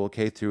grade school,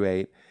 K through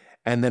 8,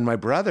 and then my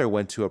brother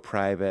went to a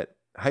private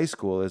high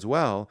school as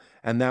well,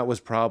 and that was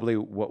probably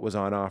what was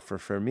on offer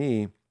for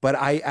me. But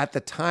at the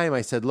time,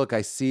 I said, look,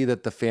 I see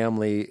that the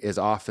family is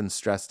often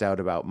stressed out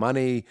about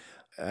money.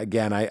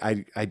 Again,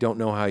 I don't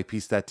know how I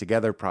pieced that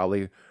together,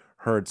 probably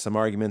heard some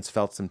arguments,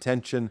 felt some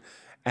tension.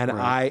 And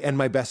and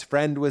my best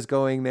friend was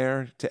going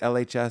there to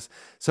LHS.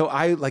 So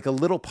I, like a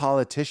little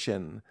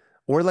politician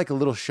or like a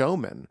little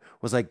showman,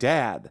 was like,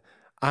 Dad,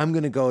 I'm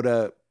going to go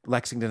to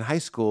Lexington High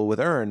School with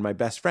Ern, my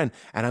best friend,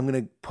 and I'm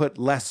going to put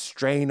less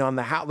strain on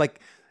the house.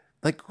 Like,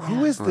 Like,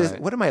 who is this?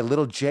 What am I,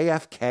 little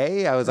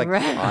JFK? I was like,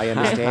 I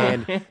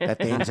understand that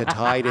things are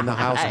tight in the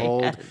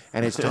household,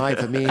 and it's time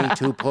for me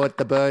to put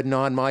the burden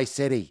on my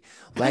city.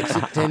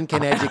 Lexington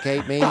can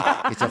educate me.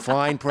 It's a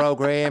fine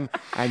program,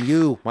 and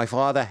you, my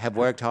father, have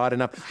worked hard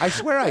enough. I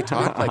swear I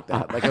talked like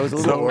that. Like I was a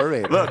little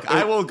worried. Look,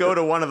 I will go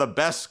to one of the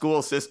best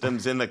school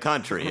systems in the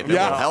country if it will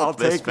help I'll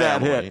this take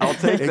that family. hit. I'll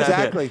take that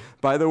Exactly. hit.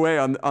 By the way,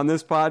 on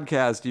this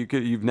podcast,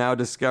 you've now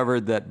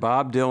discovered that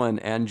Bob Dylan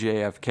and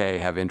JFK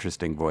have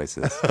interesting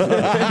voices.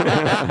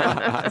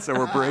 So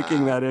we're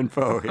breaking that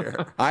info here.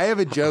 I have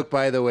a joke,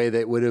 by the way,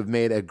 that would have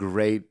made a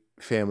great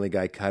Family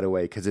Guy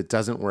cutaway because it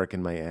doesn't work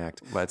in my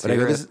act. Let's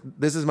hear it.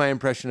 This is my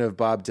impression of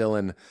Bob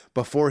Dylan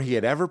before he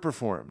had ever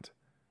performed.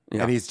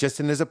 Yeah. And he's just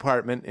in his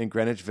apartment in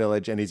Greenwich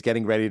Village, and he's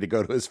getting ready to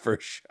go to his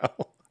first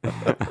show.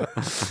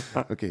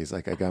 Okay, he's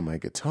like, I got my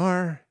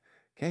guitar.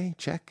 Okay,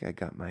 check. I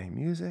got my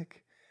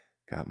music.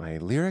 Got my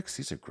lyrics.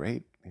 These are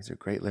great. These are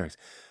great lyrics.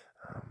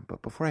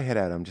 But before I head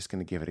out, I'm just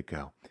going to give it a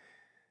go.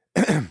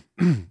 Fuck!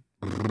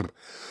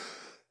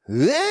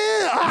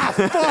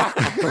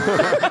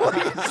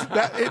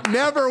 It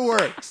never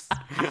works.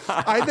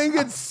 I think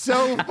it's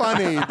so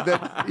funny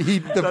that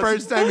the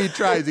first time he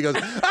tries, he goes,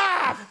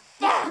 fuck!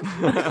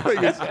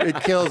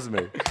 It kills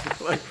me.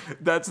 Like,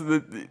 that's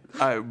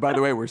by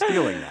the way, we're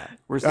stealing that.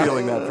 We're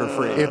stealing that for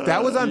free. If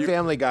that was on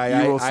Family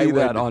Guy, you will see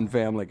that on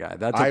Family Guy.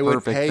 That's a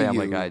perfect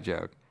Family Guy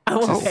joke.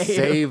 To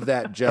save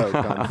that joke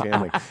on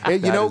Family Guy.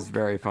 That is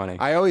very funny.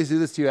 I always do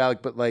this to you,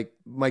 Alec, but like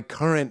my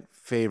current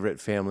favorite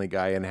Family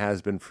Guy, and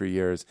has been for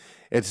years,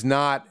 it's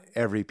not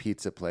Every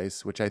Pizza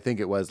Place, which I think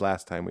it was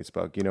last time we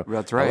spoke. You know,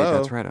 that's right. Hello,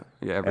 that's right.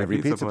 Yeah,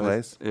 every pizza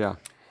place. Yeah.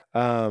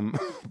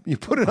 You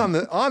put it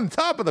on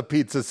top of the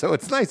pizza, so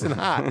it's nice and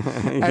hot.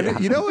 And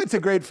you know, it's a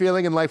great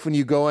feeling in life when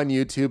you go on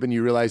YouTube and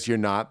you realize you're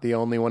not the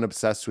only one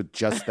obsessed with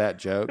just that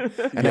joke,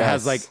 and it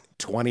has like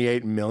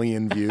 28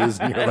 million views.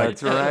 And you're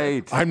That's like,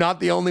 right. I'm not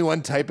the only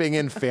one typing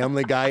in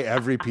Family Guy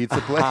Every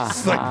Pizza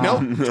Place. Like,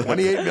 nope,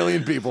 28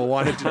 million people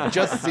wanted to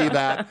just see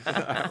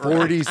that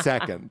 40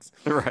 seconds.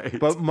 Right.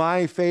 But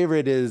my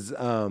favorite is,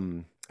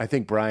 I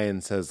think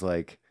Brian says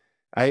like,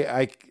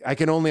 I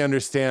can only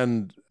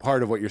understand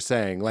part of what you're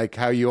saying, like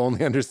how you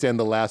only understand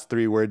the last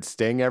 3 words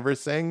Sting ever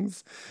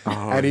sings.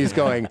 And he's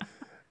going,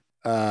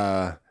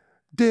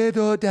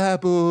 dido da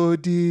bo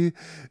di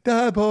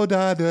da bo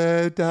da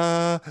da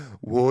da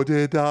wo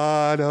da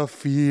da da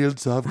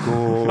fields of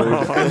gold.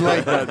 And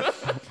like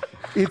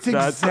it's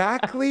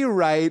exactly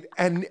right.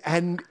 And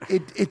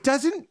it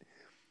doesn't,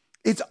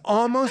 it's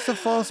almost a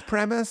false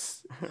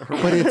premise,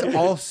 but it's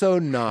also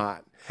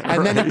not.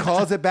 And then he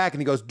calls it back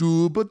and he goes,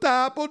 brand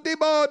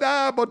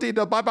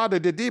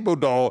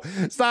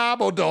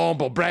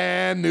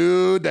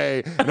new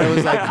day. And I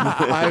was like,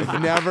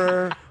 I've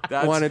never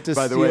wanted to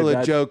steal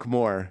a joke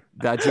more.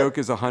 That joke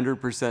is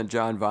 100%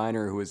 John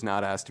Viner, who was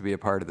not asked to be a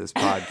part of this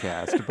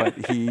podcast, but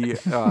he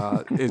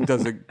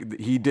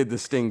did the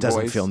Sting voice.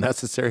 Doesn't feel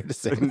necessary to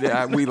say that.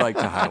 Yeah, we like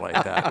to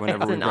highlight that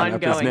whenever we bring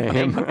up his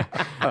name.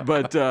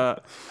 But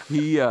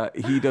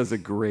he does a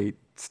great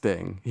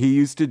Sting. He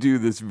used to do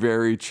this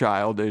very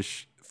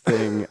childish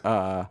thing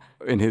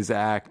in his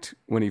act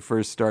when he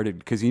first started,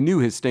 because he knew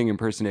his Sting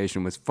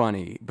impersonation was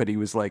funny, but he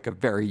was like a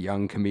very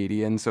young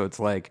comedian, so it's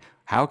like,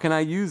 how can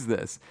I use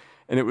this?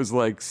 And it was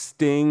like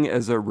Sting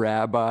as a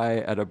rabbi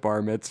at a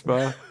bar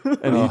mitzvah,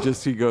 and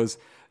he goes,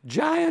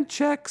 giant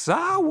checks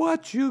are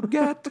what you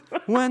get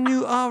when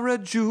you are a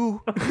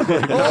Jew.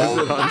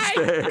 Oh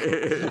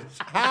my!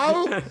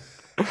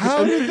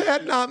 How did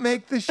that not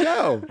make the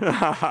show?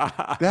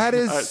 That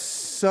is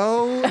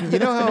so, you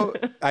know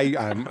how,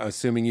 I'm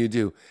assuming you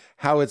do,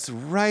 how it's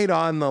right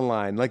on the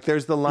line. Like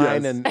there's the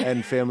line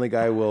and Family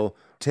Guy will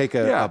take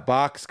a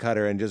box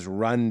cutter and just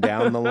run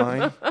down the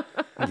line.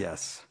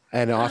 Yes.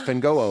 And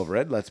often go over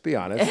it, let's be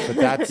honest. But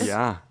that's,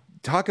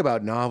 talk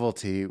about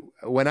novelty.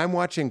 When I'm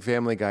watching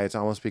Family Guy, it's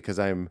almost because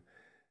I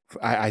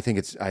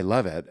think I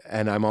love it.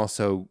 And I'm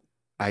also,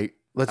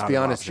 let's be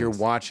honest, you're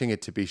watching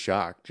it to be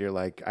shocked. You're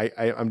like,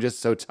 I'm just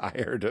so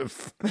tired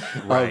of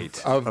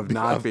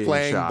not being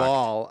playing shocked.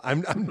 Ball.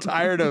 I'm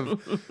tired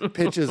of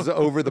pitches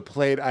over the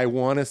plate. I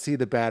want to see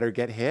the batter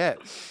get hit.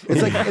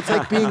 It's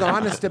like being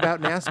honest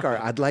about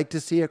NASCAR. I'd like to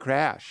see a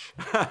crash.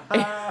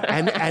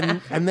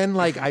 And then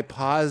like I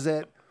pause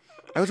it.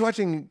 I was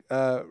watching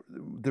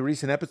the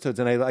recent episodes,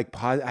 and I like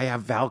pause. I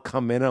have Val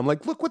come in, and I'm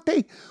like, look what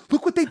they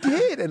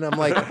did, and I'm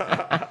like,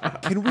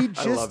 can we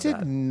just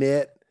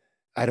admit?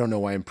 I don't know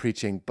why I'm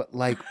preaching, but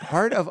like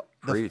part of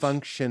the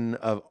function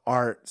of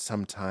art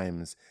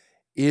sometimes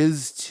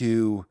is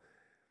to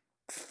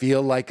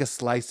feel like a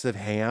slice of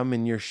ham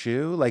in your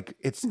shoe. Like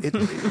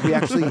we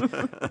actually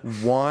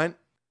want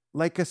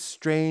like a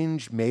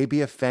strange,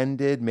 maybe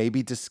offended,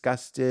 maybe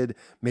disgusted,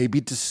 maybe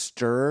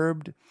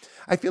disturbed.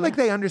 I feel like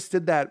they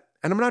understood that.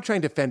 And I'm not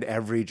trying to defend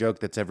every joke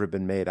that's ever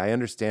been made. I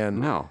understand.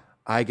 No.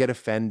 I get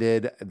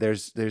offended.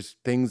 There's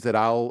things that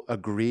I'll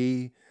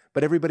agree,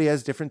 but everybody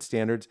has different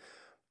standards.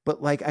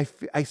 But like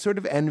I sort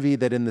of envy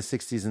that in the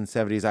 60s and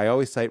 70s, I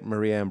always cite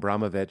Maria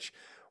Abramovich,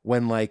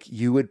 when like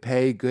you would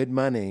pay good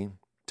money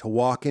to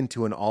walk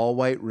into an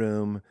all-white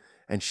room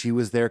and she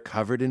was there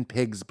covered in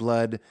pig's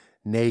blood,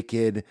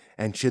 naked,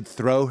 and she'd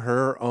throw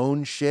her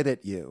own shit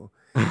at you.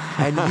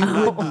 And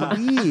you would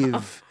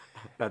leave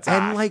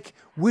and like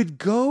would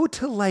go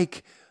to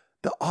like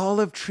the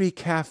Olive Tree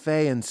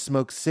Cafe and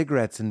smoke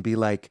cigarettes and be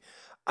like,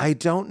 I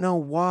don't know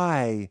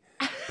why,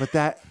 but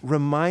that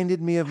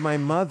reminded me of my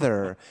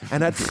mother.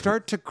 And I'd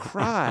start to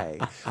cry.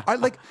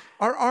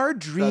 Are our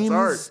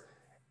dreams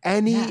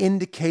any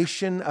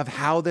indication of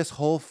how this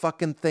whole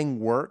fucking thing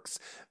works?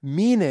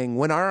 Meaning,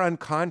 when our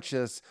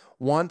unconscious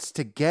wants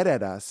to get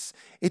at us,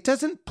 it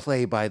doesn't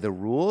play by the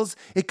rules.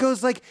 It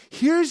goes like,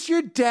 here's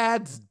your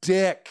dad's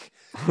dick.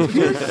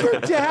 Here's your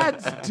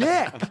dad's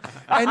dick.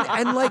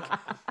 And like,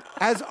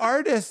 as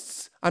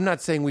artists, I'm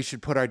not saying we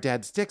should put our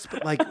dad's dicks,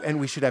 but like, and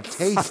we should have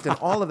taste and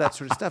all of that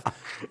sort of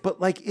stuff.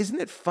 But like, isn't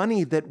it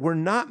funny that we're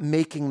not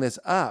making this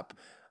up?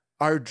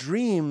 Our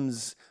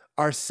dreams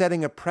are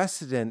setting a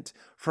precedent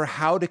for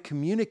how to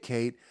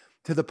communicate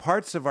to the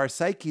parts of our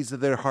psyches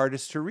that are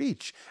hardest to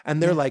reach.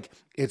 And they're like,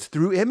 it's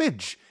through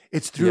image.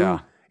 It's through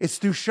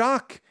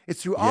shock.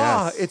 It's through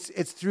awe.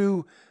 It's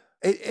through,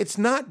 it's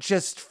not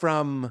just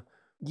from,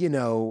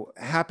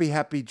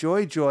 happy,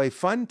 joy,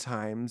 fun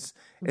times.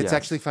 It's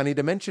actually funny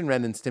to mention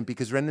Ren and Stimpy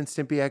because Ren and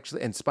Stimpy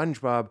actually, and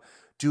SpongeBob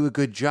do a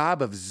good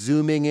job of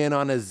zooming in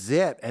on a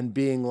zit and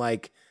being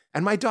like,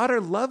 and my daughter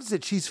loves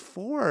it. She's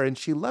 4 and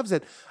she loves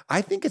it.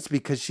 I think it's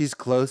because she's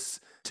close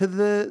to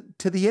the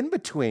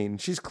in-between.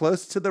 She's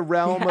close to the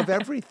realm of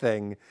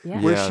everything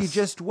where she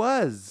just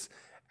was.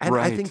 And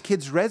I think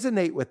kids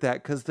resonate with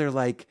that because they're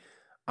like,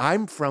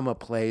 I'm from a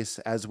place,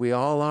 as we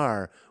all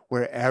are,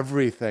 where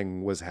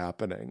everything was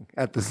happening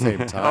at the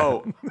same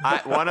time.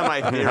 One of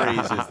my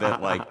theories is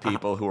that like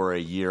people who are a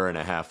year and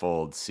a half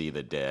old see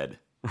the dead.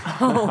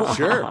 Oh,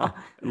 sure.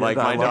 Like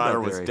my daughter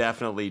was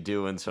definitely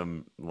doing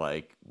some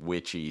like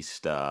witchy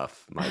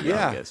stuff. My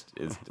youngest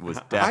was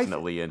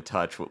definitely in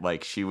touch with,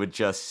 like, she would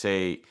just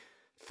say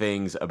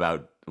things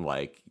about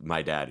like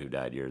my dad who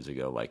died years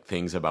ago, like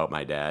things about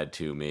my dad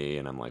to me,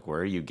 and I'm like,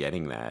 where are you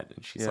getting that?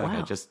 And she's like,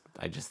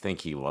 I just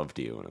think he loved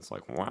you. And it's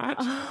like, what?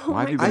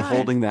 Why have you been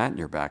holding that in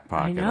your back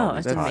pocket? I know, on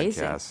these it's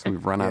podcasts? amazing.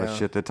 We've run out of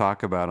shit to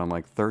talk about on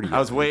like 30. I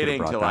was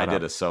waiting till I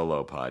did a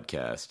solo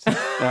podcast.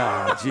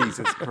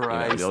 Jesus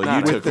Christ!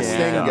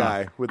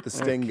 With the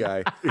Sting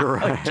guy. You're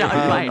right. John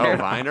Viner.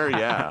 Viner,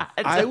 yeah.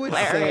 I would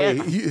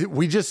say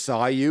we just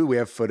saw you. We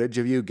have footage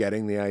of you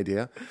getting the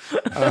idea.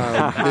 This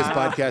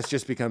podcast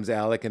just becomes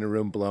Alec in a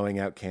room blowing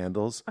out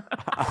candles.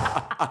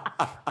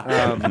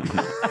 And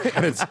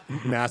it's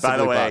massively By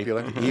the way,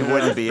 popular. he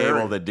wouldn't be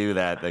able to do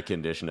that, the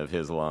condition of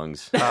his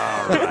lungs.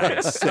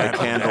 The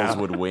candles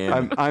would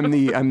win. I'm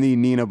the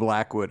Nina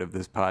Blackwood of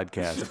this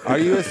podcast. Are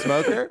you a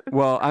smoker?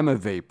 Well, I'm a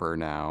vapor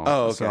now.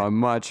 Oh, okay. So I'm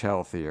much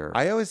healthier.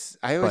 I always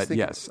but think,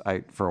 yes,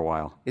 for a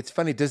while. it's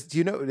funny. Do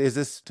you know? Is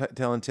this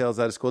telling tales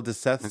out of school? Does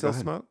Seth still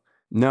smoke?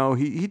 No,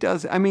 he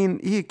does. I mean,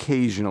 he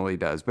occasionally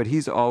does, but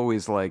he's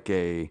always like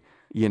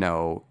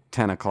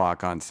 10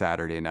 o'clock on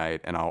Saturday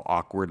night, and I'll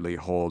awkwardly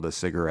hold a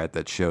cigarette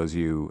that shows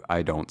you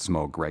I don't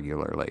smoke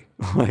regularly.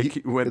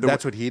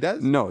 That's what he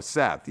does? No,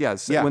 Seth.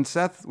 Yes. Yeah. When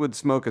Seth would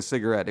smoke a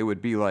cigarette, it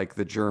would be like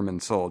the German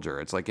soldier.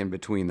 It's like in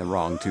between the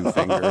wrong two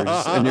fingers.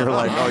 And you're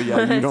like, oh,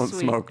 yeah, you don't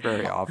smoke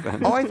very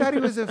often. Oh, I thought he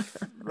was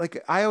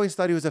I always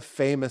thought he was a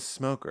famous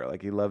smoker.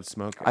 Like he loved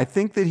smoking. I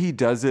think that he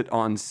does it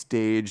on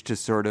stage to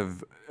sort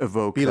of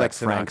evoke that like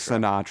Frank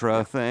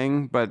Sinatra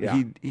thing. But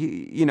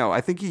he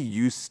I think he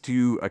used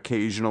to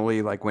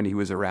occasionally, like when he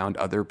was around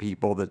other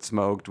people that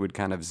smoked, would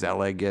kind of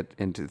zelig it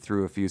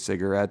through a few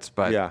cigarettes.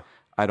 But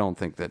I don't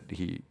think that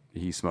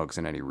he smokes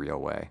in any real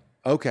way.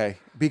 Okay.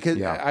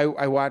 Because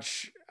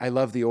I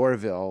love the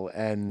Orville,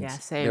 and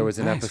there was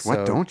an episode.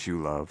 What don't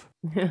you love?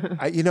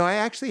 I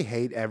actually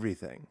hate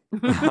everything.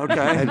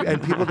 Okay.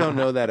 And people don't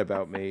know that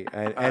about me.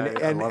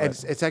 And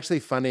it's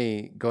actually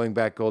funny going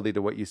back, Goldie,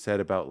 to what you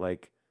said about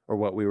or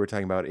what we were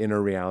talking about,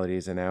 inner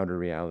realities and outer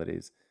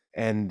realities.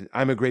 And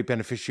I'm a great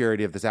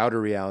beneficiary of this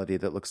outer reality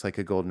that looks like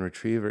a golden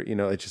retriever.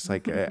 It's just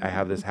like I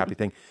have this happy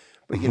thing.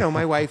 But,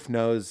 my wife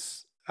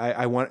knows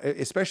I want,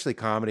 especially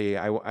comedy,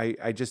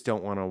 I just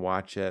don't want to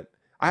watch it.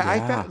 I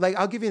found,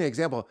 I'll give you an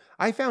example.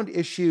 I found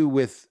issue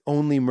with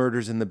Only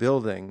Murders in the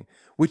Building,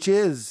 which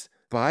is,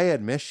 by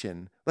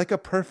admission, like a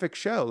perfect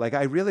show. Like,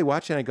 I really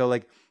watch it and I go,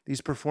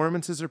 these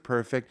performances are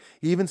perfect.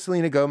 Even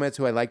Selena Gomez,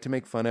 who I like to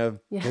make fun of,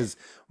 because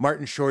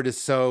Martin Short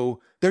is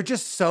they're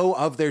just so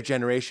of their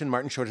generation.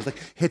 Martin Short is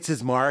hits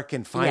his mark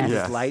and finds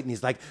his light, and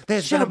he's like,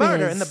 there's been a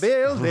murder in the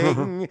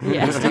building.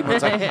 And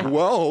Stephen's like,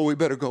 whoa, we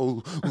better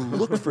go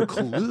look for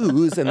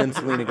clues. And then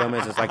Selena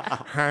Gomez is like,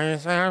 well,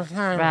 she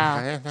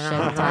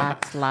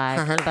talks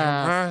like this.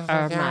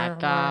 Oh my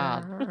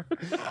God.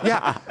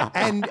 Yeah.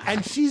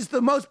 And she's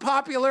the most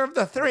popular of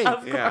the three.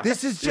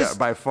 This is just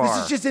by far.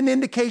 This is just an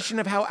indication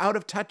of how out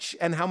of touch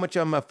and how much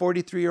I'm a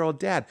 43-year-old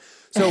dad.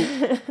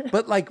 So,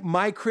 but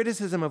my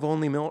criticism of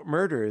Only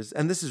Murders,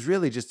 and this is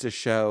really just to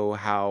show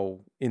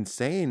how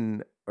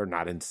insane, or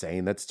not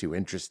insane, that's too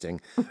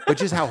interesting, but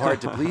just how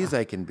hard to please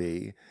I can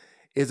be,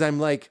 is I'm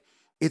like,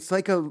 it's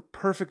like a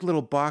perfect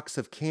little box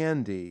of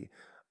candy.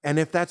 And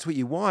if that's what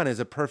you want is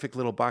a perfect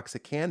little box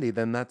of candy,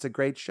 then that's a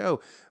great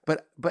show.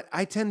 But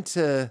I tend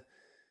to,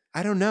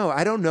 I don't know.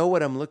 I don't know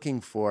what I'm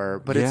looking for,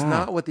 but it's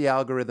not what the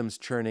algorithm's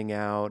churning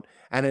out.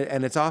 And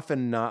it's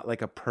often not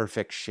like a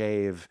perfect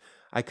shave.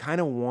 I kind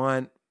of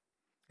want,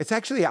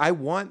 I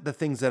want the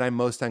things that I'm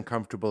most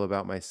uncomfortable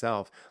about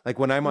myself. Like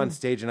when I'm on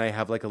stage and I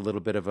have like a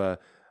little bit of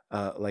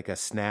like a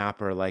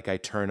snap or like I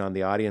turn on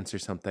the audience or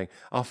something,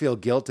 I'll feel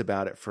guilt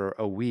about it for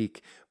a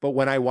week. But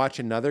when I watch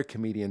another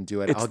comedian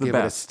do it, I'll give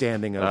it a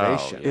standing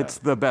ovation. It's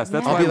the best.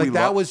 That's I'll why be like,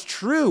 that was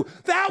true.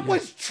 That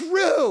was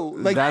true.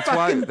 Like,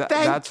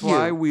 that's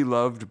why we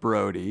loved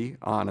Brody,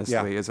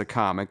 honestly, as a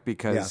comic,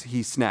 because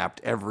he snapped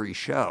every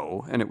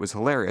show and it was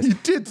hilarious. He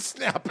did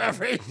snap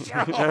every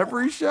show.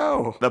 Every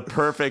show. The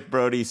perfect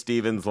Brody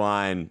Stevens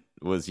line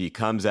was he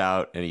comes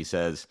out and he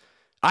says,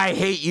 I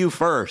hate you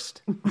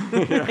first.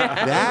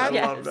 I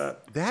love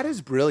that. That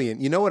is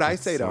brilliant. You know what I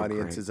say to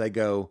audiences? I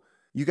go,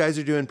 you guys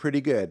are doing pretty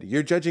good.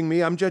 You're judging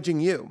me. I'm judging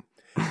you.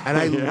 And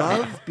I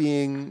love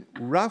being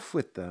rough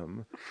with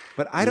them,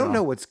 but I don't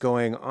know what's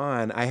going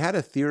on. I had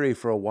a theory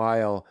for a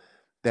while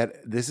that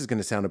this is going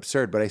to sound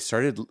absurd, but I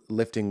started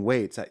lifting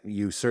weights.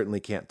 You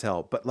certainly can't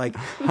tell, but like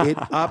it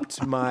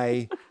upped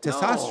my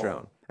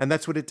testosterone. And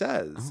that's what it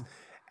does.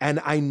 And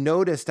I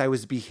noticed I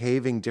was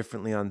behaving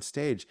differently on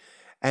stage.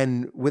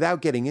 And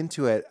without getting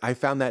into it, I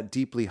found that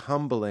deeply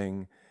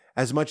humbling.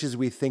 As much as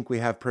we think we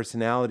have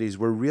personalities,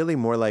 we're really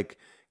more like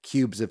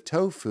cubes of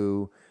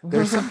tofu.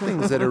 There's some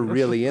things that are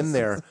really in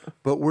there,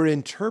 but we're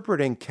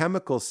interpreting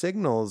chemical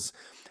signals.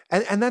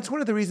 And that's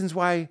one of the reasons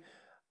why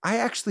I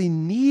actually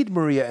need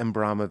Maria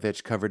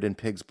Abramovich covered in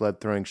pig's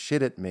blood throwing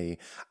shit at me.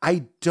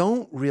 I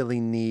don't really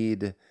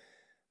need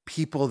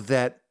people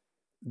that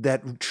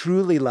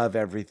truly love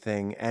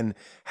everything and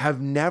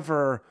have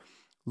never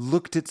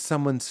looked at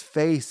someone's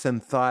face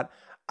and thought,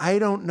 I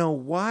don't know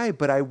why,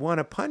 but I want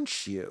to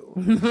punch you.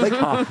 Like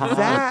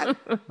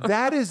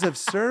that is of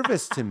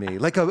service to me.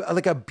 Like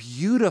a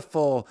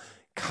beautiful,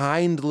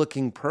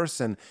 kind-looking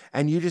person,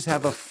 and you just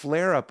have a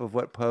flare-up of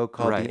what Poe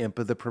called the imp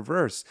of the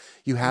perverse.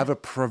 You have a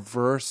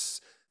perverse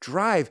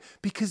drive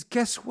because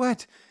guess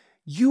what?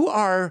 You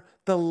are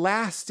the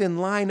last in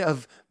line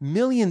of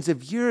millions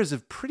of years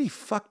of pretty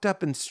fucked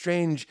up and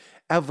strange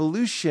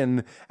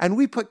evolution. And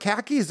we put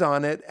khakis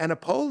on it and a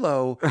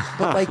polo,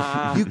 but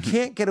like you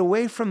can't get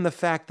away from the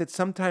fact that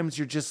sometimes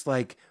you're just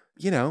like,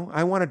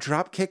 I want to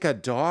drop kick a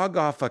dog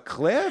off a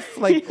cliff.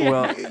 Like,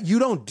 well, you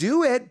don't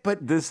do it,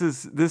 but this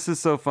is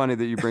so funny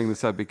that you bring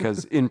this up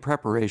because in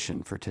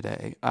preparation for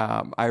today,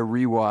 I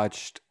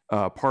rewatched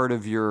part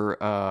of your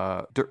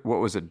what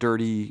was it?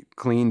 Dirty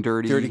Clean,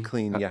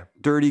 yeah.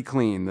 Dirty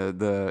Clean,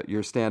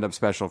 your stand-up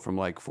special from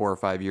like 4 or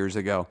 5 years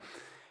ago.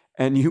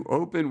 And you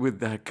open with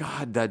that,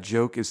 God, that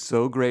joke is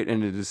so great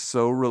and it is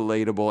so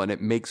relatable and it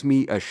makes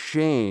me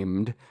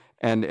ashamed.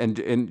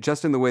 And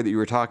just in the way that you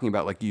were talking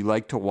about, like you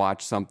like to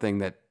watch something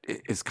that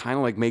is kind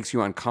of like makes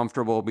you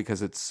uncomfortable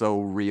because it's so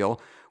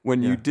real.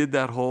 When you did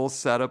that whole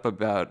setup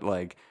about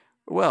like,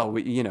 well,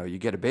 you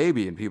get a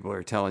baby and people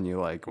are telling you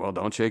like, well,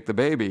 don't shake the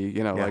baby,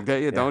 like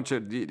that. Don't you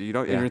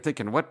don't. And you're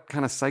thinking, what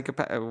kind of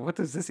psychopath? What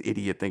is this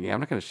idiot thinking? I'm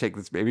not going to shake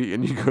this baby.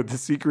 And you go, the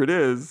secret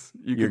is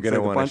you're going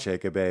to want to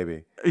shake a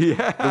baby.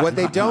 Yeah. But what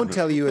they don't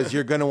tell you is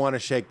you're going to want to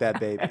shake that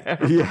baby.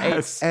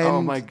 Yes. And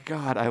oh my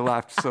God, I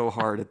laughed so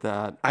hard at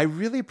that. I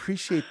really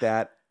appreciate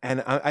that.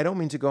 And I don't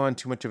mean to go on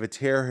too much of a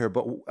tear here,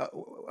 but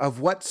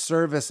of what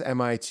service am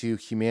I to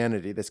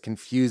humanity, this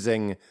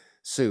confusing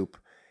soup,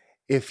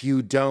 if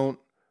you don't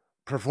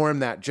perform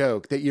that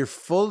joke, that you're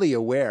fully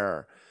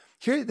aware.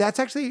 Here, that's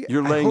actually,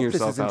 you're laying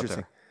yourself out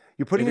there.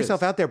 You're putting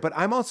yourself out there, but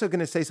I'm also going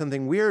to say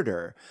something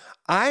weirder.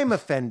 I'm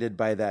offended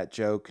by that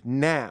joke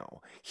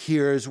now.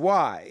 Here's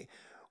why.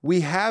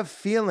 We have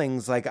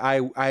feelings like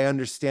I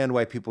understand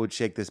why people would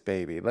shake this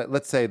baby.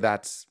 Let's say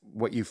that's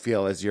what you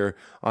feel as you're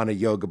on a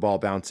yoga ball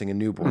bouncing a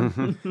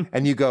newborn.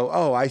 And you go,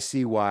 oh, I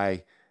see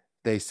why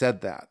they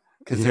said that.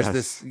 Because there's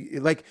this,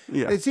 like,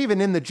 it's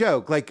even in the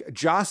joke, like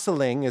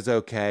jostling is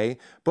okay,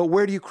 but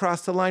where do you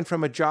cross the line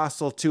from a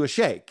jostle to a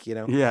shake,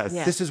 Yes.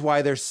 This is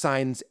why there's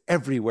signs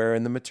everywhere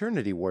in the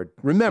maternity ward.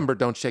 Remember,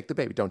 don't shake the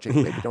baby, don't shake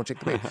the baby, don't shake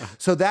the baby.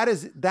 So that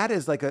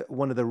is like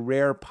one of the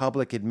rare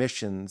public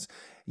admissions.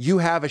 You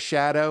have a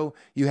shadow,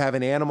 you have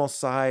an animal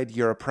side,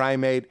 you're a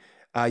primate.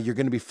 You're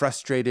going to be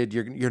frustrated.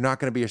 You're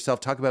not going to be yourself.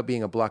 Talk about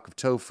being a block of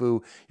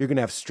tofu. You're going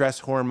to have stress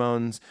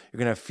hormones. You're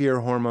going to have fear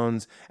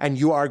hormones. And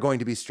you are going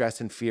to be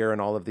stress and fear and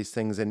all of these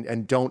things.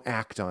 And don't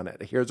act on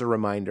it. Here's a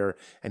reminder.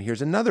 And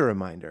here's another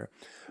reminder.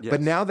 Yes.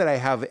 But now that I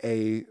have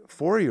a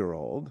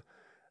 4-year-old,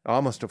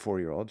 almost a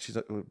 4-year-old, she's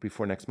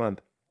before next month,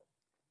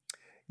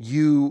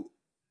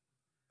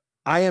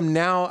 I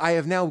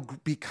have now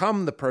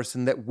become the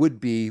person that would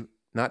be,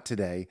 not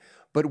today,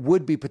 but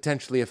would be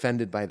potentially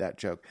offended by that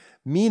joke.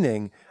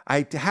 Meaning,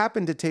 I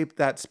happened to tape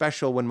that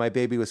special when my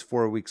baby was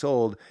 4 weeks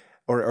old,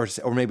 or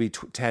maybe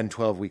 10,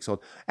 12 weeks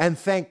old. And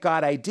thank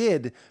God I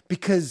did,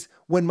 because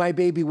when my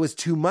baby was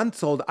 2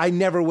 months old, I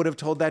never would have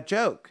told that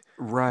joke.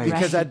 Right.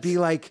 Because I'd be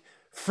like,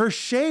 For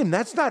shame.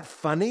 That's not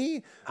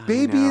funny.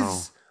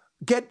 Babies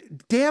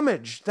get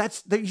damaged.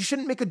 You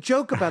shouldn't make a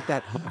joke about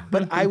that.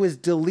 But I was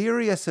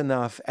delirious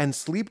enough and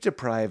sleep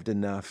deprived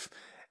enough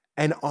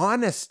and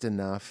honest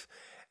enough.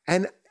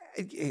 And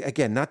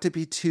again, not to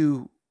be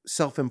too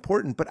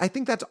self-important, but I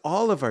think that's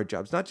all of our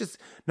jobs, not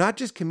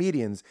just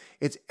comedians.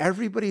 It's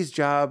everybody's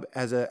job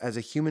as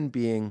a human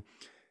being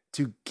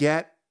to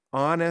get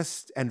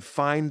honest and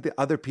find the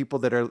other people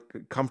that are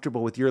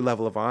comfortable with your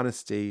level of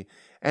honesty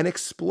and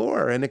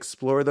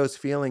explore those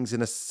feelings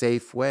in a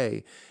safe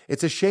way.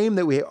 It's a shame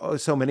that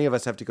so many of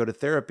us have to go to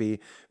therapy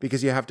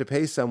because you have to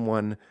pay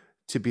someone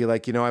to be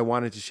like, I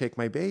wanted to shake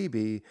my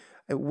baby.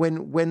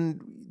 When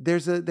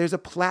there's a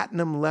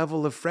platinum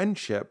level of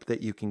friendship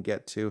that you can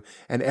get to,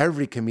 and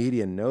every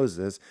comedian knows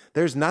this.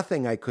 There's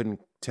nothing I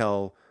couldn't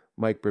tell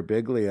Mike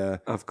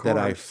Birbiglia that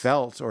I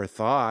felt or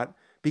thought,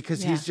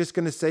 because he's just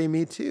going to say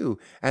me too.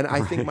 And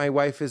I think my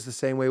wife is the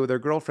same way with her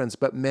girlfriends,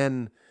 but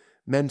men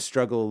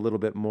struggle a little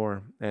bit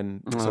more,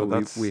 and so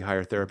we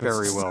hire therapists.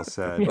 Very well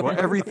said. Well,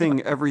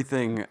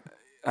 everything.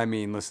 I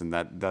mean, listen,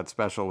 that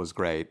special was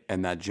great,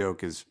 and that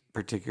joke is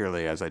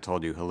particularly, as I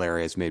told you,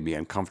 hilarious, made me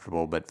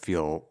uncomfortable, but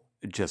feel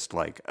just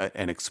like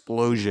an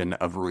explosion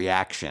of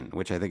reaction,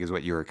 which I think is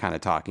what you were kind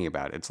of talking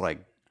about. It's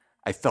like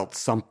I felt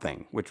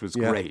something, which was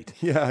great.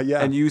 Yeah.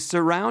 And you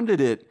surrounded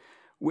it,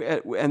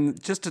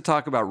 and just to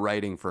talk about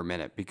writing for a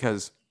minute,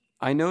 because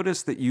I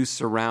noticed that you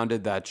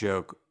surrounded that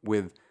joke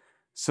with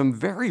some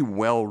very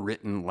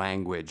well-written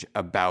language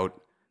about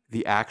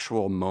the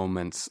actual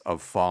moments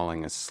of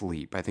falling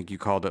asleep. I think you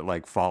called it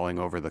like falling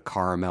over the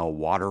caramel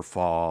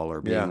waterfall, or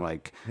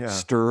being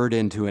stirred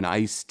into an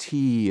iced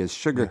tea as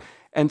sugar. Yeah.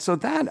 And so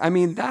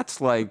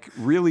that's like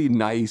really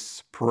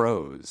nice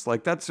prose.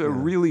 Like that's a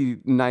really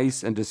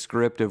nice and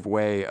descriptive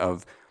way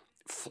of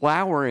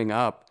flowering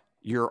up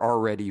your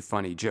already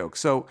funny joke.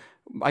 So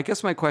I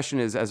guess my question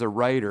is, as a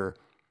writer,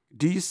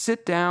 do you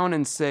sit down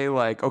and say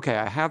like, okay,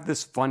 I have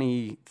this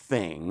funny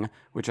thing,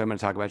 which I'm going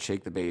to talk about,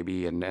 Shake the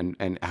Baby,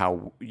 and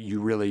how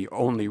you really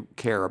only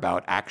care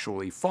about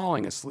actually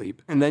falling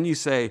asleep. And then do you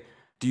say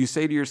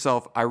to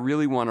yourself, I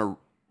really want to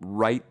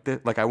write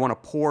that, like I want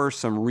to pour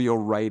some real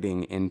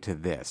writing into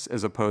this,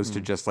 as opposed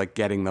to just like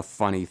getting the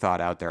funny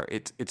thought out there.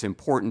 It's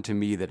important to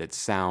me that it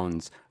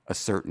sounds a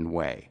certain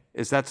way.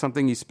 Is that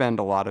something you spend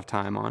a lot of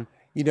time on?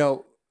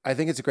 I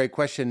think it's a great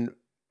question.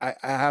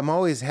 I'm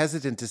always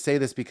hesitant to say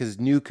this because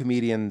new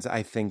comedians,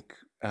 I think,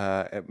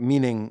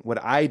 meaning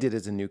what I did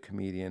as a new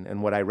comedian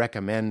and what I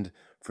recommend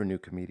for new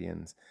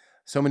comedians,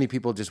 so many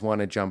people just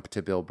want to jump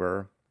to Bill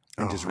Burr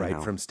and just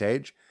write from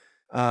stage.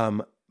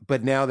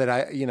 But now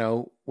that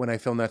when I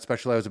filmed that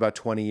special, I was about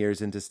 20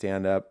 years into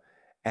stand-up,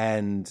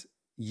 and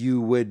you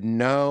would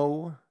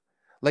know,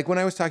 like when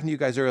I was talking to you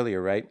guys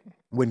earlier, right?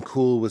 When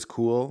cool was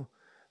cool,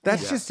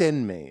 that's just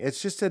in me.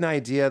 It's just an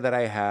idea that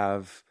I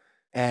have.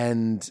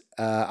 And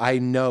I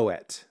know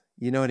it.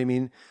 You know what I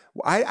mean?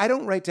 I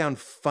don't write down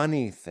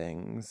funny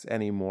things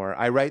anymore.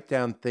 I write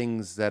down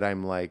things that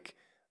I'm like,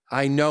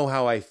 I know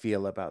how I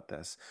feel about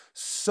this.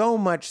 So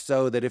much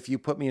so that if you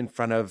put me in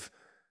front of,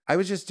 I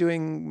was just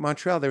doing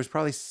Montreal, there was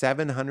probably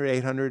 700,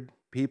 800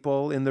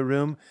 people in the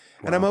room,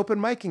 and I'm open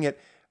micing it.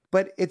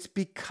 But it's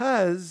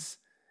because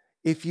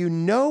if you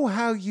know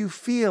how you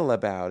feel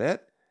about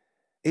it,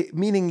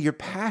 meaning you're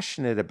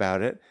passionate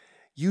about it,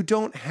 you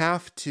don't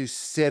have to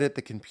sit at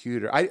the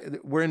computer.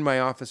 We're in my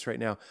office right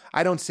now.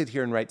 I don't sit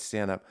here and write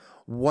stand-up.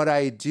 What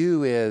I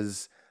do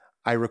is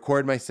I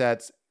record my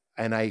sets,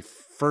 and I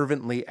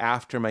fervently,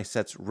 after my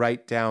sets,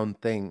 write down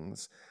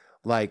things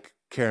like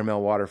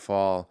caramel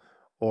waterfall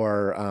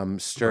or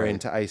stir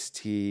into iced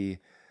tea,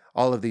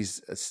 all of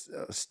these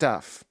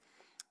stuff.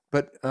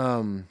 But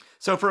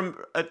so from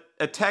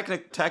a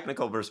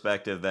technical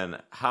perspective,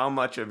 then, how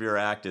much of your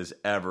act is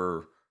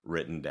ever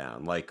written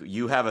down? Like,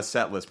 you have a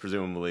set list,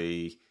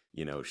 presumably,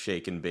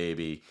 Shaken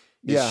Baby.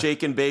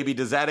 Shaken Baby,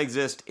 does that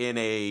exist in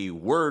a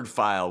Word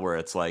file where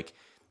it's like,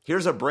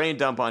 here's a brain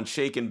dump on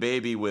Shaken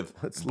Baby with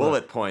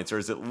bullet points? Or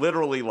is it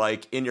literally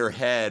like in your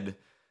head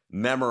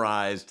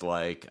memorized,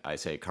 like, I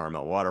say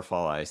caramel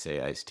waterfall, I say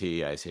iced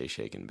tea, I say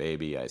Shaken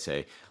Baby,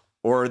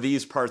 or are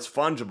these parts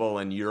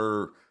fungible, and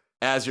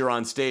as you're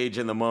on stage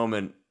in the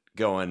moment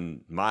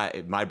going,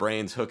 my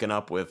brain's hooking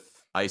up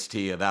with iced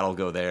tea, that'll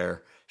go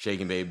there,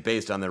 Shaken Baby,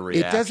 based on the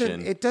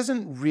reaction? It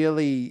doesn't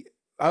really.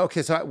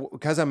 Okay, so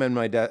because I'm in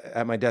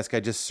at my desk, I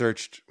just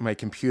searched my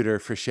computer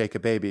for Shake a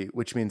Baby,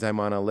 which means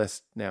I'm on a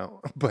list now.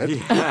 But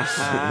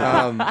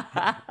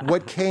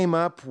what came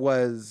up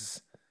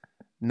was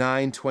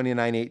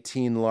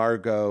 9/29/18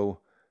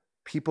 Largo.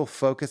 People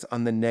focus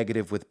on the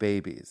negative with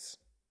babies.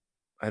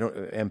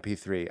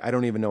 MP3. I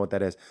don't even know what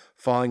that is.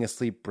 Falling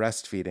asleep,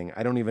 breastfeeding.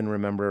 I don't even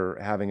remember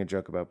having a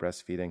joke about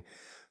breastfeeding.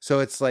 So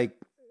it's like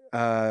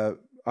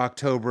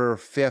October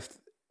 5th,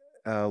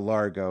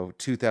 Largo,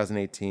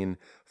 2018,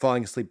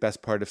 falling asleep,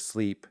 best part of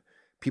sleep.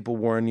 People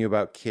warn you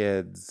about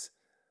kids.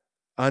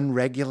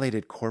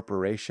 Unregulated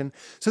corporation.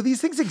 So these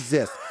things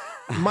exist.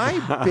 My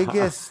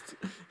biggest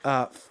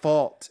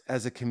fault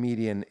as a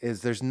comedian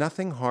is there's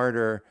nothing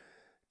harder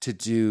to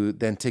do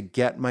than to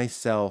get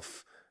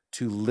myself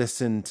to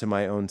listen to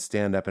my own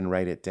stand-up and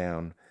write it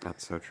down.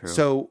 That's so true.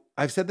 So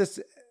I've said this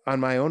on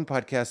my own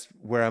podcast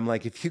where I'm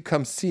like, if you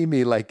come see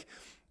me, like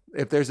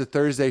if there's a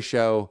Thursday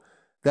show,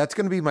 that's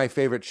going to be my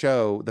favorite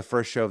show, the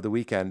first show of the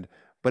weekend,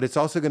 but it's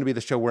also going to be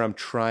the show where I'm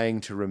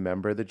trying to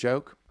remember the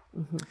joke.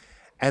 Mm-hmm.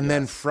 And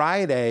then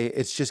Friday,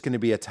 it's just going to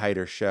be a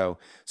tighter show.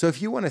 So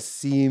if you want to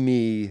see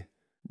me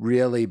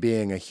really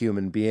being a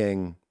human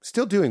being,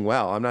 still doing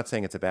well, I'm not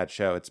saying it's a bad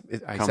show.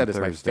 I said it's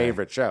my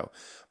favorite show.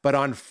 But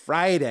on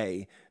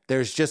Friday,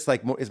 there's just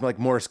like, it's like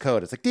Morse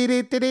code. It's like,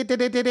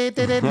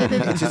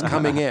 it's just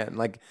coming in.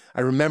 Like,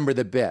 I remember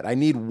the bit. I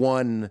need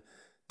one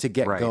to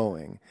get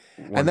going.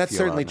 And that's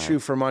certainly true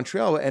for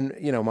Montreal. And,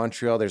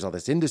 Montreal, there's all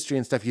this industry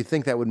and stuff. You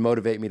think that would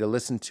motivate me to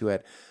listen to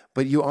it,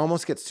 but you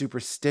almost get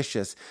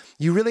superstitious.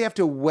 You really have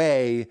to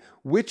weigh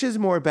which is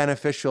more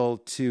beneficial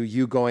to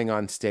you going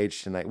on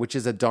stage tonight, which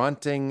is a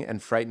daunting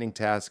and frightening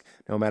task,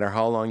 no matter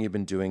how long you've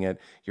been doing it.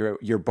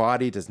 Your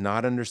body does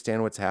not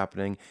understand what's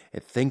happening.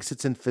 It thinks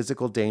it's in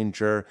physical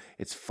danger.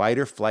 It's fight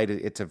or flight.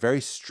 It's a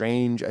very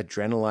strange,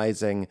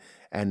 adrenalizing,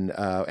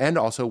 and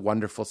also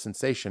wonderful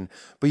sensation.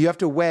 But you have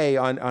to weigh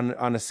on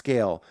a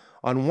scale.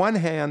 On one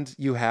hand,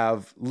 you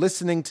have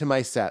listening to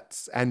my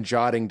sets and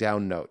jotting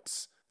down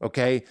notes.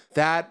 Okay,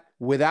 that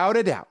without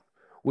a doubt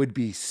would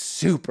be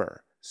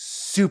super,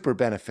 super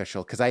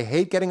beneficial because I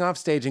hate getting off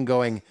stage and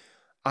going,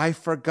 I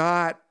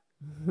forgot.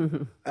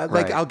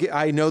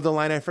 I know the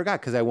line I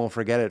forgot because I won't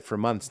forget it for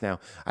months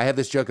now. I have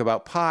this joke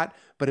about pot,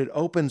 but it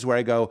opens where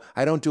I go,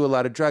 I don't do a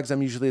lot of drugs.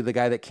 I'm usually the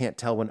guy that can't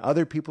tell when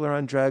other people are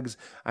on drugs.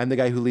 I'm the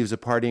guy who leaves a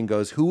party and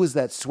goes, who was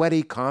that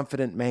sweaty,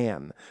 confident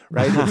man?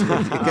 Right? It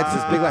gets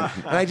this big line.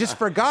 And I just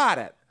forgot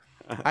it.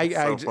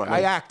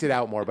 I acted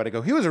out more, but I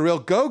go, he was a real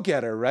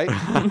go-getter, right?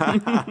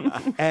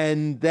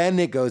 And then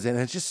it goes in,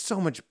 and it's just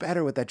so much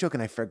better with that joke,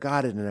 and I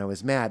forgot it, and I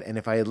was mad. And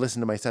if I had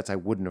listened to my sets, I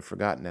wouldn't have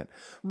forgotten it.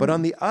 But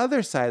on the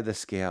other side of the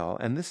scale,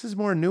 and this is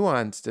more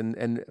nuanced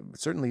and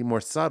certainly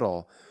more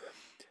subtle,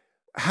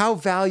 how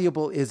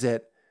valuable is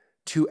it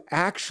to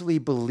actually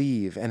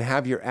believe and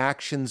have your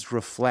actions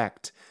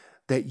reflect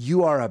that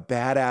you are a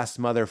badass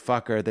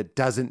motherfucker that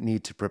doesn't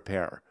need to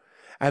prepare?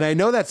 And I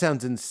know that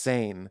sounds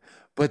insane,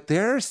 but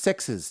they're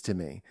sixes to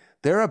me.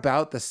 They're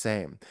about the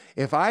same.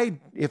 If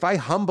I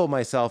humble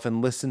myself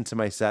and listen to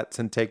my sets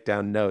and take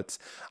down notes,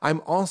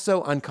 I'm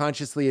also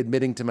unconsciously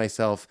admitting to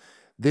myself,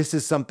 this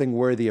is something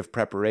worthy of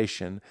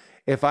preparation.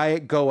 If I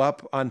go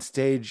up on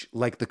stage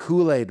like the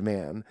Kool-Aid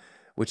Man,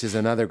 which is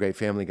another great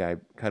Family Guy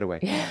cutaway,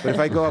 but if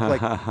I go up like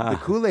the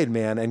Kool-Aid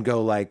Man and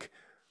go like,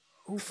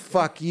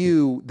 fuck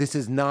you, this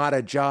is not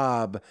a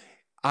job,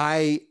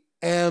 I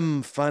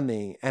am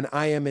funny, and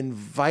I am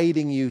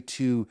inviting you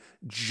to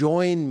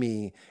join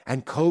me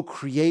and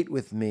co-create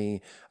with me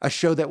a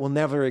show that will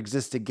never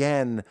exist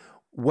again,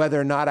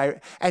 whether or not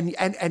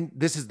and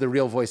this is the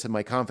real voice of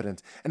my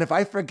confidence. And if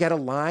I forget a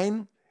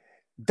line,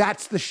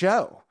 that's the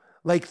show.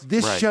 Like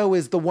this show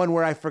is the one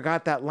where I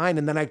forgot that line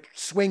and then I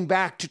swing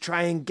back to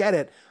try and get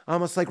it,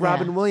 almost like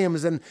Robin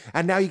Williams. And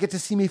now you get to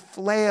see me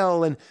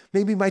flail, and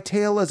maybe my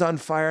tail is on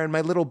fire and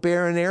my little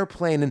bear in an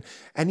airplane.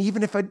 And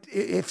even if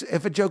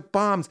a joke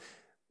bombs,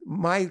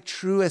 my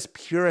truest,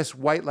 purest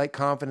white light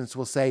confidence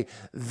will say,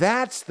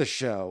 that's the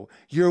show.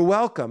 You're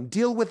welcome.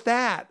 Deal with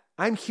that.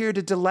 I'm here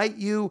to delight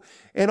you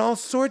in all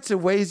sorts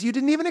of ways you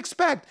didn't even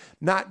expect.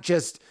 Not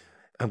just,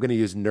 I'm going to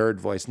use nerd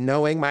voice,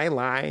 knowing my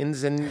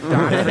lines and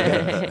not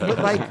forgetting. But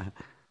like,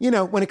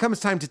 when it comes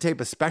time to tape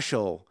a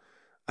special,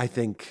 I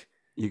think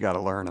you got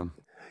to learn them.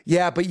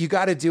 Yeah, but you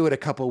got to do it a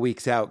couple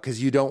weeks out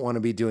because you don't want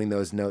to be doing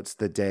those notes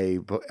the day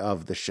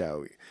of the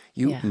show.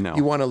 You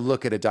want to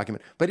look at a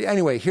document. But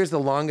anyway, here's the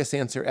longest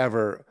answer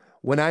ever.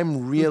 When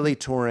I'm really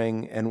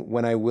touring, and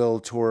when I will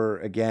tour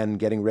again,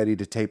 getting ready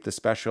to tape the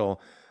special,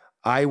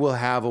 I will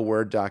have a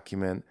Word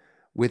document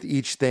with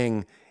each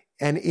thing.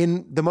 And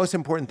in the most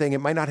important thing,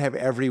 it might not have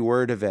every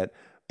word of it,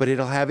 but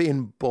it'll have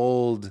in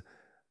bold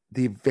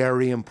the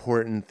very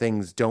important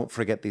things. Don't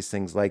forget these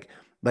things, like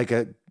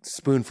a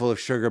spoonful of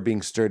sugar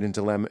being stirred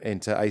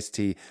into iced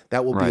tea.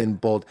 That will be in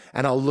bold,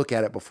 and I'll look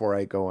at it before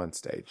I go on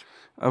stage.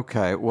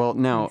 Okay. Well,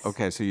 now,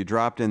 so you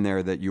dropped in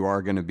there that you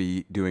are going to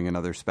be doing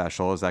another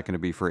special. Is that going to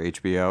be for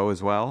HBO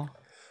as well?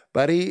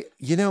 Buddy,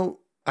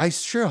 I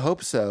sure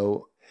hope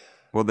so.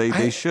 Well,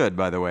 they should,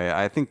 by the way.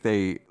 I think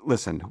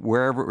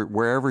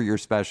wherever your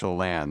special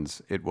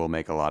lands, it will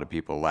make a lot of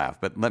people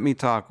laugh. But let me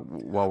talk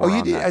while we're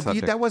on that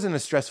subject. That wasn't a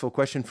stressful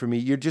question for me.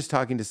 You're just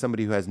talking to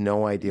somebody who has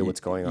no idea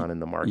what's going on in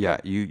the market. Yeah,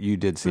 you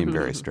did seem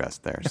very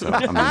stressed there. So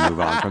I'm going to move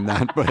on from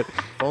that. But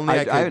only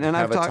I could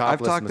have a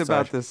topless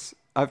massage.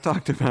 I've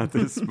talked about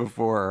this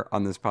before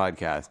on this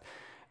podcast.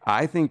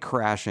 I think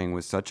Crashing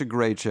was such a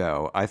great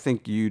show. I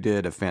think you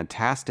did a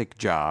fantastic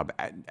job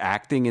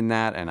acting in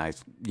that, and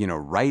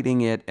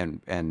writing it,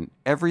 and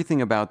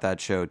everything about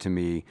that show to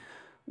me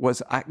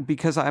was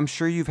because I'm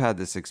sure you've had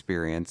this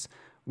experience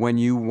when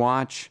you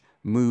watch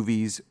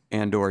movies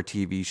and or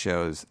TV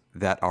shows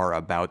that are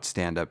about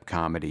stand-up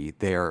comedy.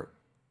 They're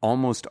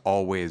almost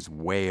always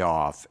way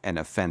off and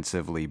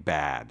offensively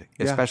bad.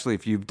 Especially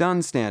if you've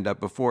done stand-up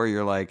before,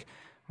 you're like,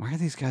 why are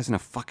these guys in a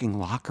fucking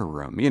locker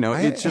room?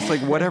 It's just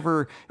like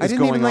whatever is going on. I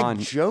didn't even like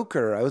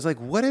Joker. I was like,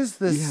 what is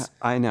this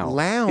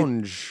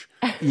lounge?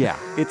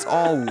 It's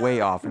all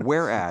way off.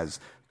 Whereas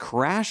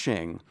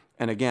Crashing,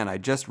 and again, I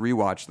just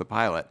rewatched the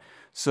pilot.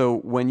 So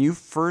when you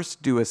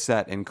first do a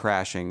set in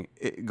Crashing,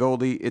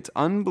 Goldie, it's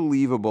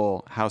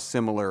unbelievable how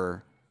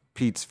similar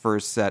Pete's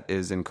first set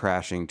is in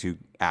Crashing to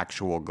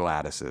actual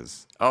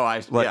Gladys's. Oh,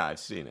 I've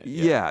seen it.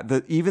 Yeah,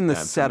 even the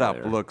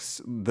setup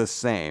looks the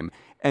same.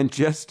 And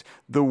just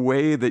the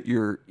way that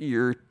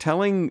you're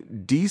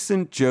telling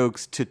decent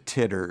jokes to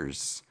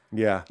titters.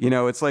 Yeah.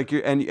 It's like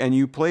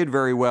you played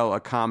very well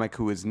a comic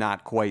who is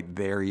not quite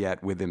there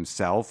yet with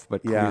himself,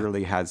 but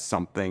clearly has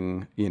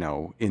something,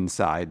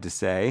 inside to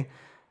say.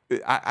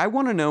 I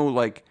want to know,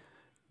 like,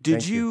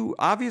 did you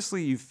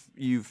obviously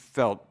you've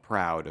felt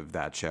proud of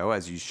that show,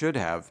 as you should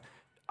have.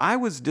 I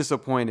was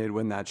disappointed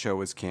when that show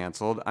was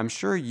canceled. I'm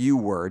sure you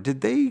were. Did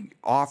they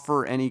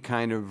offer any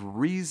kind of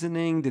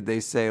reasoning? Did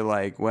they say,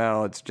 like,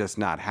 well, it's just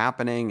not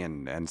happening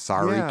and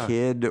sorry,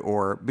 kid?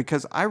 Or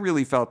because I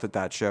really felt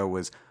that show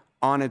was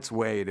on its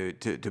way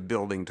to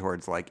building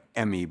towards, like,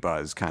 Emmy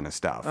buzz kind of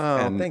stuff.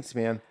 Oh, thanks,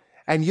 man.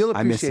 And you'll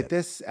appreciate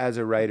this as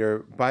a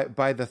writer.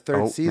 By the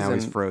third season... now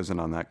he's frozen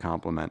on that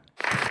compliment.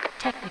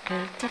 Technical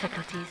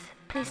difficulties.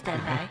 Please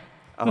stand by.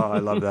 Oh, I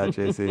love that,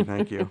 JC.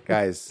 Thank you.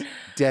 Guys,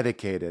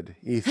 dedicated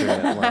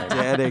Ethernet line.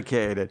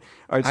 Dedicated.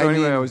 All right,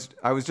 so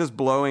I was just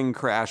blowing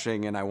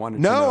Crashing, and I wanted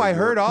to know I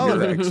heard all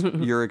of it.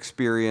 Your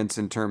experience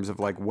in terms of,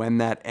 like, when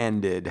that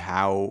ended,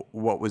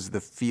 what was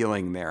the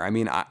feeling there? I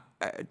mean,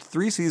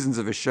 3 seasons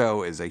of a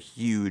show is a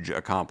huge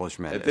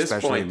accomplishment, at this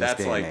especially point, in this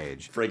that's day like and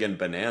age. Friggin'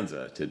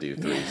 bonanza to do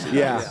 3 seasons.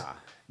 Yeah.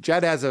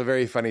 Judd has a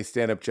very funny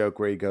stand-up joke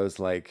where he goes,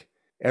 like,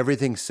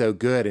 everything's so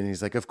good. And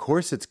he's like, of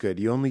course it's good.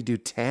 You only do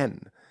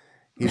 10.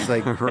 He's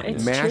like,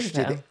 mashed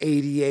it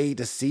 88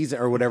 a season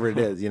or whatever it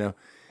is,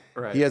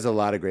 Right. He has a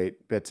lot of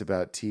great bits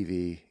about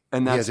TV.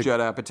 And that's Judd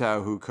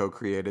Apatow who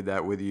co-created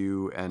that with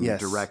you and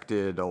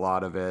directed a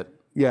lot of it.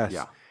 Yes.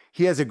 Yeah.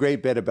 He has a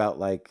great bit about,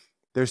 like,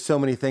 there's so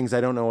many things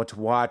I don't know what to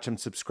watch. I'm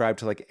subscribed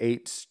to like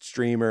 8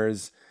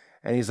 streamers.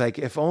 And he's like,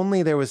 if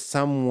only there was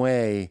some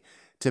way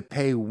to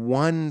pay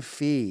one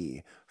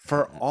fee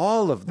for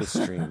all of the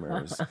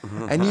streamers.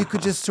 And you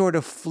could just sort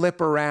of flip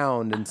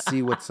around and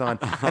see what's on.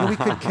 And we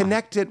could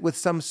connect it with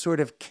some sort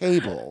of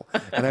cable.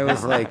 And I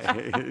was like,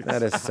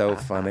 that is so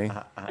funny.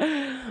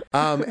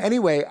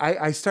 Anyway,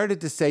 I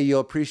started to say you'll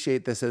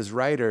appreciate this as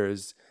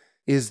writers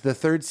is the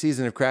 3rd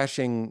season of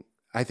Crashing,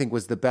 I think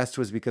was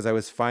because I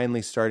was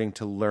finally starting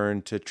to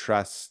learn to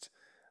trust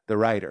the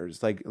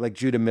writers. Like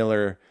Judah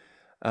Miller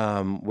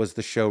was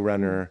the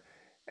showrunner,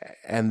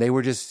 and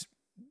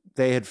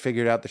they had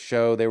figured out the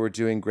show. They were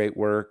doing great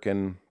work,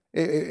 and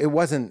it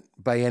wasn't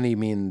by any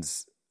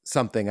means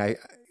something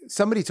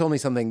somebody told me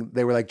something.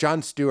 They were like,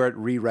 Jon Stewart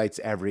rewrites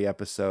every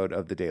episode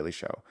of The Daily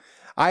Show.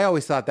 I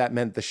always thought that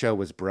meant the show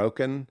was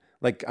broken.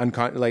 Like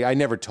I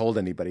never told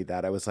anybody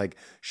that. I was like,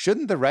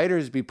 shouldn't the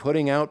writers be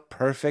putting out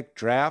perfect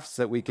drafts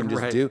that we can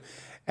just do?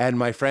 And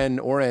my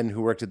friend Oren,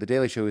 who worked at The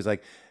Daily Show, was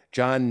like,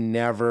 John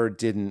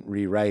didn't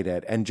rewrite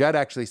it. And Judd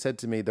actually said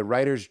to me, the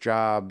writer's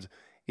job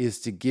is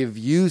to give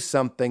you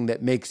something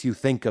that makes you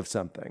think of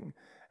something.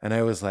 And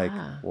I was like,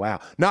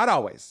 wow. Not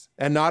always,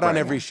 and not on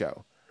every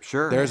show.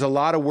 Sure. There's a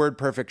lot of word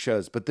perfect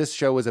shows, but this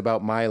show was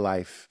about my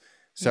life.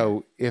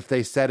 So if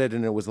they said it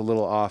and it was a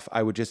little off,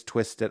 I would just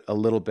twist it a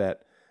little bit.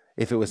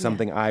 If it was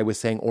something I was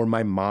saying or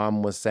my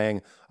mom was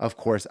saying, of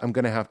course, I'm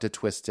going to have to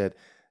twist it.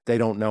 They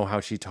don't know how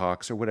she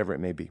talks or whatever it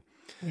may be.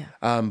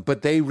 Yeah.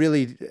 But they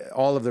really,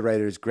 all of the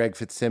writers, Greg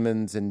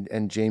Fitzsimmons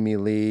and Jamie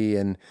Lee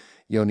and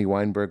Yoni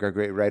Weinberg, our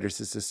great writer's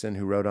assistant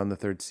who wrote on the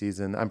 3rd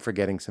season. I'm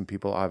forgetting some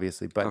people,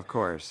 obviously, but of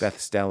course, Beth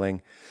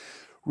Stelling,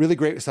 really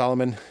great.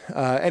 Solomon.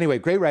 Anyway,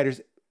 great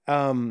writers.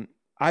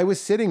 I was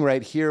sitting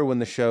right here when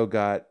the show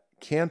got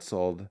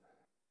canceled,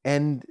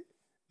 and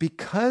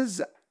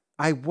because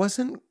I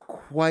wasn't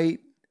quite,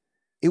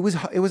 it was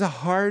a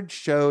hard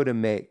show to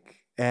make,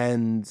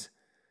 and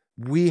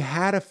we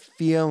had a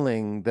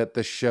feeling that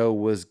the show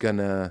was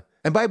gonna,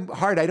 and by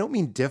hard, I don't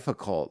mean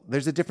difficult.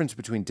 There's a difference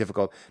between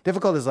difficult.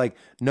 Difficult is like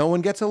no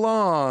one gets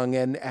along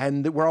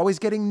and we're always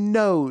getting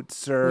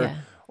notes or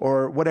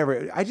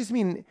whatever. I just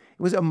mean it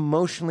was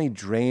emotionally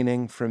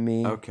draining for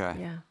me. Okay.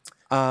 Yeah.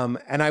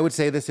 And I would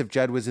say this if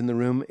Judd was in the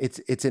room,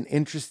 it's an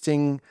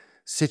interesting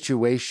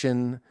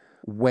situation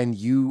when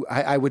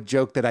I would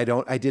joke that I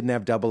didn't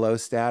have 00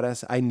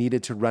 status. I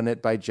needed to run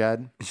it by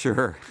Judd.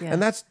 Sure. Yeah.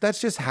 And that's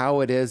just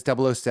how it is.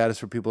 00 status,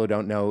 for people who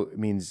don't know,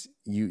 means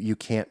you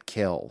can't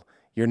kill.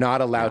 You're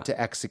not allowed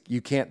to execute.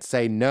 You can't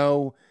say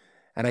no,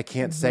 and I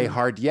can't say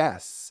hard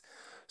yes.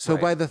 So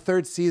by the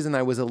 3rd season,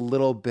 I was a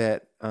little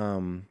bit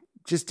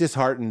just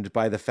disheartened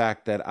by the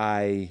fact that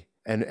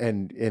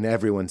and in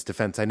everyone's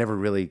defense, I never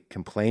really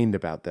complained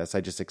about this.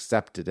 I just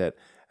accepted it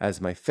as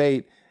my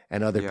fate.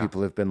 And other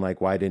people have been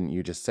like, why didn't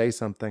you just say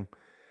something?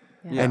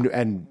 Yeah.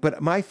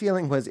 But my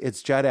feeling was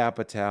it's Judd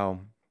Apatow.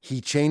 He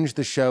changed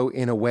the show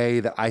in a way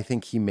that I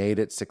think he made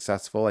it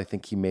successful. I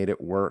think he made it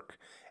work.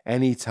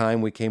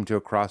 Anytime we came to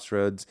a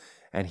crossroads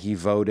and he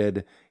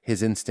voted,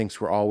 his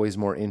instincts were always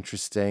more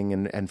interesting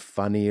and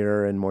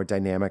funnier and more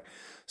dynamic.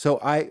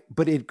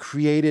 But it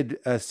created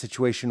a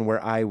situation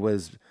where I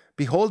was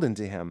beholden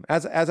to him,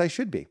 as I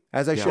should be,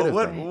 as I should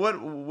have been.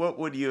 What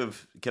would you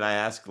have? Can I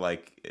ask?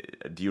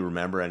 Like, do you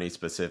remember any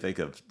specific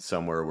of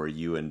somewhere where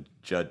you and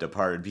Judd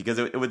departed? Because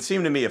it would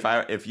seem to me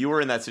if you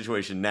were in that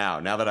situation now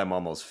that I'm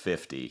almost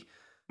 50,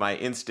 my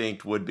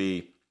instinct would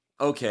be,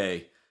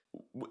 okay.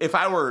 If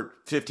I were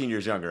 15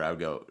 years younger, I would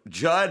go,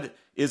 Judd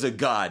is a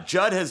god.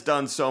 Judd has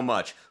done so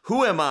much.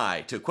 Who am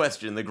I to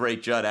question the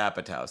great Judd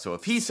Apatow? So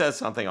if he says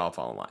something, I'll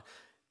fall in line.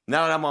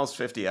 Now that I'm almost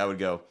 50, I would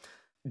go,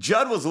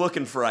 Judd was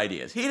looking for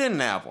ideas. He didn't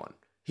have one.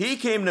 He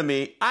came to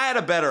me. I had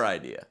a better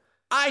idea.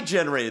 I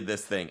generated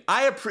this thing.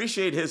 I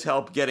appreciate his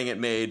help getting it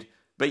made.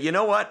 But you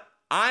know what?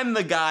 I'm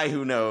the guy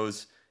who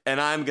knows,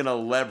 and I'm going to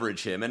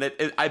leverage him. And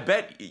I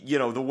bet,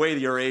 the way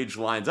your age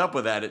lines up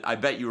with that, I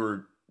bet you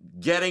were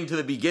getting to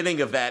the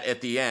beginning of that at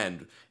the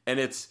end.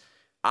 And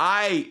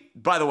I,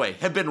 by the way,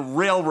 have been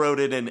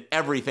railroaded in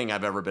everything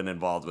I've ever been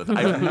involved with.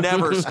 I've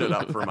never stood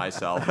up for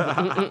myself,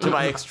 to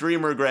my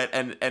extreme regret.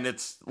 And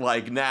it's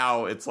like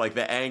now it's like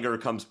the anger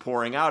comes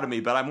pouring out of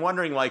me. But I'm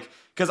wondering,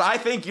 because I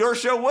think your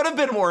show would have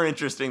been more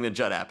interesting than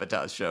Judd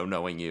Apatow's show,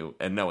 knowing you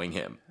and knowing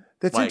him.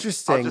 That's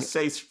interesting. I'll just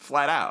say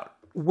flat out.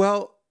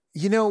 Well,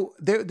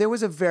 there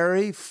was a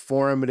very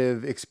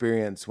formative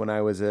experience when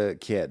I was a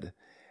kid.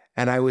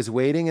 And I was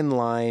waiting in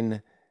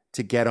line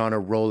to get on a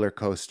roller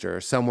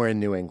coaster somewhere in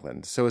New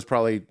England. So it was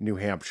probably New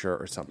Hampshire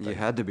or something. You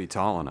had to be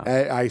tall enough.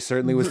 I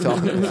certainly was tall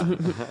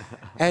enough.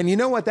 And you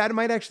know what? That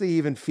might actually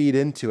even feed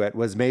into it,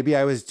 was maybe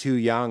I was too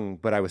young,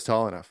 but I was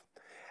tall enough.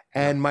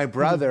 And my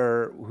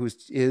brother, who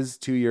is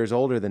 2 years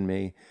older than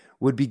me,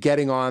 would be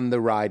getting on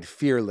the ride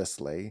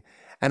fearlessly.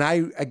 And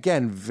I,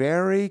 again,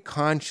 very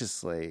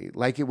consciously,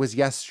 like it was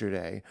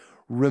yesterday,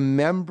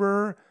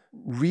 remember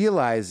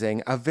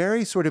realizing a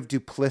very sort of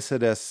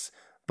duplicitous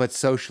but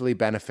socially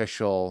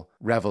beneficial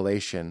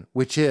revelation,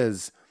 which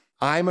is,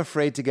 I'm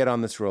afraid to get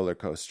on this roller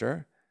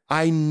coaster.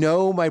 I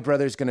know my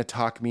brother's going to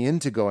talk me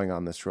into going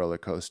on this roller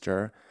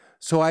coaster,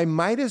 so I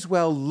might as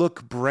well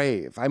look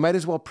brave. I might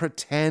as well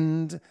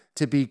pretend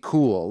to be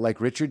cool, like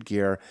Richard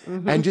Gere,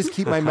 and just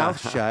keep my mouth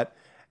shut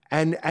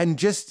and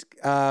just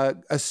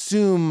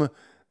assume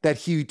that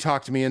he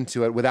talked me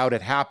into it without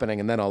it happening,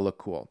 and then I'll look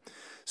cool.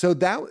 So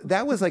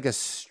that was like a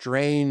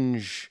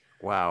strange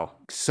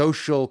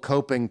social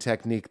coping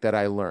technique that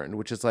I learned,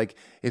 which is like,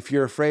 if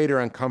you're afraid or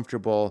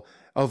uncomfortable,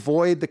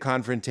 avoid the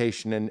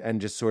confrontation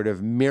and just sort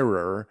of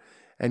mirror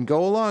and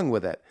go along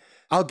with it.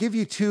 I'll give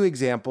you two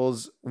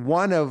examples,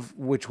 one of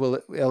which will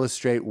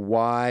illustrate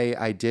why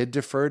I did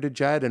defer to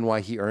Judd and why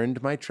he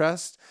earned my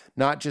trust,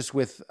 not just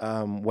with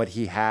what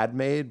he had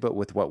made, but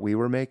with what we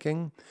were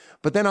making.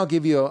 But then I'll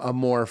give you a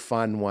more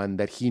fun one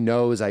that he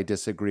knows I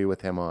disagree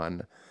with him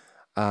on.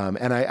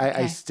 And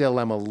I still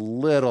am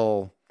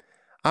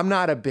I'm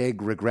not a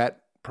big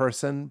regret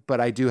person,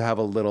 but I do have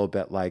a little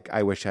bit like,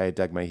 I wish I had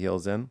dug my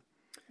heels in.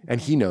 And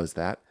he knows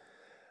that.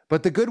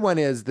 But the good one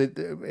is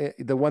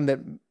the one that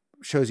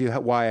shows you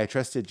why I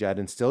trusted Judd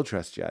and still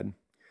trust Judd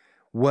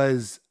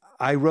was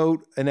I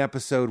wrote an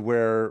episode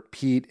where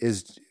Pete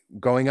is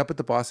going up at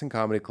the Boston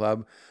Comedy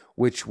Club,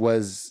 which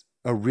was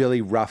a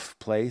really rough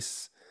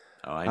place.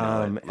 Oh, I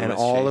know. And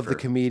all of the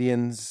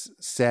comedians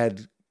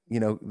said,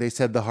 they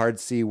said the hard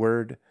C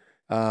word.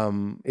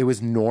 It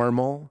was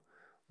normal.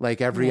 Like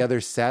every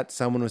other set,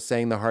 someone was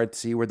saying the hard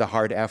C word, the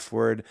hard F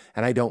word,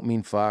 and I don't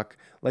mean fuck.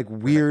 Like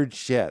weird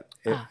shit.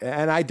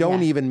 And I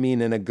don't even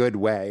mean in a good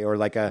way or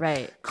like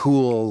a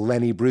cool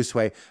Lenny Bruce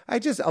way.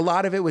 A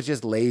lot of it was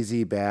just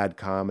lazy, bad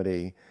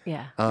comedy.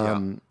 Yeah.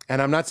 And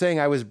I'm not saying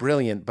I was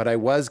brilliant, but I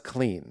was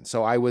clean.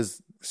 So I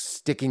was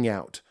sticking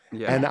out.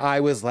 Yeah. And I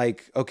was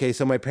like, okay,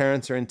 so my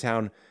parents are in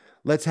town.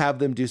 Let's have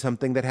them do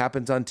something that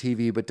happens on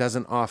TV, but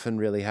doesn't often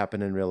really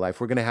happen in real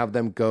life. We're going to have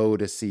them go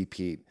to see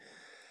Pete.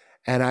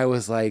 And I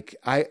was like,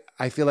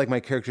 I feel like my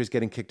character is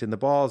getting kicked in the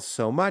balls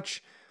so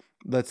much.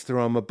 Let's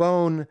throw him a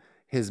bone.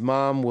 His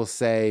mom will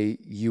say,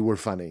 you were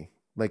funny.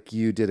 Like,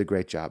 you did a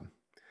great job.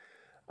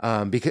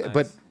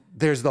 But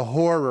there's the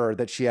horror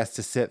that she has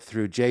to sit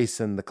through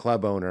Jason, the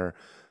club owner,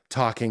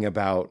 talking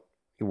about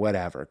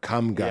whatever,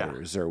 cum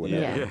gutters or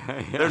whatever.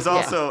 Yeah. There's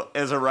also,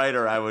 as a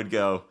writer, I would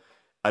go,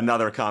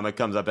 another comic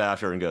comes up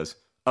after and goes,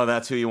 oh,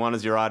 that's who you want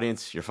as your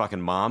audience? Your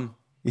fucking mom?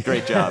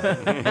 Great job.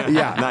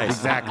 Yeah, nice.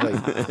 Exactly.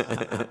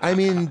 I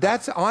mean,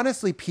 that's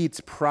honestly Pete's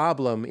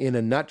problem in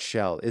a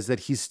nutshell, is that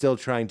he's still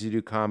trying to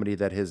do comedy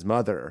that his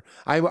mother,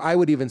 I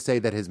would even say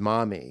that his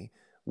mommy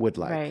would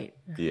like. Right.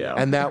 Yeah.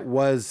 And that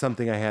was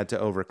something I had to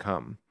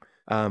overcome.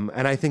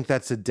 And I think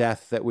that's a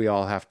death that we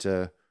all have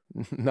to,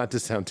 not to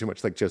sound too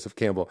much like Joseph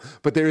Campbell,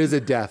 but there is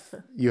a death.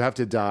 You have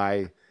to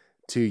die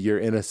to your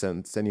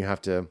innocence and you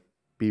have to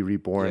be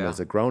reborn as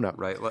a grown-up.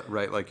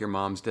 Right, like your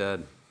mom's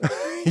dead.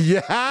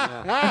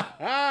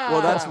 Yeah. Well,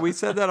 we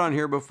said that on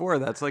here before.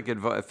 That's like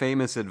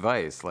famous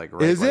advice. Like,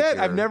 is like it?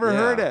 I've never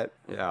heard it.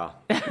 Yeah.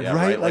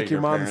 Right, like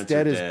your mom's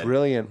dead is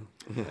brilliant.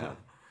 Yeah.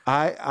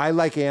 I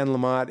like Anne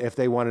Lamott. If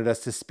they wanted us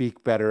to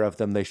speak better of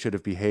them, they should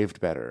have behaved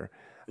better.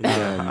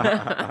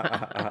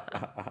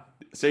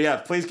 So yeah,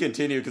 please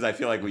continue because I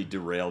feel like we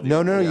derailed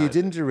you. No, you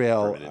didn't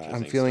derail.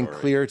 I'm feeling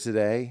clear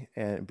today,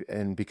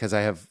 and because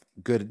I have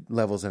good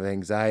levels of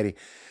anxiety,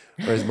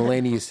 or as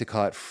Mulaney used to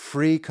call it,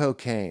 free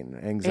cocaine.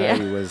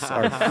 Anxiety was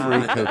our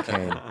free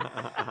cocaine.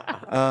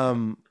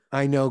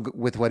 I know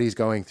with what he's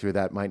going through,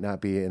 that might not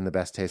be in the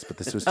best taste, but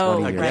this was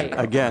 20 years ago.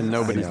 Again,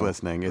 nobody's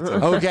listening. It's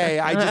okay.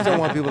 I just don't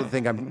want people to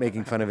think I'm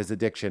making fun of his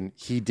addiction.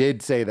 He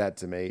did say that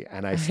to me,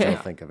 and I still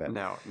think of it.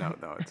 No,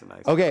 it's a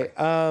nice Okay,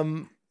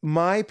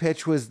 my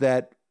pitch was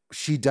that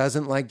she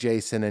doesn't like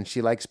Jason and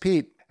she likes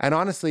Pete. And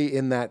honestly,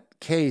 in that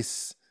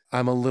case,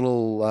 I'm a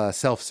little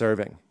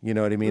self-serving. You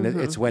know what I mean?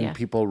 Mm-hmm. It's when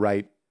people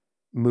write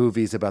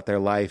movies about their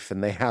life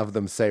and they have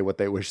them say what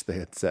they wish they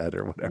had said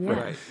or whatever.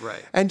 Yeah.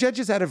 Right. And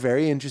Judges had a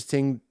very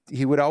interesting,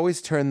 he would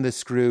always turn the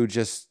screw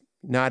just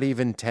not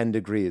even 10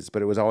 degrees,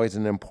 but it was always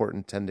an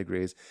important 10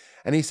 degrees.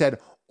 And he said,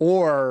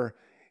 or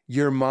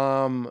your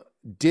mom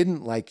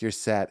didn't like your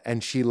set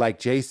and she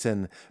liked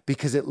Jason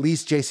because at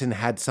least Jason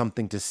had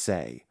something to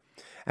say.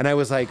 And I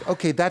was like,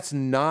 okay, that's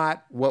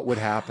not what would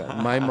happen.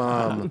 My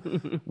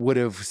mom would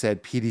have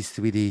said, Petey,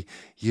 sweetie,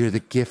 you're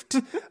the gift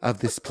of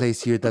this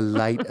place. You're the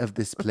light of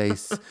this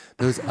place.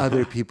 Those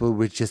other people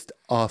were just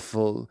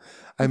awful.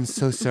 I'm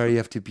so sorry you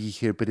have to be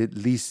here, but at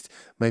least,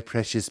 my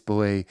precious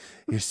boy,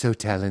 you're so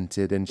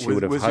talented. And she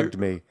would have hugged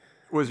me.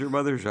 Was your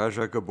mother Zsa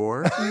Zsa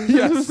Gabor?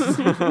 Yes.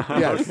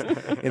 Yes.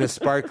 In a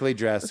sparkly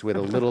dress with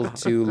a little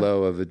too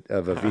low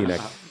of a V-neck.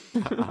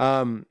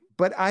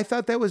 But I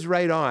thought that was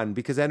right on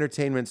because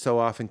entertainment so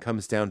often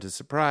comes down to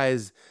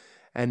surprise.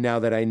 And now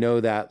that I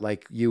know that,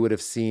 like, you would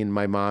have seen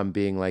my mom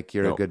being like,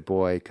 you're a good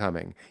boy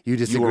coming. You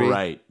disagree? You were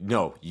right.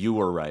 No, you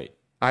were right.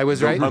 I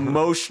was right?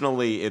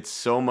 Emotionally, it's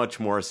so much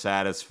more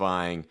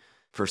satisfying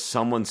for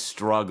someone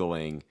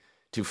struggling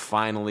to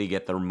finally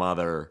get their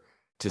mother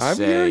to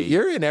say...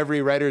 You're in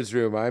every writer's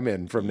room I'm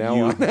in from now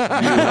on. You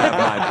have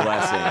my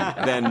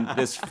blessing. Then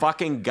this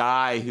fucking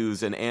guy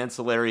who's an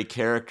ancillary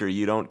character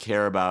you don't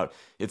care about,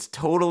 it's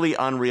totally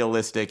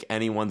unrealistic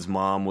anyone's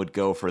mom would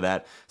go for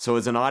that. So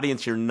as an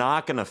audience, you're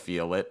not going to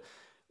feel it.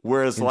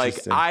 Whereas, like,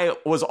 I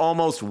was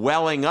almost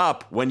welling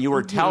up when you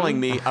were telling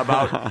me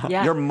about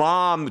your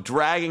mom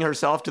dragging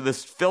herself to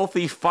this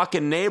filthy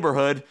fucking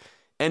neighborhood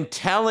and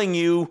telling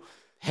you,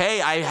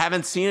 hey, I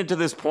haven't seen it to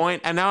this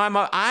point, and now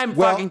I'm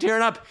fucking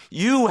tearing up.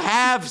 You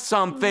have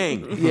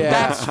something. Yeah.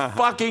 That's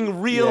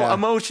fucking real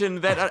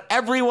emotion that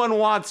everyone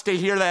wants to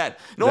hear that.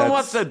 No one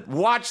wants to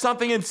watch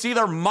something and see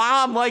their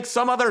mom like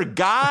some other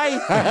guy.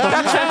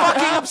 That's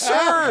fucking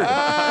absurd.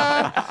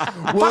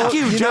 Fuck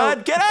you,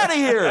 Judd. Get out of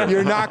here.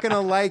 You're not going to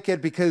like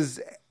it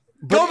because...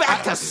 Go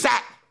back to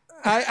set.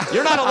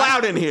 You're not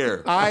allowed in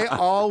here. I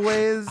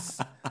always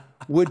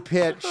would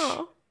pitch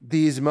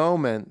these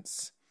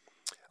moments...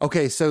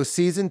 Okay, so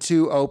season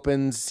 2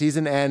 opens,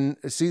 season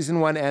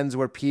 1 ends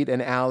where Pete and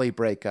Allie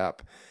break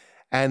up.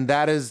 And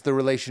that is the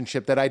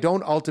relationship that I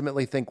don't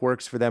ultimately think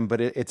works for them,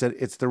 but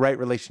it's the right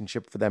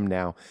relationship for them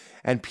now.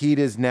 And Pete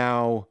is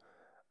now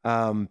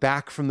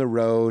back from the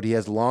road. He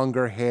has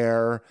longer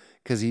hair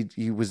because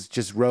he was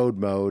just road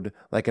mode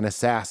like an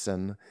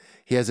assassin.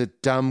 He has a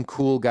dumb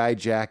cool guy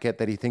jacket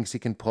that he thinks he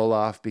can pull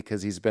off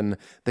because he's been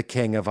the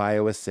king of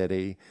Iowa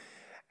City.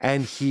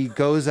 And he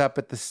goes up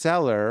at the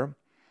cellar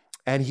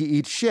and he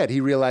eats shit. He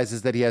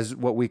realizes that he has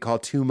what we call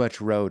too much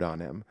road on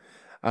him.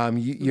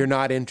 You're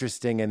not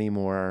interesting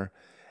anymore.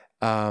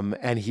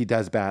 And he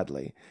does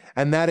badly.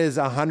 And that is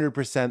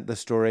 100% the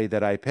story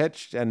that I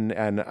pitched and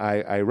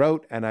I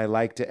wrote and I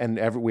liked it. And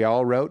we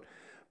all wrote,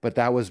 but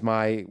that was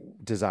my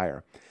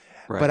desire.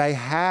 Right. But I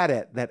had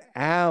it that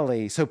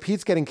Allie, so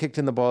Pete's getting kicked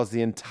in the balls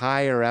the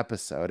entire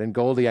episode. And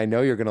Goldie, I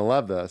know you're going to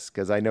love this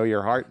because I know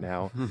your heart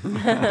now.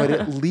 But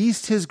at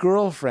least his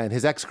girlfriend,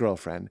 his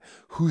ex-girlfriend,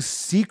 who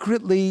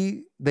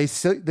secretly, they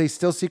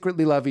still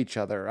secretly love each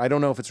other. I don't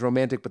know if it's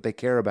romantic, but they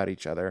care about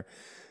each other.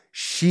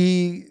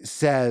 She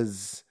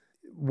says,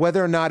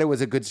 whether or not it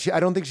was a good, I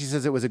don't think she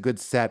says it was a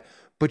good set,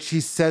 but she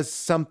says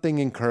something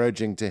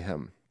encouraging to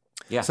him.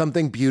 Yeah.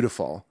 Something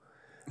beautiful.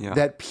 Yeah.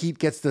 That Pete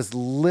gets this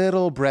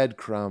little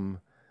breadcrumb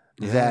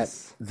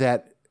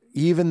that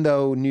even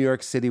though New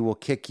York City will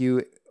kick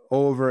you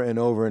over and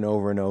over and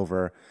over and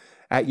over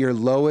at your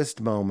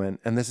lowest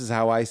moment, and this is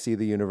how I see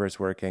the universe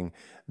working,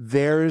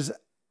 there's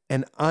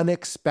an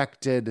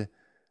unexpected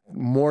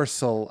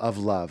morsel of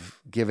love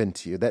given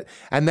to you.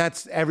 And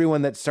that's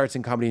everyone that starts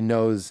in comedy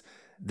knows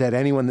that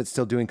anyone that's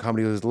still doing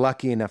comedy was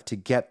lucky enough to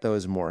get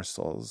those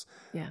morsels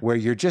where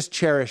you're just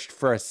cherished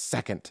for a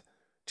second,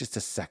 just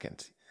a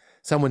second.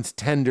 Someone's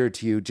tender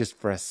to you just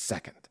for a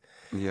second.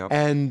 Yep.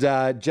 And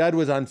Judd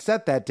was on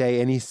set that day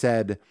and he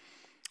said,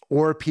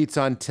 or Pete's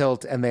on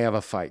tilt and they have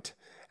a fight.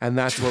 And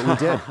that's what we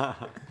did. Oh,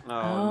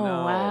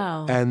 no.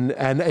 Wow. And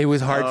it was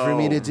hard for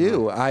me to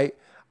do. I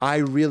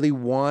really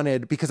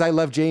wanted, because I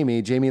love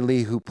Jamie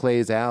Lee, who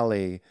plays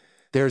Allie.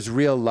 there's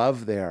real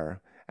love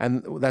there.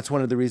 And that's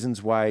one of the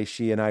reasons why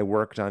she and I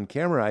worked on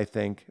camera, I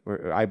think,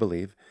 or I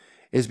believe,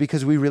 is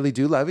because we really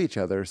do love each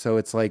other. So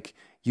it's like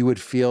you would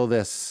feel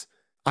this.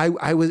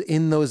 I was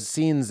in those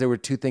scenes. There were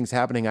two things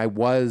happening. I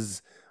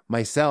was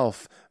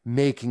myself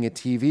making a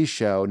TV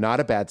show, not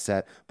a bad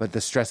set, but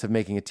the stress of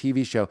making a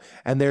TV show.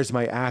 And there's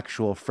my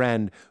actual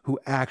friend who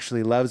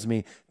actually loves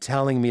me,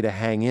 telling me to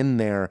hang in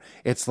there.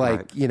 It's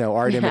like,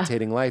 art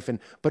imitating life.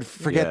 But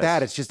forget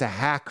that. It's just a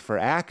hack for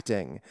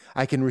acting.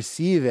 I can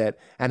receive it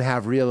and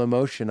have real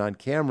emotion on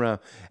camera.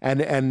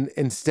 And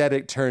instead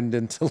it turned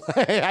into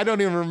I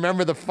don't even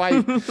remember the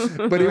fight,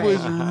 but it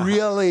was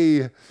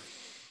really,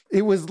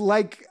 it was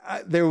like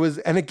there was,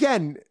 and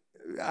again,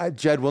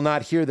 Judd will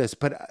not hear this,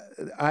 but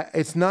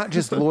it's not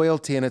just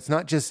loyalty, and it's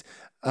not just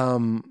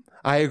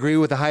I agree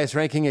with the highest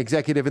ranking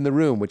executive in the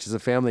room, which is a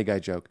Family Guy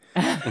joke.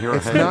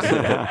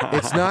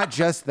 It's not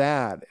just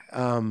that.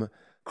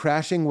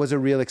 Crashing was a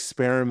real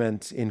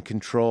experiment in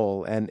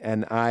control,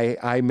 and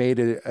I made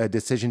a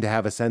decision to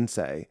have a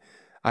sensei.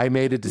 I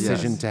made a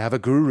decision to have a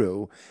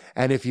guru.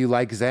 And if you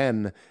like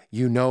Zen,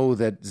 you know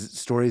that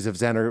stories of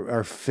Zen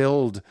are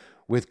filled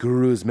with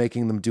gurus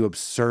making them do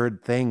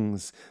absurd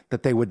things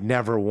that they would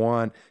never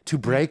want to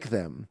break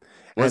them.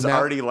 Was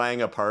Artie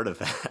Lang a part of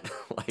that?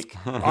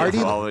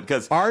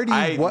 Because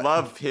I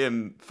love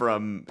him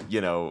from,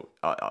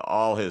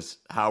 all his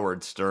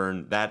Howard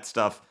Stern, that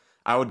stuff.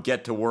 I would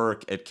get to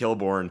work at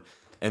Kilborn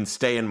and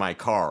stay in my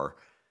car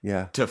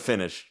to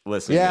finish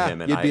listening to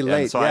him. And you'd be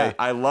late. And so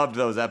I loved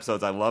those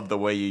episodes. I loved the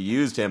way you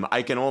used him.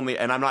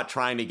 And I'm not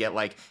trying to get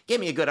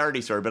give me a good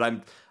Artie story, but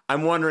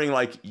I'm wondering,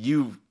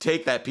 you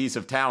take that piece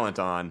of talent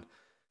on,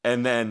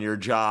 and then your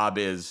job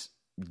is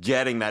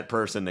getting that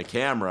person to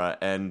camera,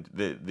 and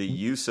the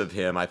use of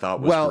him I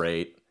thought was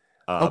great.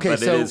 But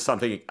it is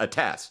a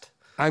test.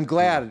 I'm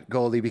glad,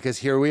 Goldie, because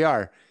here we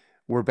are.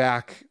 We're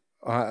back.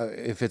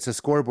 If it's a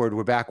scoreboard,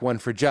 we're back one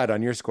for Judd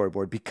on your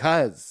scoreboard,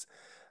 because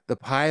the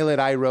pilot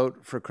I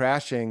wrote for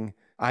Crashing,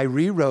 I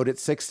rewrote it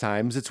 6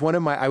 times. It's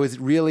I was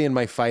really in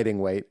my fighting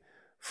weight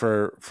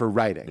for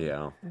writing.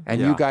 Yeah. And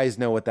you guys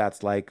know what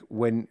that's like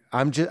when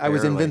I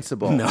was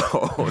invincible. No.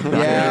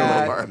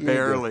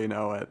 Barely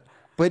know it.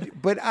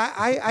 But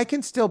I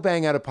can still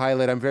bang out a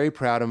pilot. I'm very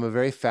proud. I'm a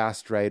very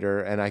fast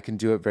writer, and I can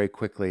do it very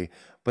quickly.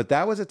 But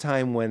that was a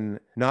time when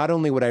not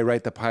only would I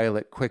write the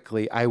pilot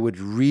quickly, I would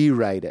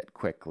rewrite it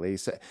quickly.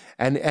 So,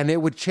 and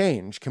it would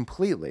change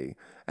completely.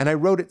 And I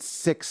wrote it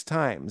 6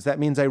 times. That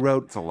means I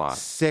wrote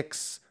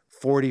 6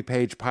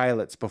 40-page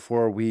pilots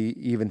before we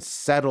even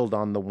settled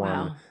on the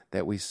one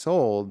that we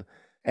sold.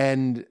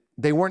 And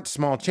they weren't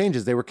small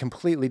changes. They were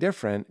completely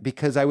different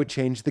because I would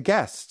change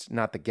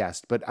not the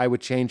guest, but I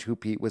would change who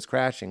Pete was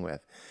crashing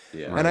with.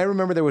 Yeah. And I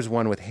remember there was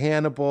one with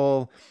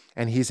Hannibal,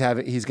 and he's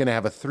going to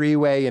have a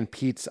 3-way, and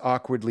Pete's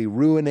awkwardly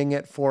ruining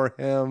it for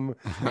him.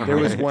 There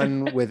was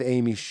one with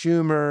Amy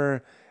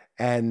Schumer,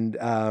 and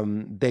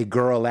they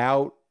girl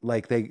out,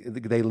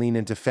 they lean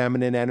into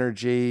feminine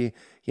energy.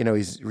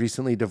 He's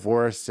recently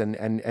divorced,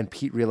 and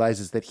Pete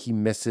realizes that he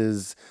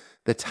misses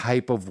the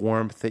type of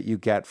warmth that you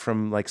get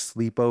from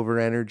sleepover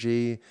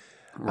energy.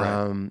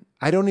 Right.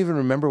 I don't even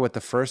remember what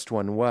the first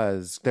one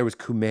was. There was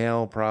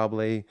Kumail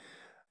probably,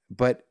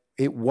 but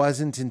it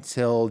wasn't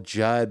until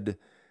Judd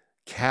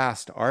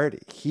cast Artie.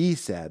 He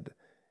said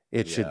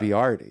it should be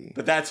Artie.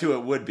 But that's who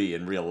it would be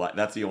in real life.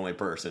 That's the only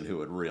person who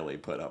would really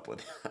put up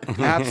with it.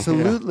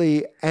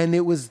 Absolutely. And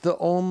it was the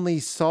only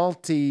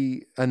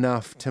salty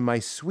enough to my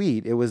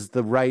sweet. It was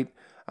the right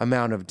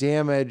amount of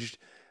damage.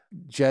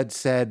 Judd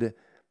said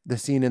the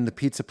scene in the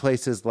pizza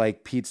place is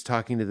like Pete's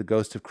talking to the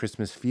ghost of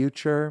Christmas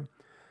future.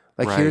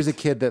 Here's a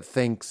kid that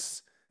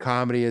thinks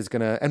comedy is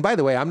going to... And by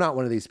the way, I'm not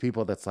one of these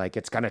people that's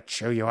it's going to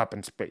chew you up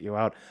and spit you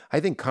out. I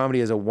think comedy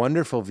is a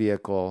wonderful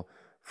vehicle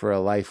for a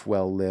life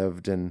well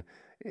lived. And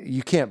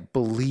you can't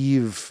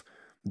believe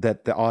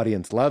that the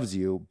audience loves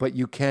you, but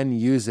you can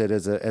use it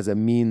as a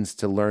means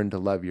to learn to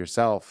love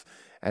yourself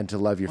and to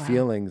love your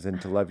feelings and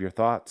to love your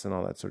thoughts and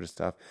all that sort of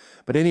stuff.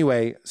 But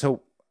anyway,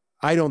 so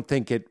I don't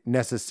think it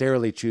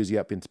necessarily chews you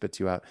up and spits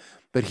you out.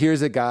 But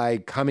here's a guy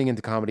coming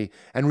into comedy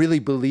and really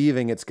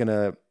believing it's going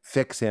to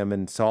fix him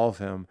and solve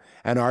him.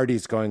 And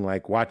Artie's going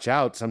watch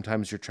out.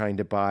 Sometimes you're trying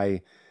to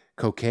buy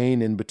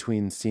cocaine in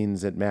between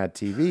scenes at Mad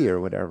TV or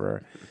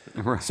whatever.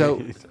 Right.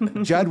 So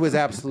Judd was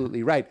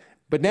absolutely right.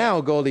 But now,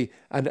 Goldie,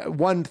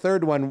 one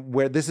third one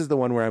where this is the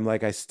one where I'm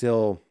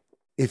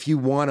if you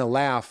want to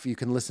laugh, you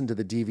can listen to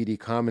the DVD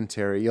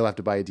commentary. You'll have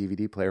to buy a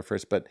DVD player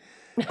first, but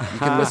you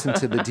can listen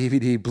to the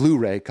DVD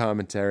Blu-ray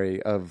commentary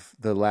of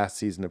the last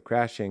season of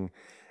Crashing.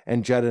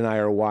 And Judd and I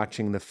are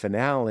watching the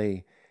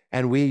finale.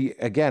 And we,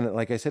 again,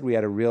 like I said, we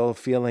had a real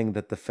feeling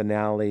that the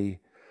finale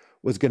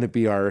was going to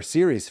be our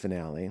series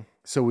finale.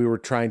 So we were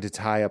trying to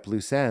tie up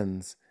loose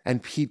ends.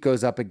 And Pete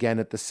goes up again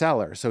at the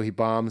cellar. So he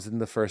bombs in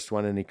the first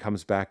one and he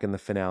comes back in the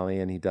finale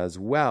and he does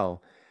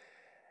well.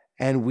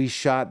 And we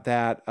shot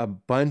that a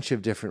bunch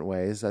of different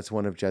ways. That's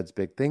one of Judd's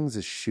big things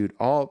is shoot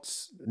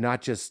alts,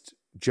 not just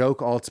joke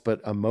alts,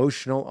 but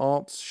emotional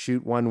alts.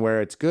 Shoot one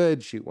where it's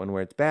good, shoot one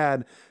where it's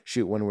bad,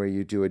 shoot one where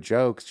you do a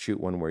joke, shoot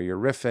one where you're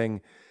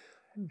riffing.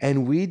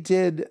 And we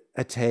did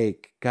a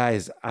take,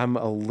 guys, I'm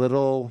a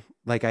little,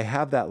 like I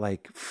have that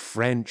like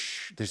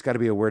French, there's got to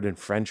be a word in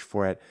French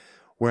for it,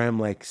 where I'm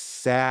like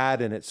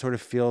sad and it sort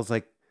of feels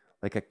like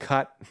a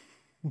cut.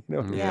 You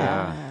know?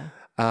 Yeah.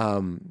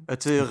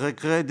 It's a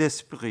regret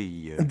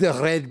d'esprit. The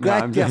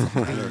regret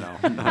d'esprit.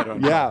 I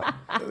don't know. Yeah.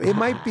 It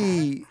might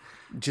be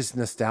just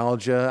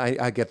nostalgia.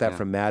 I get that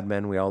from Mad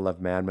Men. We all love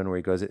Mad Men, where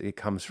he goes, it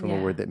comes from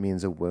a word that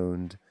means a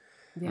wound,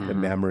 the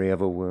memory of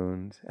a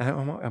wound.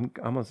 And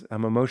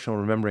I'm emotional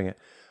remembering it.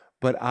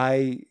 But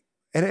and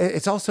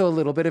it's also a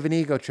little bit of an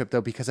ego trip,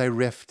 though, because I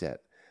riffed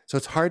it. So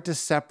it's hard to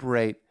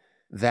separate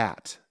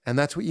that. And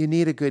that's what you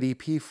need a good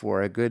EP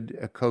for, a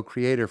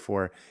co-creator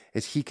for,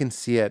 is he can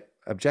see it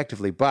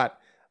objectively. But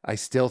I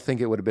still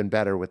think it would have been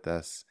better with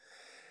this.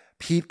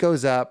 Pete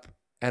goes up,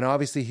 and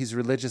obviously he's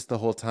religious the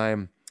whole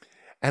time.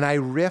 And I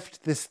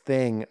riffed this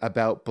thing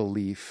about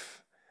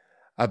belief,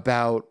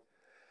 about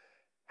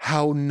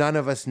how none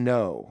of us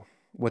know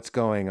what's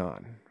going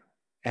on.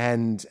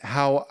 And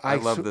how I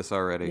love this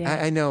already.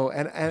 I know.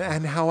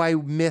 And how I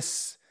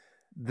miss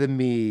the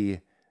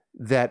me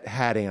that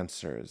had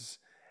answers.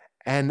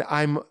 And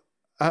I'm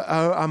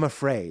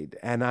afraid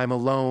and I'm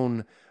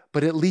alone,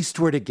 but at least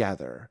we're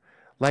together.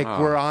 Like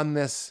we're on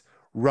this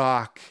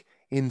rock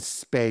in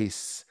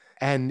space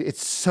and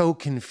it's so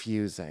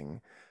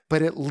confusing,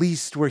 but at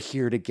least we're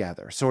here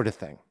together, sort of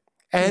thing.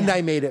 And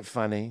I made it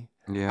funny.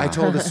 Yeah. I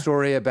told a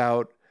story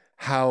about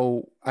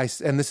how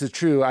and this is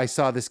true, I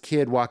saw this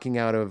kid walking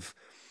out of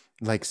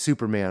like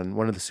Superman,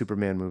 one of the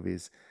Superman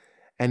movies.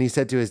 And he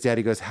said to his dad,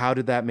 he goes, "How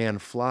did that man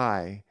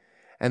fly?"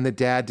 And the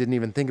dad didn't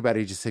even think about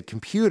it. He just said,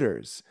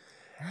 "Computers."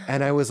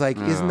 And I was like,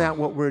 isn't that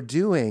what we're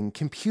doing?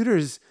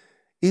 Computers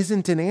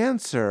isn't an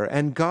answer,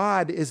 and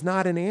God is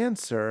not an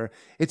answer.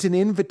 It's an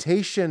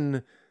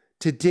invitation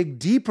to dig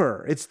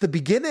deeper. It's the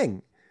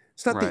beginning.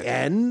 It's not the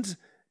end.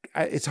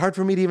 It's hard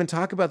for me to even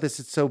talk about this.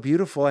 It's so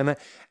beautiful.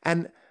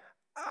 And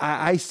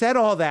I said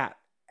all that,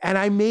 and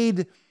I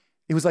made...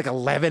 It was like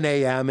 11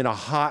 a.m. in a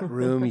hot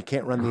room. You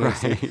can't run the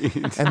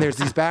AC. And there's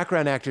these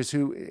background actors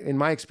who, in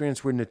my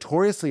experience, were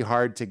notoriously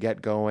hard to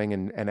get going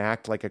and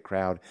act like a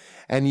crowd.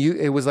 And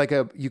it was like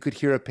you could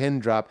hear a pin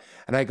drop.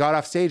 And I got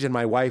off stage and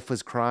my wife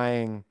was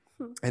crying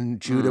and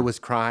Judah was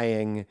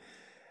crying.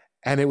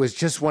 And it was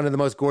just one of the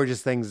most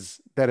gorgeous things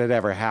that had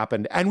ever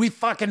happened. And we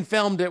fucking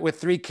filmed it with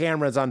 3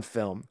 cameras on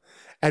film.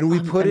 And we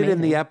put it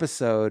in the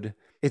episode.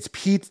 It's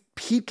Pete.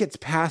 Pete gets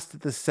passed at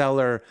the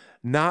cellar,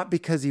 not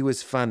because he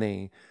was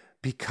funny,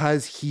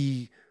 because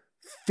he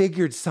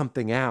figured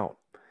something out.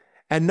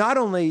 And not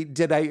only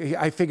did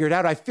I figure it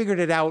out, I figured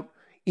it out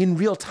in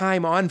real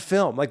time on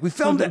film. Like we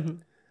filmed it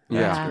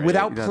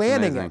without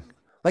planning it.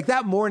 Like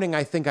that morning,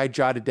 I think I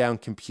jotted down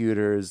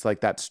computers,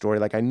 like that story.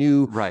 Like I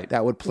knew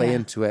that would play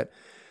into it.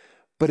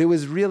 But it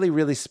was really,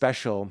 really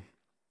special.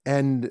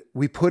 And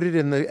we put it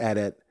in the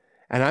edit.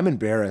 And I'm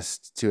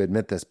embarrassed to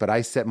admit this, but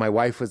I said, my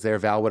wife was there.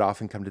 Val would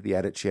often come to the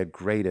edit. She had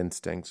great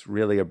instincts,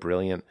 really a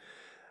brilliant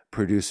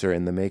producer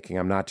in the making.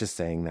 I'm not just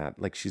saying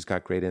that. Like she's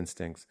got great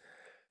instincts.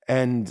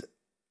 And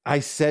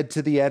I said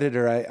to the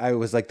editor, I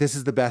was like, this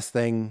is the best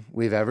thing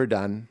we've ever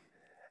done.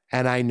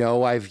 And I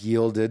know I've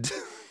yielded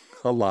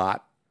a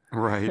lot.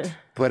 Right.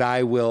 But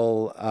I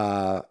will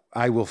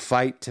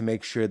fight to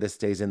make sure this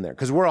stays in there.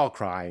 Because we're all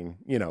crying.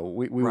 You know,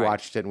 we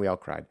watched it and we all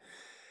cried.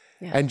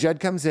 Yeah. And Judd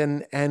comes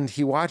in and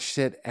he watched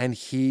it and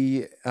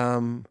he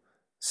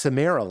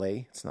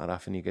summarily, it's not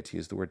often you get to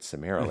use the word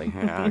summarily,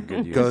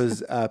 good use.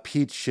 Goes,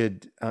 Pete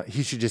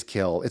he should just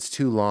kill. It's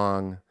too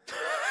long.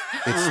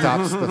 It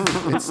stops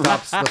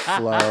the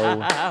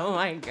flow. Oh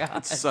my God.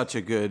 It's such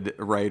a good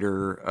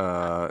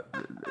writer,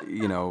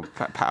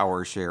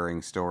 power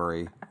sharing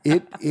story.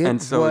 And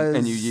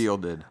you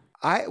yielded.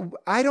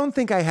 I don't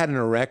think I had an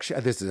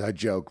erection. This is a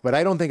joke, but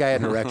I don't think I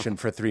had an erection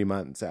for 3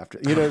 months after.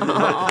 You know,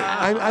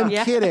 I'm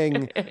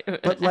kidding,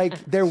 but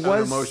like there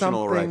was an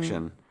emotional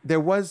erection. There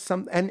was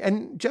some,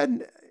 and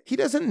Judd, he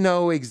doesn't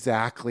know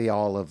exactly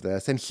all of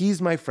this, and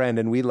he's my friend,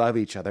 and we love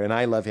each other, and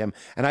I love him,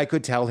 and I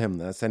could tell him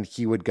this, and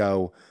he would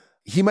go.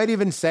 He might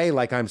even say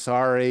like, "I'm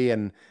sorry,"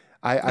 and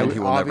he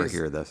will never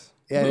hear this.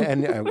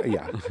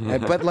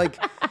 But like,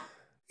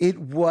 it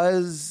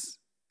was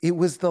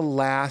the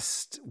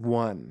last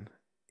one.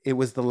 It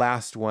was the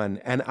last one.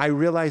 And I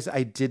realized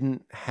I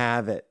didn't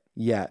have it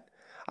yet.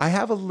 I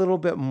have a little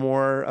bit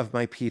more of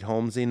my Pete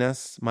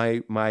Holmesiness,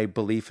 my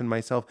belief in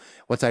myself.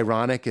 What's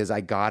ironic is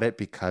I got it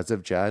because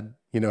of Judd.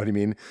 You know what I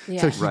mean?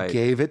 Yeah. So he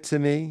gave it to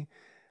me.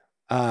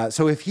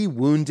 So if he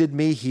wounded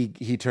me,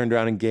 he turned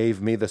around and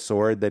gave me the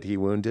sword that he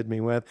wounded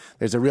me with.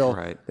 There's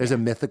a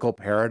mythical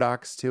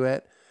paradox to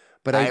it.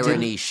 But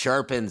irony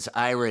sharpens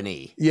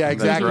irony. Yeah,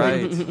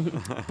 exactly.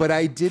 That's right. But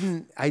I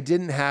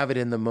didn't have it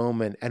in the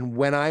moment. And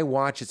when I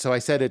watch it, so I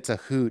said it's a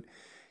hoot.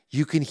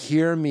 You can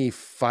hear me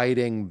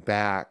fighting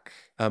back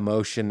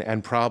emotion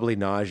and probably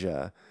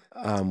nausea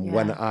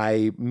when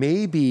I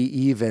maybe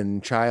even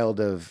child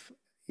of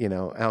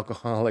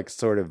alcoholic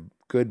sort of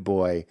good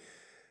boy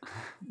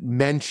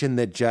mention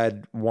that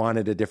Judd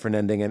wanted a different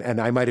ending.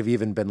 And I might have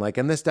even been like,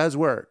 and this does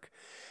work.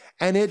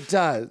 And it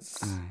does.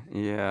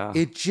 Yeah.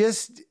 It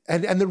just,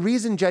 and the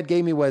reason Judd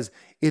gave me was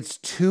it's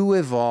too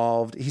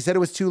evolved. He said it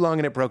was too long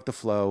and it broke the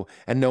flow,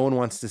 and no one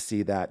wants to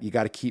see that. You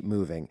got to keep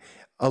moving.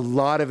 A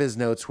lot of his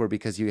notes were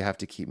because you have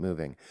to keep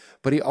moving.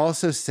 But he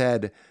also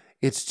said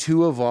it's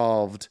too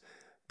evolved.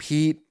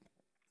 Pete,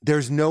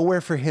 there's nowhere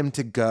for him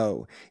to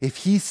go. If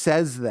he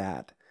says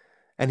that,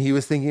 and he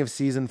was thinking of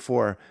season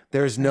 4,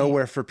 there's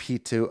nowhere for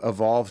Pete to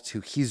evolve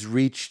to. He's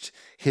reached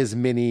his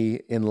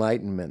mini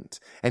enlightenment,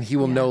 and he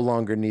will no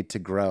longer need to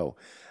grow.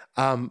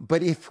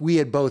 But if we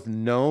had both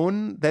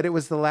known that it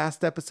was the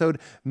last episode,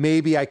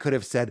 maybe I could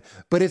have said,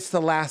 but it's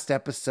the last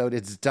episode.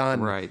 It's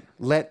done. Right.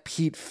 Let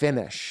Pete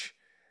finish.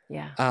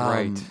 Yeah.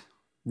 Right.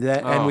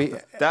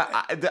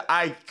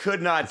 I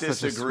could not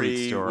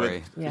disagree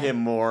with him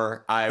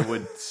more. I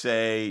would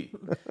say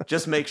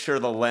just make sure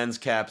the lens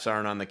caps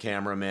aren't on the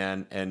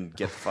cameraman and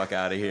get the fuck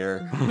out of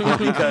here.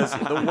 Because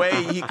the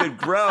way he could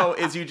grow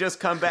is you just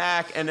come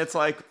back and it's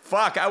like,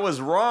 fuck, I was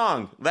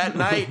wrong that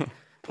night.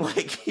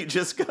 Like, you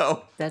just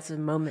go, that's a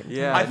moment.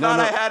 Yeah, I thought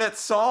I had it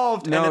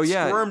solved, and it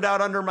squirmed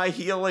out under my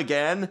heel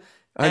again.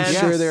 I'm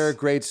sure there are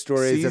great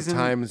stories of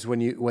times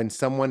when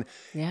someone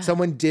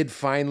did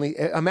finally.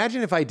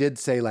 Imagine if I did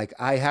say, like,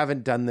 I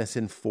haven't done this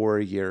in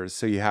 4 years,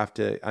 so you have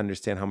to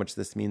understand how much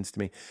this means to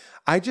me.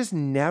 I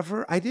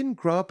didn't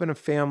grow up in a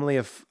family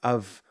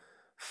of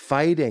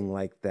fighting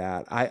like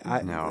that.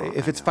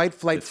 If it's fight,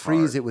 flight,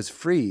 freeze, it was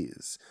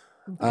freeze.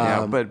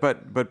 Yeah,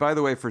 but by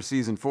the way, for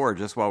season 4,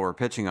 just while we're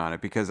pitching on it,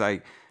 because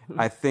I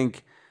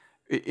think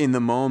in the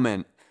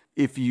moment,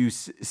 if you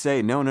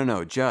say,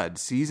 no, Judd,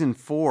 season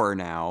 4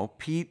 now,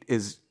 Pete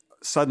is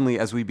suddenly,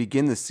 as we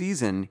begin the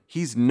season,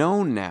 he's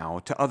known now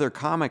to other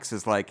comics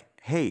as like,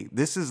 hey,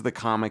 this is the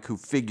comic who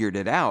figured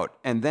it out.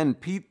 And then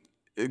Pete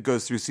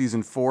goes through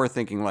season 4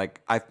 thinking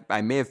like,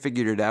 I may have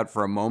figured it out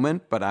for a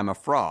moment, but I'm a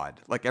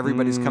fraud. Like,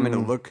 everybody's coming to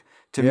look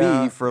to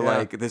me for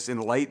like this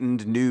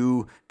enlightened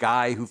new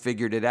guy who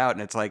figured it out.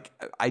 And it's like,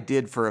 I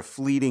did for a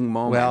fleeting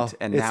moment,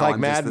 and now like I'm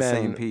Mad just the Men,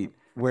 same Pete.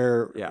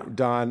 Where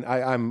Don,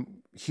 I'm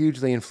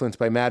hugely influenced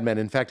by Mad Men.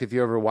 In fact, if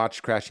you ever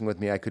watched Crashing With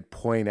Me, I could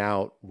point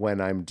out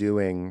when I'm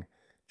doing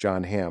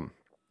John Hamm.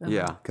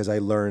 Yeah. Because I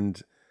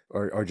learned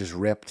or just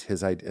ripped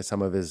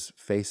some of his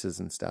faces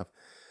and stuff,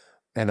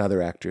 and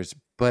other actors.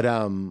 But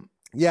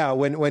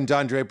when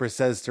Don Draper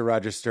says to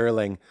Roger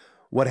Sterling,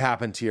 what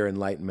happened to your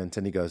enlightenment?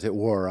 And he goes, it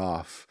wore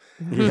off.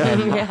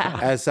 And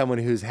as someone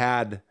who's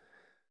had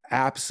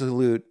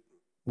absolute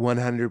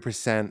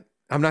 100%,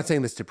 I'm not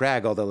saying this to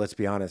brag, although let's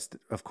be honest,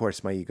 of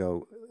course my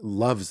ego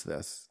loves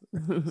this.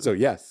 So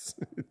yes,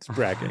 it's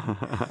bragging.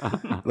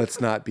 Let's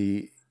not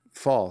be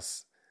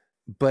false.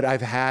 But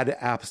I've had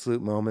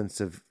absolute moments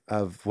of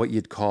what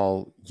you'd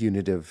call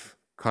unitive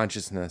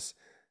consciousness.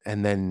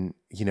 And then,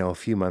 a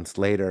few months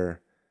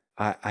later,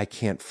 I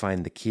can't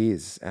find the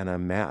keys and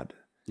I'm mad.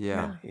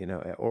 Yeah.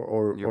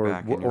 Or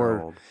I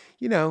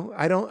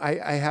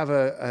have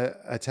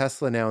a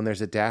Tesla now and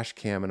there's a dash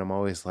cam and I'm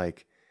always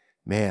like,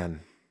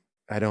 man,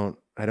 I don't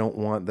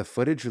want the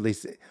footage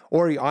released.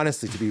 Or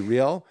honestly, to be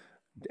real,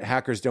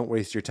 hackers don't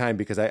waste your time,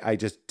 because I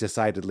just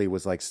decidedly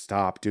was like,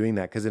 stop doing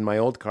that. Because in my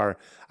old car,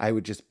 I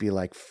would just be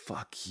like,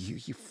 fuck you,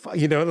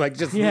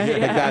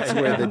 that's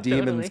where the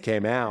demons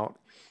came out.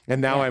 And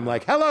now I'm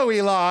like, hello,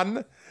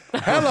 Elon.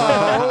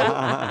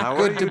 Hello.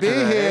 Good to be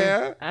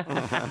here.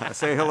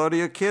 Say hello to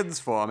your kids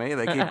for me.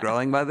 They keep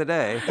growing by the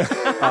day.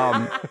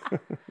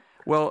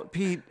 Well,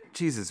 Pete,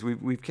 Jesus,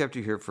 we've kept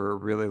you here for a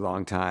really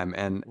long time.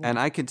 And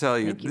I can tell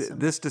you,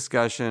 this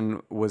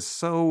discussion was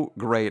so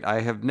great.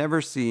 I have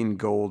never seen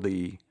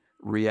Goldie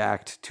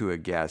react to a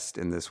guest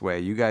in this way.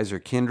 You guys are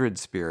kindred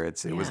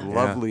spirits. It was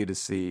lovely to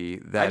see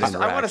that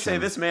interaction. I want to say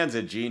this man's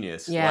a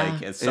genius.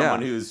 Like, as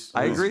someone who's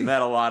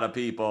met a lot of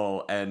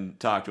people and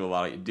talked to a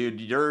lot of...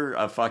 Dude, you're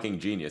a fucking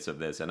genius of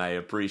this, and I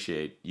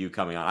appreciate you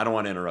coming on. I don't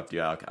want to interrupt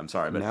you, Alec. I'm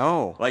sorry, but...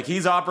 No. Like,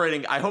 he's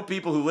operating... I hope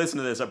people who listen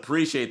to this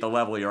appreciate the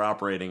level you're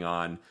operating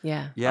on.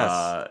 Yeah.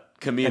 Yes.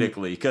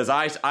 Comedically. Because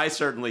I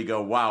certainly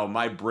go, wow,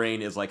 my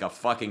brain is like a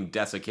fucking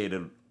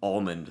desiccated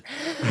almond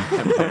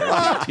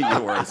compared to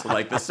yours.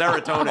 Like, the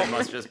serotonin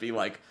must just be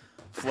like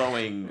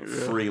flowing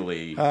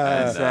freely.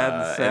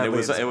 And it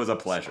was a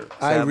pleasure.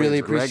 I really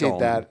appreciate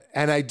that.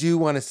 And I do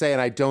want to say,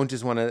 and I don't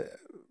just want to,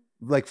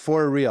 like,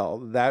 for real,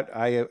 that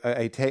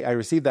I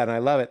received that and I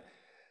love it.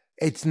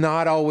 It's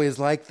not always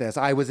like this.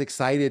 I was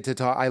excited to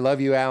talk. I love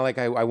you, Alec.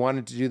 I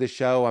wanted to do the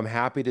show. I'm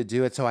happy to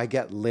do it. So I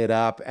get lit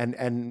up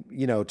and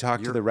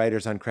talk to the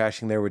writers on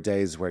Crashing. There were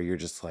days where you're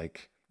just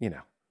like,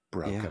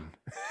 broken.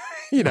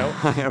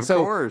 Of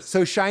course.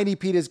 So Shiny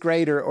Pete is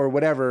great or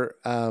whatever,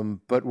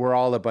 but we're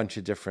all a bunch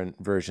of different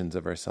versions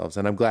of ourselves.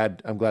 And I'm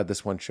glad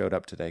this one showed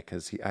up today,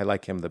 because I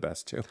like him the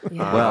best too.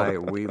 Yeah.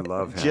 Well, we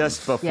love him.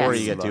 Just before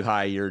you get too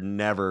high, you're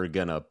never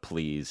gonna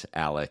please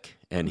Alec,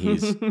 and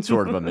he's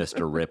sort of a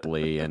Mr.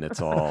 Ripley, and it's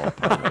all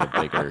part of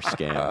a bigger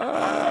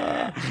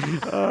scam.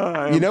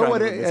 You know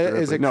what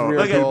is a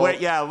career goal?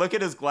 Look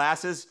at his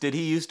glasses. Did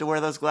he used to wear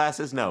those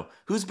glasses? No.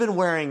 Who's been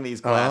wearing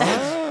these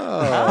glasses?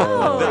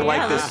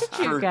 This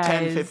for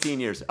 10, 15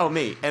 years. Oh,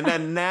 me. And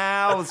then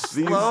now,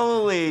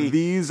 slowly.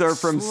 These are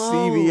from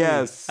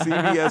CVS.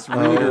 CVS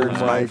readers,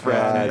 my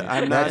friend.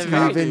 I'm not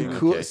even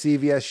cool. Okay.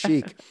 CVS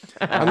chic.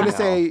 I'm going to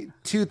say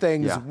two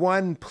things. Yeah.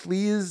 One,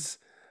 please.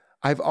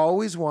 I've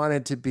always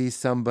wanted to be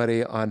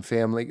somebody on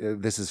Family.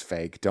 This is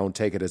fake. Don't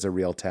take it as a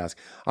real task.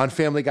 On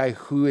Family Guy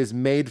who is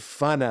made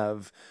fun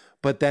of,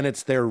 but then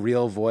it's their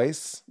real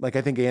voice. Like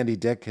I think Andy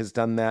Dick has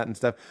done that and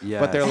stuff.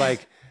 Yes. But they're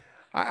like,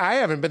 I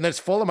haven't been this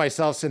full of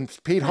myself since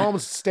Pete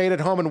Holmes stayed at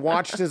home and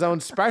watched his own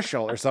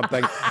special or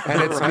something.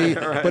 And it's me,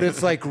 but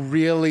it's like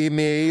really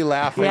me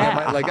laughing.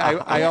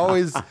 Yeah. I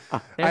always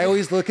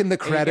look in the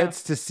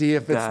credits to see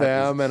if it's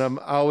them. And I'm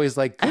always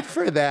like, good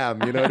for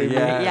them. You know what I mean?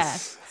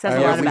 Yes. Says a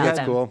lot about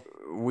them. Cool.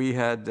 We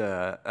had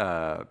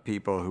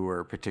people who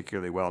were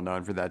particularly well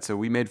known for that. So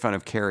we made fun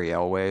of Carrie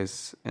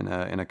Elways in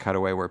a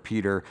cutaway where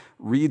Peter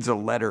reads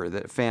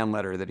a fan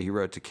letter that he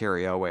wrote to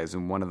Carrie Elways,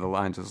 and one of the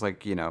lines was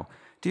like,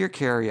 Dear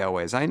Carrie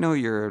Elways, I know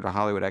you're a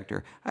Hollywood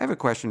actor. I have a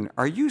question.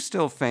 Are you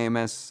still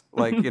famous?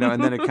 And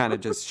then it kind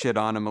of just shit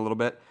on him a little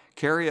bit.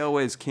 Carrie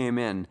Elways came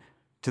in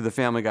to the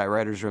Family Guy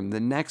writers' room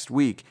the next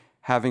week,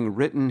 having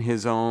written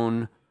his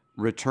own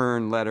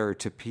return letter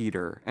to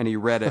Peter, and he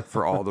read it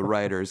for all the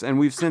writers. And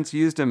we've since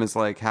used him as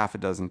like half a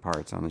dozen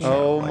parts on the show.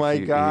 Oh my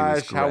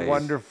gosh, how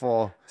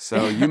wonderful.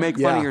 So you make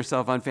fun of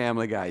yourself on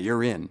Family Guy,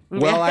 you're in.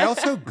 Well, I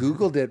also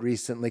Googled it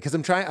recently because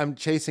I'm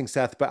chasing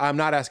Seth, but I'm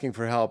not asking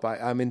for help.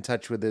 I'm in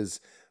touch with his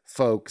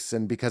folks,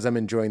 and because I'm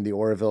enjoying the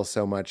Orville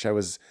so much, I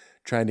was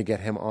trying to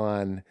get him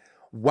on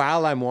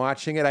while I'm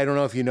watching it. I don't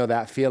know if you know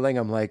that feeling.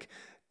 I'm like,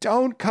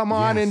 don't come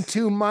on in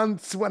 2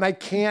 months when I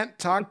can't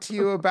talk to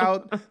you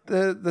about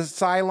the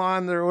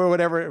Cylon or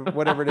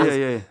whatever it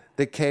is.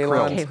 The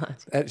Kalon.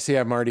 See,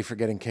 I'm already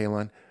forgetting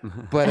Kalon.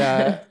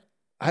 But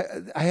I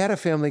had a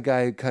Family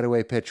Guy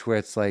cutaway pitch where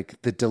it's like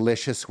the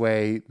delicious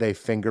way they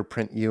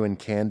fingerprint you in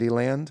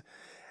Candyland.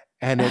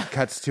 And it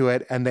cuts to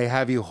it, and they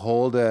have you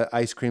hold an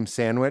ice cream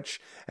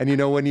sandwich. And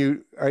when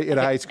you are in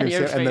an ice cream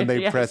sandwich, and then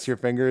they press your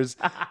fingers.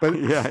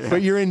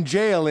 But you're in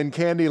jail in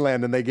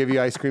Candyland, and they give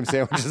you ice cream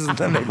sandwiches, and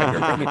then they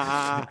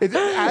fingerprint you.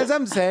 As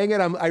I'm saying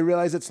it, I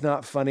realize it's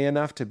not funny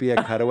enough to be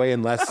a cutaway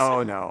unless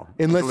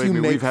you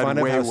make fun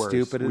of how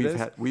stupid it is.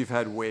 We've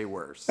had way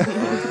worse.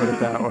 Let's put it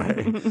that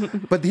way.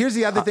 But here's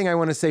the other thing I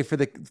want to say for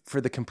the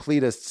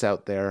completists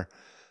out there.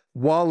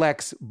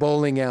 Walleck's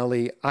bowling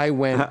alley, I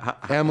went,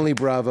 Emily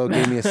Bravo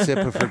gave me a sip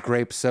of her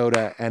grape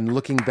soda, and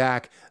looking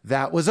back,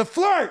 that was a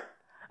flirt!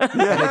 Yes.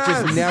 And it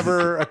just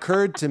never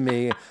occurred to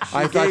me.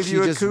 I thought she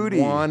just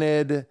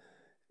wanted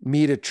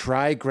me to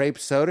try grape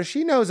soda.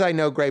 She knows I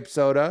know grape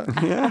soda.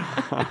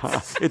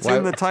 Yeah. It's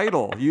in the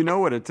title. You know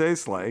what it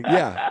tastes like.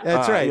 Yeah,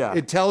 that's right. Yeah.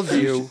 It tells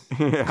you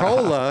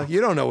cola. You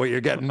don't know what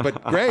you're getting,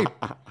 but grape.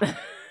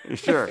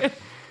 Sure.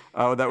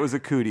 Oh, that was a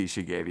cootie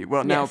she gave you.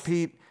 Well, now,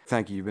 Pete,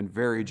 thank you. You've been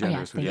very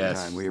generous with your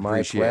time. We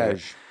appreciate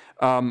it.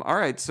 All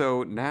right,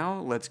 so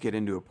now let's get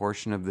into a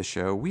portion of the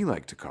show we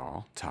like to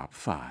call Top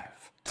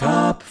 5.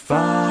 Top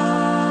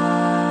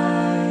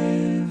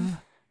 5.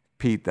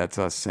 Pete, that's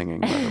us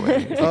singing, by the way.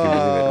 If you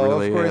can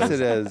believe it, really of course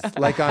it is.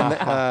 Like on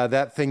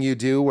that thing you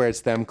do where it's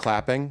them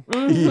clapping.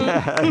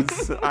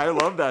 Yes, I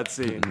love that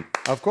scene.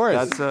 Of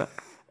course. That's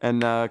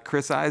and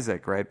Chris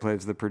Isaac, right,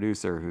 plays the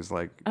producer who's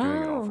like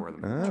doing it all for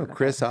them. Oh,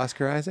 Chris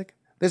Oscar Isaac?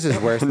 This is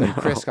worse than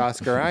Chris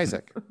Oscar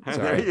Isaac. Sorry.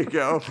 There you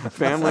go.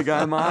 Family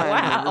Guy mind.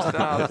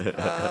 Wow.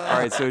 All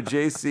right, so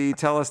JC,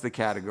 tell us the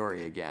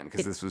category again,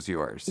 because this was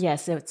yours.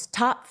 Yes, so it's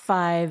top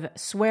 5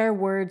 swear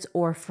words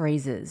or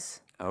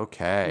phrases.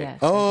 Okay. Yes.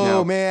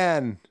 Oh,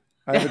 man.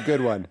 I have a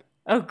good one.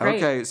 Oh,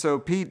 great. Okay, so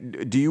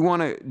Pete, do you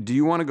want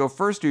to go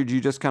first, or do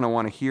you just kind of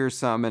want to hear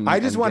some? I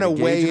just want to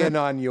weigh in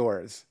on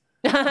yours.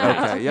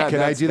 Okay, yeah.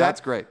 Can I do that?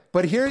 That's great.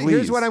 But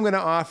here's what I'm going to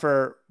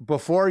offer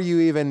before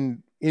you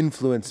even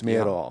influence me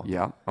at all.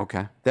 Yeah,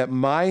 okay. That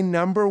my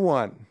number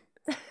one,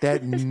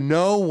 that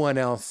no one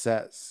else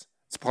says,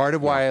 it's part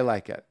of why I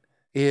like it,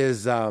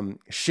 is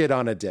shit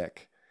on a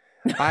dick.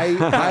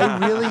 I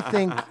really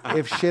think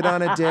if shit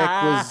on a dick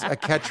was a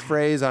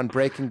catchphrase on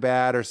Breaking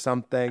Bad or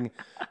something,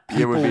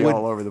 people would be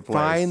all over the place.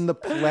 Find the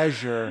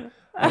pleasure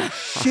of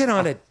shit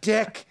on a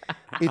dick.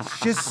 It's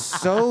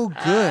just so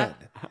good.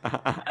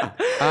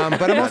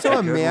 But I'm also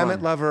a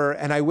Mamet lover,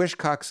 and I wish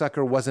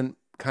cocksucker wasn't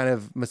kind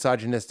of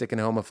misogynistic and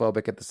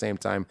homophobic at the same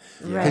time,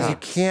 because you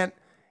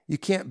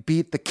can't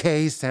beat the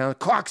K sound,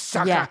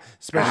 cocksucker,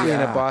 especially in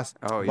a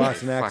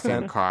Boston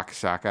accent.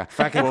 Cocksucker.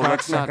 Fucking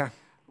cocksucker.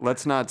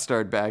 Let's not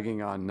start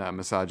bagging on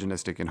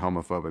misogynistic and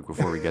homophobic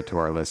before we get to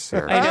our lists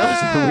here. I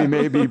know. We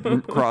may be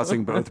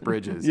crossing both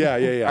bridges. Yeah. All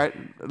right,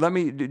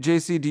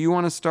 JC, do you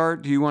want to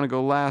start? Do you want to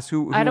go last?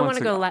 Who I don't want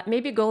to go last.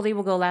 Maybe Goldie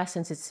will go last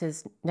since it's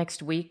his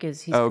next week.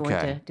 He's going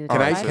to do the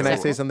Can I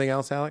say something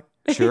else, Alec?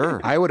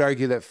 Sure. I would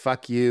argue that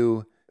fuck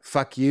you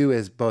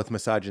is both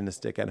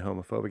misogynistic and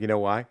homophobic. You know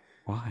why?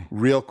 Why?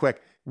 Real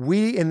quick.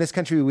 We, in this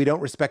country, we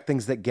don't respect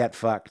things that get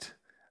fucked.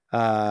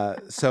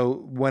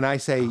 So when I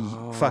say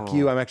fuck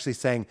you, I'm actually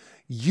saying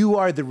you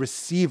are the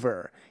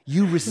receiver.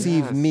 You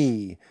receive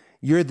me.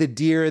 You're the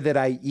deer that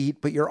I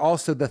eat, but you're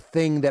also the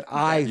thing that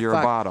I You're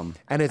fuck. a bottom.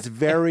 And it's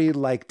very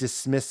like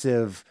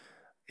dismissive.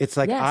 It's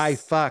like I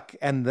fuck,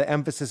 and the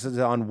emphasis is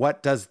on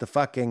what does the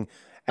fucking.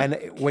 And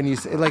when you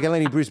say, like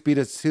Eleni Bruce beat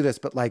us to this,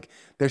 but like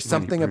there's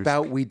something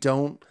about we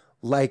don't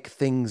like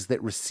things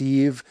that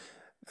receive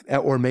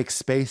or make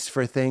space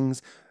for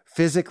things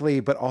physically,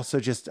 but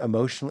also just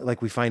emotionally.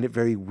 Like we find it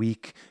very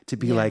weak to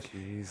be like,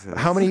 Jesus.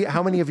 How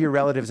many of your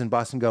relatives in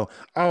Boston go,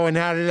 oh, and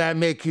how did that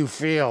make you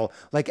feel?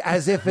 Like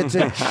as if it's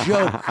a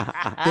joke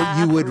that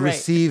you would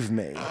receive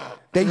me,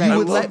 that you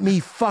would let me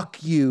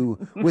fuck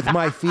you with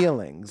my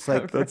feelings.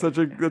 Like that's such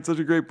a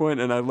great point.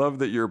 And I love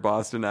that your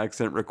Boston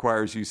accent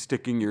requires you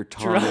sticking your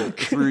tongue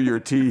through your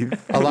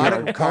teeth. A lot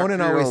of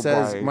Conan always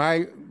says,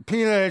 my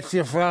Peter, it's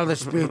your father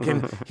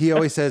speaking. He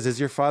always says, is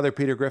your father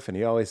Peter Griffin?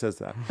 He always says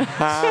that.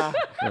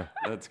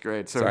 That's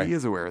great. So he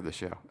is aware of the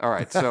show. All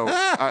right. So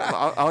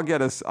I'll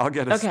get us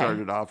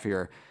started off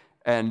here.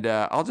 And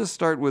I'll just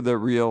start with a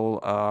real,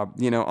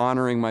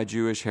 honoring my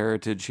Jewish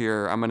heritage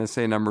here. I'm going to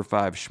say number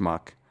 5,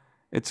 schmuck.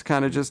 It's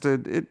kind of just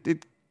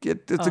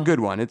it's a good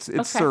one.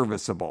 It's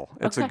serviceable.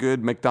 It's a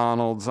good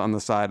McDonald's on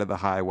the side of the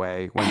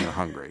highway when you're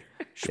hungry.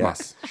 Schmuck.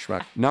 Yes,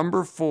 schmuck.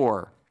 Number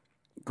 4,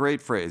 great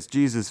phrase,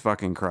 Jesus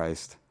fucking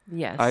Christ.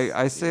 Yes.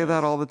 I say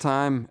that all the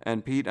time.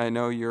 And Pete, I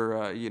know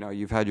you're,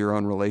 you've had your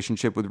own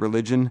relationship with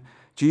religion.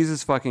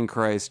 Jesus fucking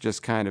Christ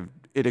just kind of,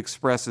 it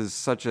expresses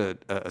such a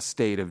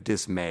state of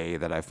dismay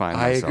that I find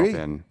myself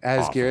in.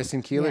 As often.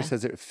 Garrison Keillor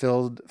says, it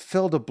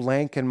filled a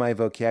blank in my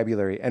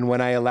vocabulary. And when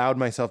I allowed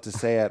myself to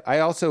say it, I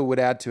also would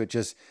add to it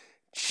just,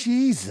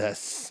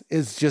 Jesus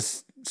is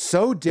just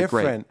so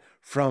different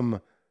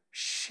from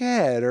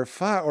shit or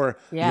fuck or,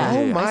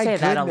 my goodness.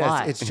 That a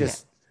lot. It's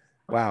just,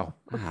 wow.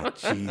 Oh,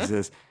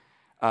 Jesus.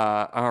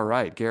 All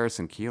right,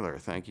 Garrison Keillor,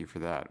 thank you for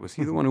that. Was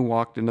he the one who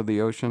walked into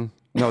the ocean?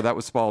 No, that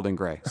was Spalding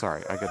Gray.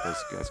 Sorry, I got those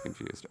guys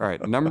confused. All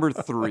right, number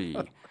 3.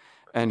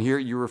 And here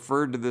you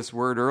referred to this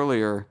word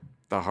earlier,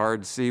 the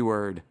hard C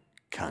word,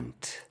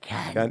 cunt.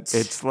 Cunt.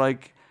 It's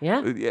like,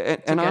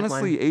 and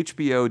honestly,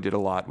 HBO did a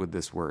lot with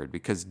this word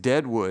because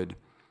Deadwood,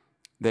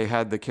 they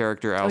had the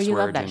character Al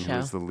Swearingen, who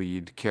was the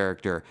lead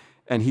character.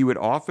 And he would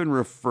often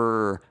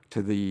refer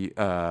to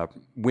the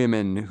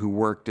women who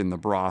worked in the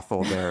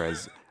brothel there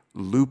as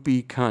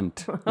loopy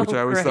cunt, which I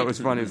always thought was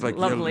funny. It's like,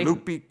 you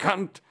loopy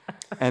cunt.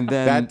 And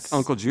then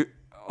Uncle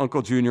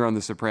Junior on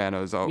The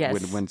Sopranos,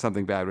 when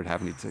something bad would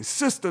happen, he'd say,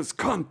 sister's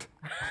cunt.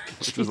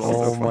 Which was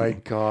also funny. My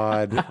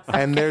God.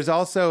 And there's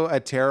also a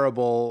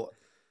terrible,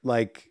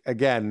 like,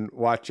 again,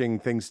 watching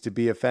things to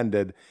be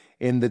offended.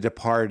 In The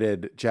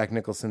Departed, Jack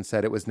Nicholson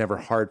said it was never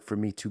hard for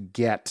me to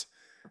get.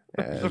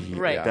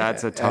 Right.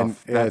 That's a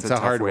tough way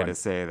one to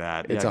say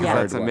that. It's a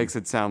hard one. It makes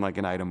it sound like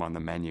an item on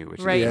the menu, which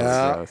is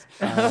gross.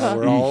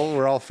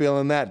 We're all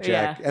feeling that,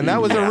 Jack. Yeah. And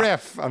that was a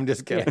riff. I'm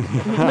just kidding.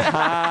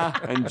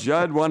 And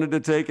Judd wanted to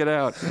take it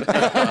out.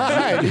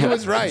 He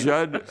was right.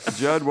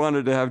 Judd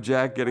wanted to have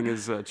Jack getting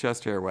his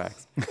chest hair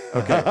waxed.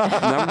 Okay.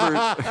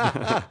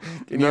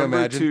 Can you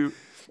imagine? 2.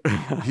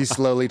 He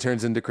slowly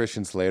turns into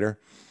Christian Slater.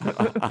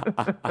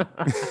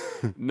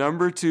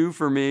 Number 2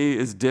 for me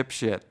is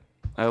dipshit.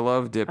 I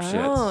love dipshits.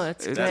 Oh,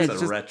 that's good.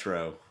 That's a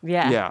retro.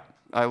 Yeah. Yeah.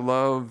 I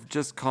love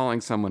just calling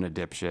someone a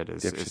dipshit.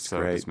 It's so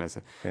great.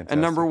 dismissive. Fantastic. And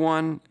number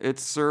 1,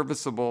 it's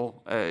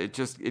serviceable.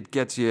 It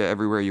gets you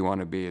everywhere you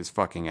want to be is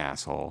fucking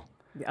asshole.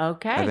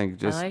 Okay. I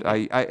think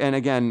and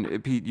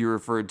again, Pete, you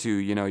referred to,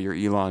 your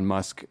Elon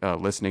Musk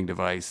listening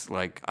device.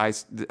 Like I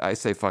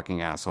say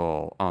fucking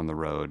asshole on the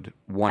road.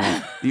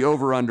 The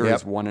over under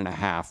is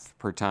 1.5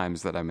 per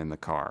times that I'm in the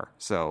car.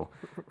 So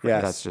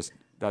that's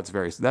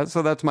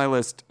my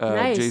list.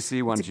 Nice.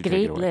 JC, why don't you take it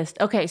away? It's a great list.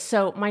 Okay,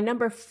 so my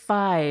number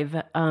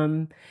 5,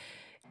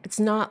 it's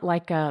not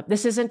like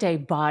this isn't a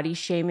body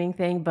shaming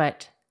thing,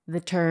 but the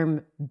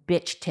term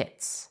bitch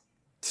tits.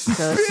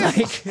 So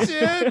it's like,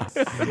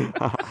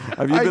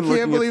 have you been I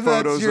can't believe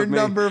that's your of me?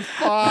 number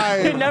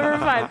 5. Number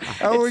 5.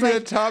 How are we going to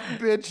top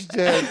bitch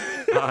tit?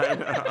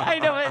 I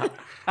know it.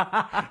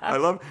 I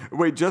love.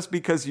 Wait, just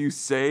because you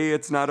say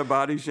it's not a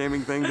body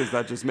shaming thing, does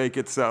that just make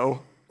it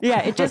so?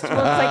 Yeah, it just looks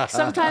like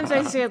sometimes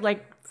I say it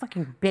like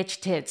fucking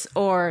bitch tits,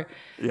 or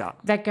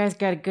that guy's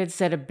got a good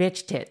set of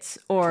bitch tits,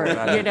 or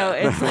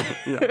it's like,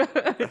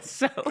 it's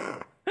so.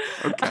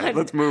 Okay,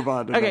 let's move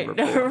on to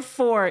number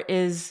 4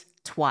 is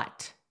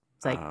twat.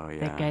 It's like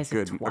that guy's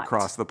good a twat.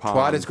 Across the pond.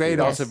 Twat is great. Yes.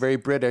 Also very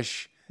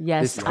British.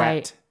 Yes,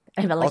 twat.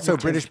 Also,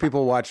 British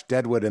people watched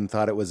Deadwood and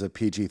thought it was a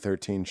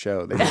PG-13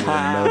 show. They didn't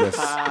even notice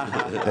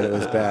that it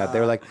was bad. They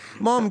were like,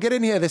 Mom, get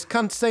in here. This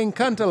cunt's saying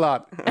cunt a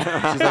lot. She's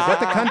like, what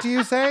the cunt are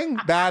you saying?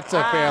 That's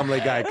a Family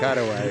Guy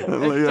cutaway.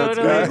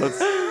 That's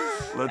good.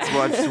 Let's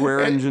watch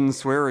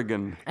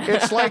Swearingen.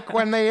 It's like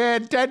when they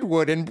aired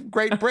Deadwood in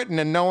Great Britain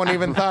and no one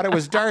even thought it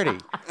was dirty.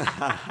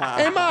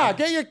 Hey, Ma,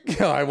 get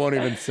your... I won't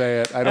even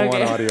say it. I don't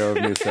want audio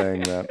of me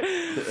saying that.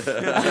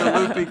 Get your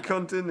loopy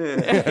cunt in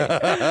there.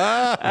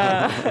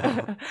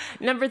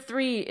 Number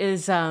 3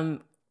 is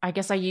I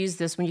guess I use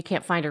this when you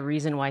can't find a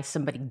reason why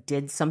somebody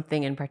did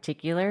something in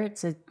particular.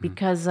 It's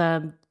because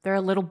they're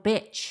a little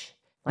bitch.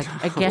 Like,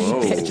 again,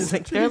 bitch.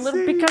 Like,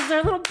 because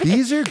they're a little bitch.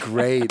 These are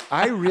great.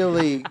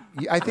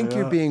 I think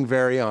you're being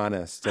very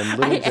honest. And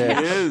little bitch.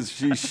 She is.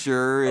 She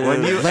sure is.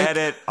 When you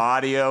edit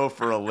audio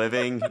for a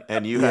living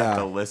and you have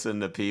to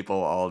listen to people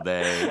all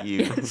day,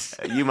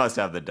 you must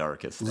have the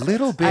darkest thoughts.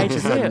 Little bitch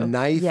is a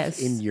knife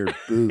in your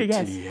boot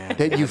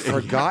that you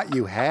forgot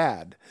you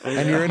had.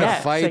 And you're in a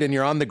fight and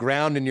you're on the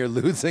ground and you're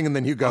losing and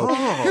then you go,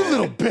 you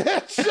little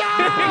bitch.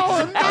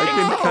 Oh, no. I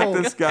can cut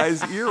this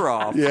guy's ear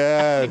off.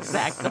 Yes.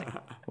 Exactly.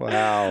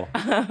 Wow.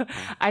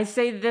 I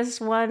say this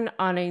one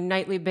on a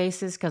nightly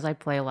basis because I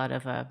play a lot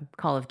of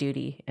Call of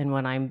Duty, and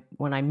when I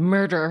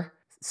murder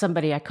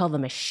somebody, I call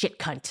them a shit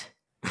cunt.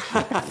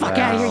 Get the fuck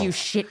out of here, you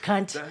shit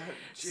cunt.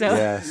 So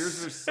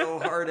yours are so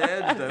hard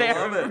edged. I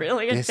love it.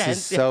 Really intense. This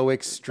is so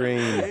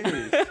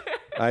extreme.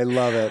 I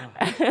love it.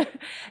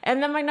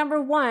 And then my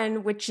number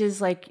one, which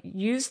is like,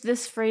 use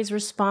this phrase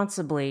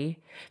responsibly.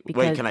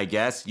 Because... Wait, can I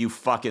guess? You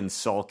fucking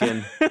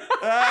sulkin'.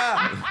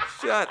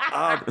 Shut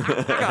up.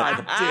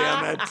 God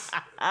damn it.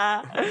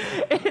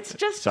 It's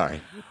just...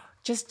 Sorry.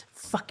 Just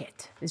fuck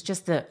it. It's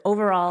just the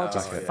overall,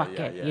 fuck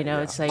it.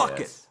 It's like... Fuck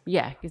it.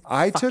 Yeah.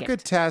 I took a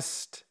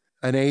test,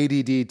 an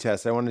ADD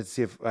test. I wanted to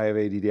see if I have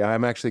ADD.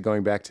 I'm actually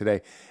going back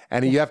today.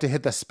 And you have to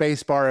hit the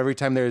space bar every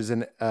time there's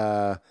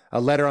a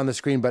letter on the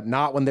screen, but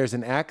not when there's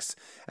an X.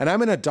 And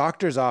I'm in a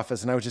doctor's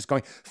office, and I was just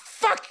going,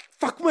 fuck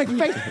my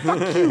face,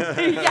 fuck you,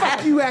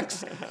 fuck you,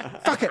 X,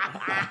 fuck it,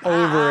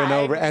 over and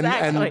over.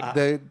 Exactly. And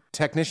the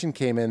technician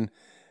came in,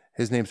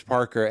 his name's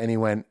Parker, and he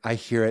went, I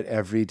hear it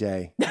every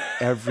day.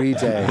 Every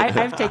day.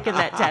 I've taken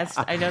that test.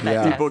 I know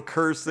that test. People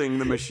cursing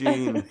the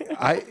machine.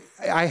 I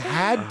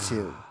had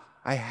to.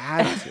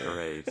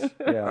 Great.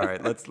 Yeah. All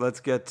right, let's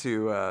get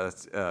to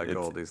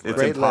Goldie's list.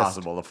 It's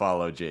impossible to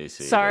follow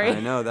JC. Sorry. I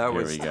know, that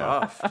was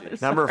tough.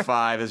 Number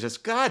 5 is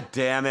just, God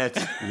damn it.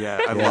 Yeah,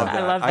 I love that.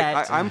 I love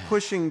that. I'm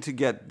pushing to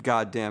get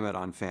God damn it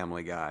on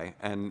Family Guy,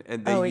 and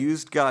they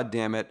used God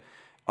damn it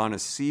on a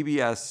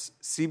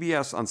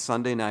CBS on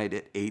Sunday night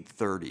at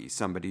 8:30.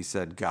 Somebody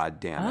said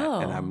God damn it,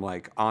 and I'm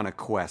like on a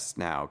quest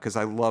now because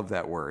I love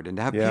that word, and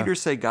to have Peter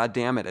say God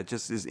damn it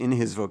just is in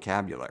his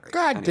vocabulary.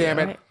 God damn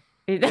it.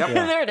 Yep.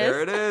 There it is.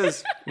 There it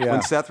is. Yeah.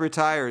 When Seth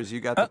retires, you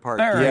got the part.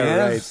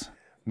 Right.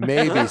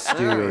 Maybe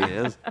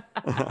Stewie. Is.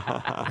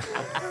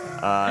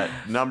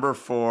 Number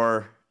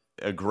 4,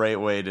 a great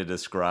way to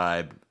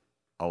describe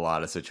a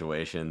lot of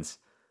situations.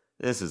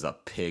 This is a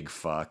pig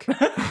fuck.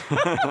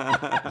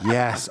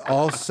 Yes.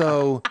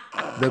 Also,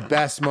 the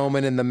best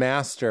moment in The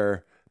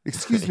Master.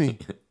 Excuse me.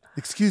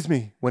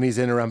 When he's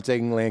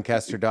interrupting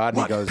Lancaster Dodd,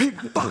 and he goes, pig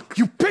fuck?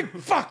 You pig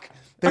fuck.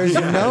 There's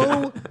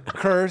no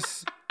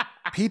curse.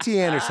 P.T.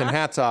 Anderson,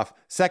 hats off.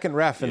 Second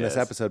ref in this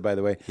episode, by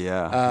the way.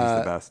 Yeah, he's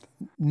the best.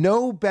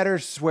 No better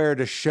swear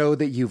to show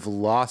that you've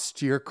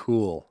lost your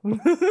cool.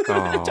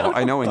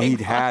 I know, and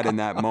he'd had in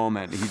that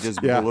moment. He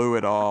just blew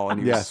it all,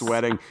 and he was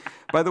sweating.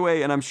 By the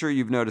way, and I'm sure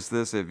you've noticed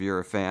this if you're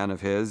a fan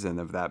of his and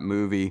of that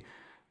movie,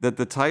 that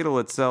the title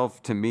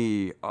itself, to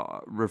me,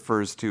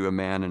 refers to a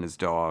man and his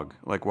dog.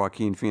 Like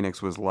Joaquin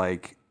Phoenix was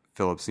like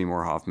Philip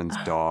Seymour Hoffman's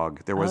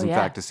dog. There was, in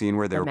fact, a scene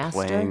where they were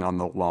playing on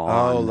the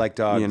lawn. Oh, like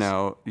dogs.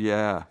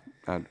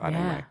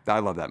 Anyway, I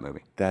love that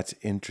movie. That's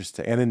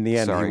interesting. And in the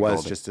end, he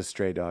was just a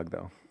stray dog,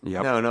 though.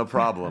 Yep. No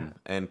problem.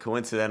 And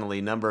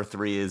coincidentally, number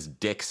 3 is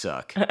dick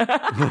suck.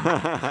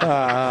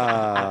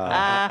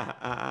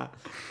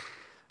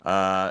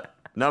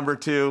 Number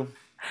 2,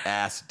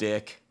 ass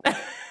dick.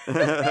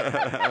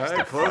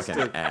 Close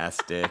to ass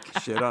dick.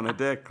 Shit on a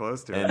dick,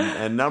 close to it.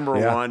 And number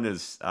 1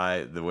 is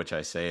which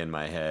I say in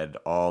my head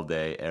all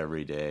day,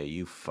 every day.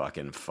 You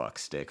fucking fuck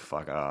stick,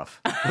 fuck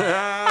off.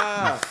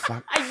 Fuck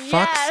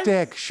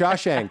stick,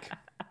 Shawshank.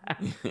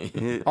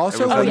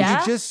 Also, when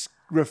you just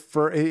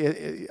refer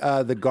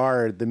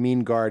the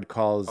mean guard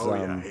calls.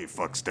 Hey,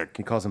 fuck stick.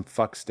 He calls him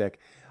fuck stick.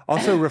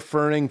 Also,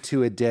 referring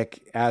to a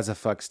dick as a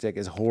fuck stick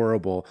is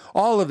horrible.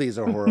 All of these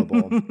are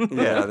horrible.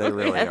 Yeah, they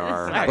really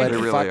are. But they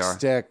really fuck are.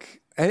 stick.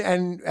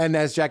 And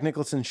as Jack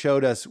Nicholson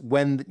showed us,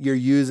 when you're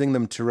using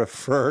them to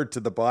refer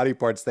to the body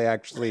parts they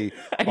actually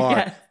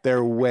are,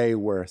 they're way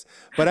worse.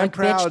 But I'm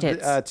proud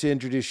to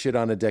introduce shit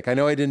on a dick. I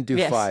know I didn't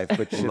do 5,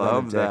 but shit on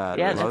a dick. That.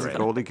 Yeah,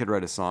 Goldie could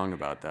write a song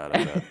about that,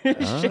 I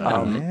bet.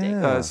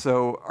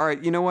 So, all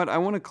right, you know what? I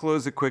want to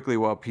close it quickly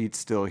while Pete's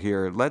still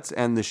here. Let's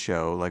end the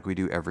show like we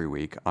do every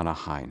week on a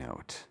high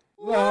note.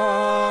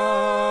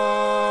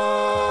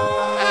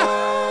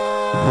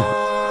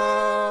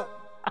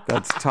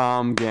 That's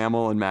Tom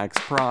Gamble and Max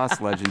Pross,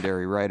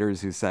 legendary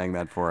writers who sang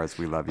that for us.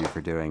 We love you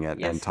for doing it.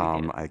 Yes, and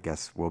Tom, I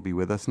guess, will be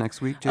with us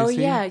next week, JC? Oh,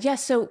 yeah.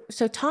 So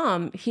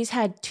Tom, he's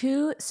had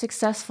 2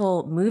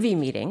 successful movie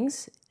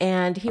meetings,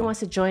 and he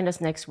wants to join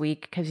us next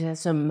week because he has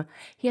some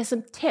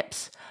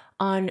tips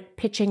on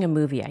pitching a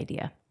movie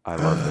idea. I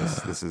love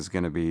this. This is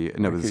going to be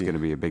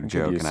a big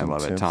joke, and I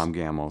love it. Tom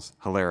Gamble's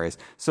hilarious.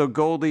 So,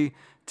 Goldie,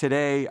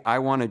 today I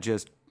want to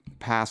just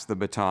pass the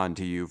baton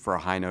to you for a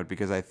high note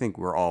because I think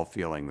we're all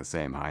feeling the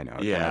same high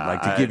note. Yeah, and I'd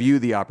like to give you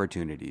the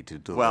opportunity to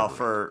deliver. Well,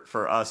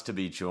 for us to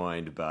be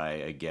joined by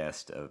a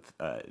guest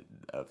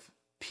of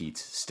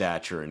Pete's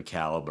stature and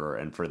caliber,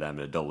 and for them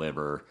to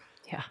deliver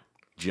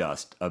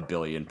just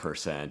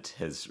 1,000,000,000%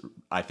 has,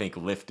 I think,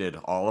 lifted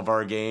all of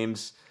our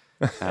games.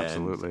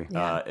 Absolutely.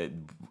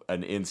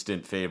 An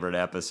instant favorite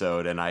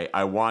episode. And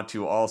I want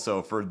to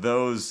also, for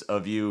those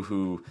of you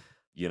who,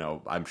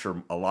 I'm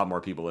sure a lot more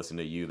people listen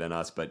to you than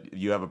us, but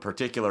you have a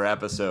particular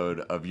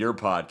episode of your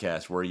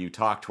podcast where you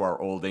talk to our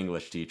old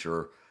English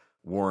teacher,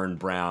 Warren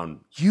Brown.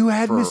 You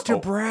had Mr.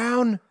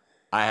 Brown?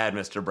 I had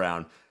Mr.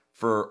 Brown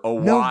for a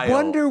no while. No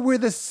wonder we're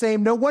the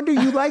same. No wonder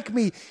you like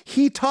me.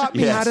 He taught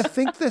me how to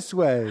think this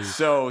way.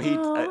 So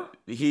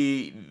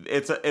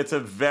it's a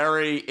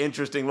very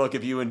interesting look,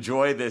 if you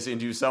enjoy this,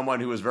 into someone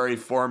who was very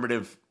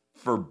formative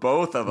for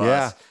both of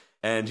us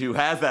and who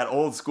has that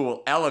old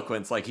school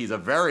eloquence. Like, he's a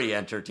very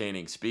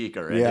entertaining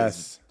speaker, and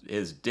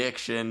his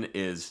diction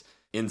is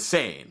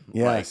insane.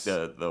 Yes.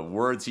 Like the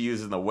words he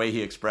uses and the way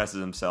he expresses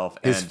himself.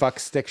 His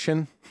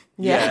fuck-stiction.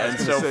 Yeah, and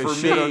so for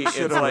me,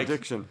 it's like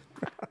addiction.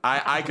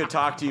 I could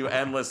talk to you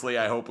endlessly.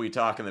 I hope we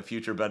talk in the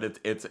future, but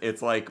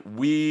it's like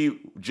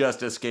we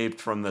just escaped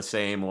from the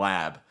same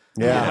lab.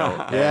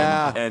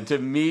 Yeah. And to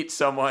meet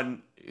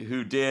someone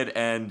who did,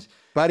 and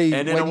buddy,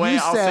 and in a way,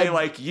 I'll say,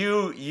 like,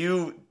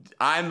 you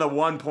I'm the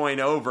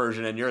 1.0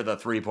 version and you're the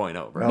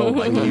 3.0 version.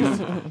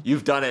 Like,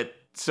 you've done it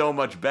so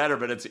much better,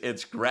 but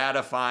it's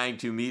gratifying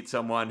to meet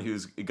someone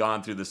who's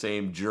gone through the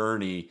same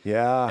journey.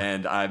 Yeah.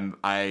 And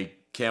I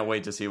can't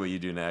wait to see what you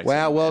do next.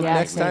 Well,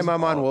 next time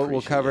I'm on,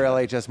 we'll cover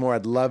LHS more.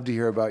 I'd love to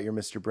hear about your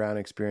Mr. Brown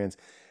experience.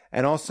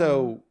 And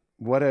also,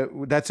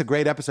 that's a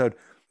great episode.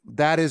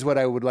 That is what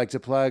I would like to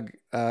plug,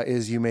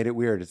 is You Made It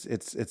Weird.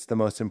 It's the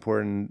most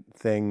important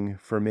thing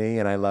for me,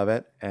 and I love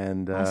it.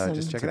 And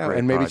just check it out.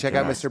 And maybe check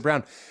out Mr.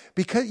 Brown.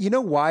 Because you know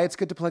why it's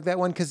good to plug that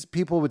one? Because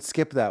people would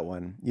skip that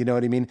one. You know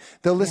what I mean?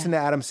 They'll listen to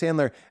Adam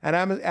Sandler. And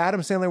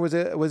Adam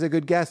Sandler was a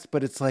good guest,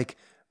 but it's like,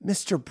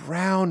 Mr.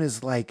 Brown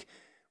is like,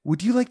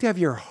 would you like to have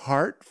your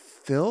heart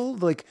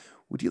filled? Like,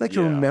 would you like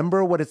to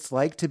remember what it's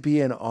like to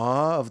be in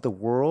awe of the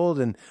world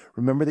and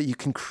remember that you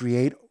can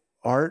create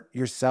art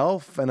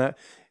yourself? And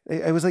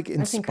it was like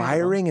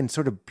inspiring and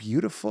sort of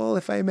beautiful,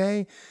 if I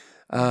may.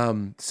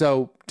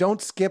 So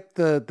don't skip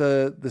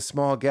the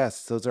small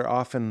guests. Those are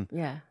often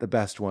the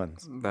best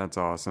ones. That's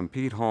awesome.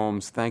 Pete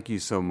Holmes, thank you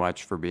so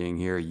much for being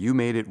here. You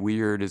Made It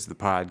Weird is the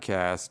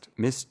podcast.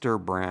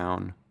 Mr.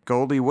 Brown.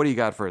 Goldie, what do you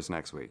got for us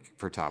next week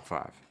for top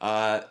 5?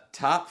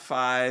 Top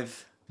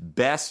 5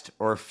 best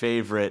or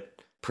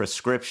favorite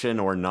prescription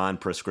or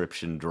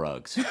non-prescription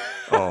drugs.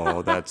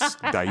 Oh, that's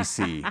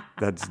dicey.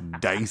 That's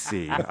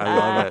dicey. I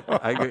love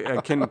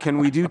it. Can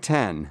we do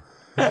 10?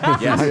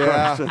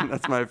 Yes.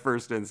 That's my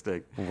first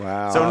instinct.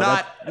 Wow. So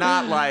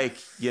not like,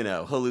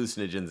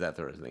 hallucinogens, that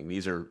sort of thing.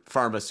 These are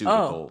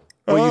pharmaceutical.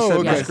 You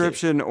said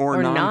prescription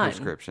or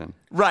non-prescription.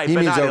 Right, he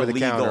but means not over illegal. the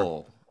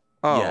counter.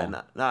 Oh.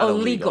 Yeah, not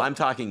illegal. I'm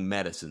talking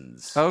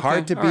medicines. Okay.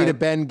 Hard to beat a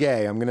Ben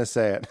Gay. I'm going to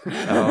say it.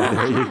 Oh,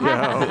 there you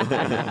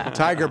go.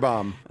 Tiger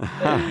Bomb.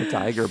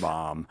 Tiger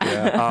Bomb.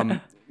 Yeah.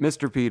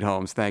 Mr. Pete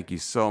Holmes, thank you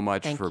so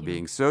much for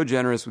being so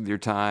generous with your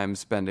time,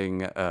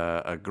 spending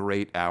a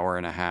great hour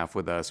and a half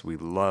with us. We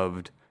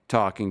loved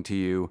talking to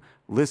you.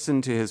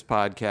 Listen to his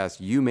podcast,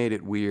 You Made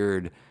It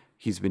Weird.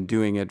 He's been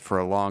doing it for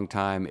a long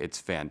time.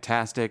 It's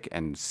fantastic.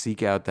 And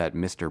seek out that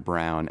Mr.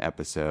 Brown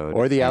episode.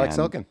 Or the Alex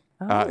Silkin.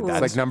 That's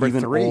like number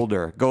even 3.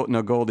 Older.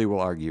 Goldie will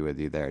argue with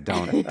you there.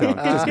 Don't just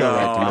go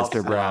right to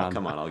Mr. Brown.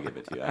 Come on, I'll give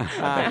it to you.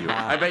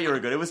 I bet you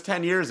were good. It was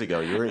 10 years ago.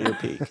 You were at your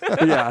peak.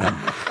 Yeah.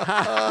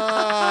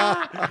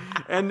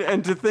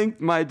 and to think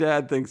my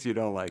dad thinks you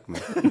don't like me.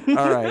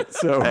 All right.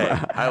 So hey,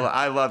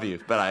 I love you,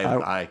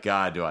 but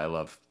God, do I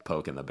love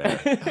poking the bear.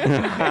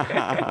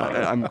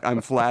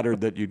 I'm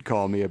flattered that you'd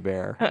call me a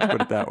bear. Let's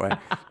put it that way.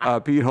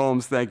 Pete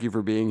Holmes, thank you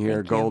for being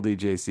here. Goldie,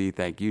 JC,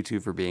 thank you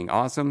two for being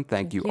awesome.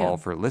 Thank you all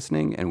for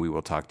listening, and we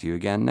will talk to you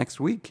again next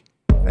week.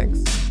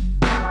 Thanks.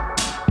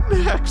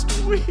 Next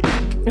week.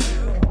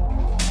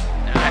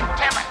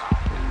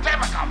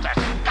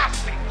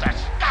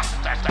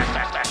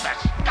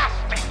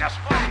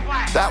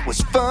 That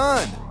was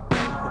fun.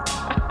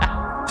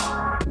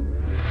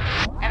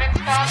 And it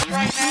starts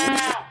right now.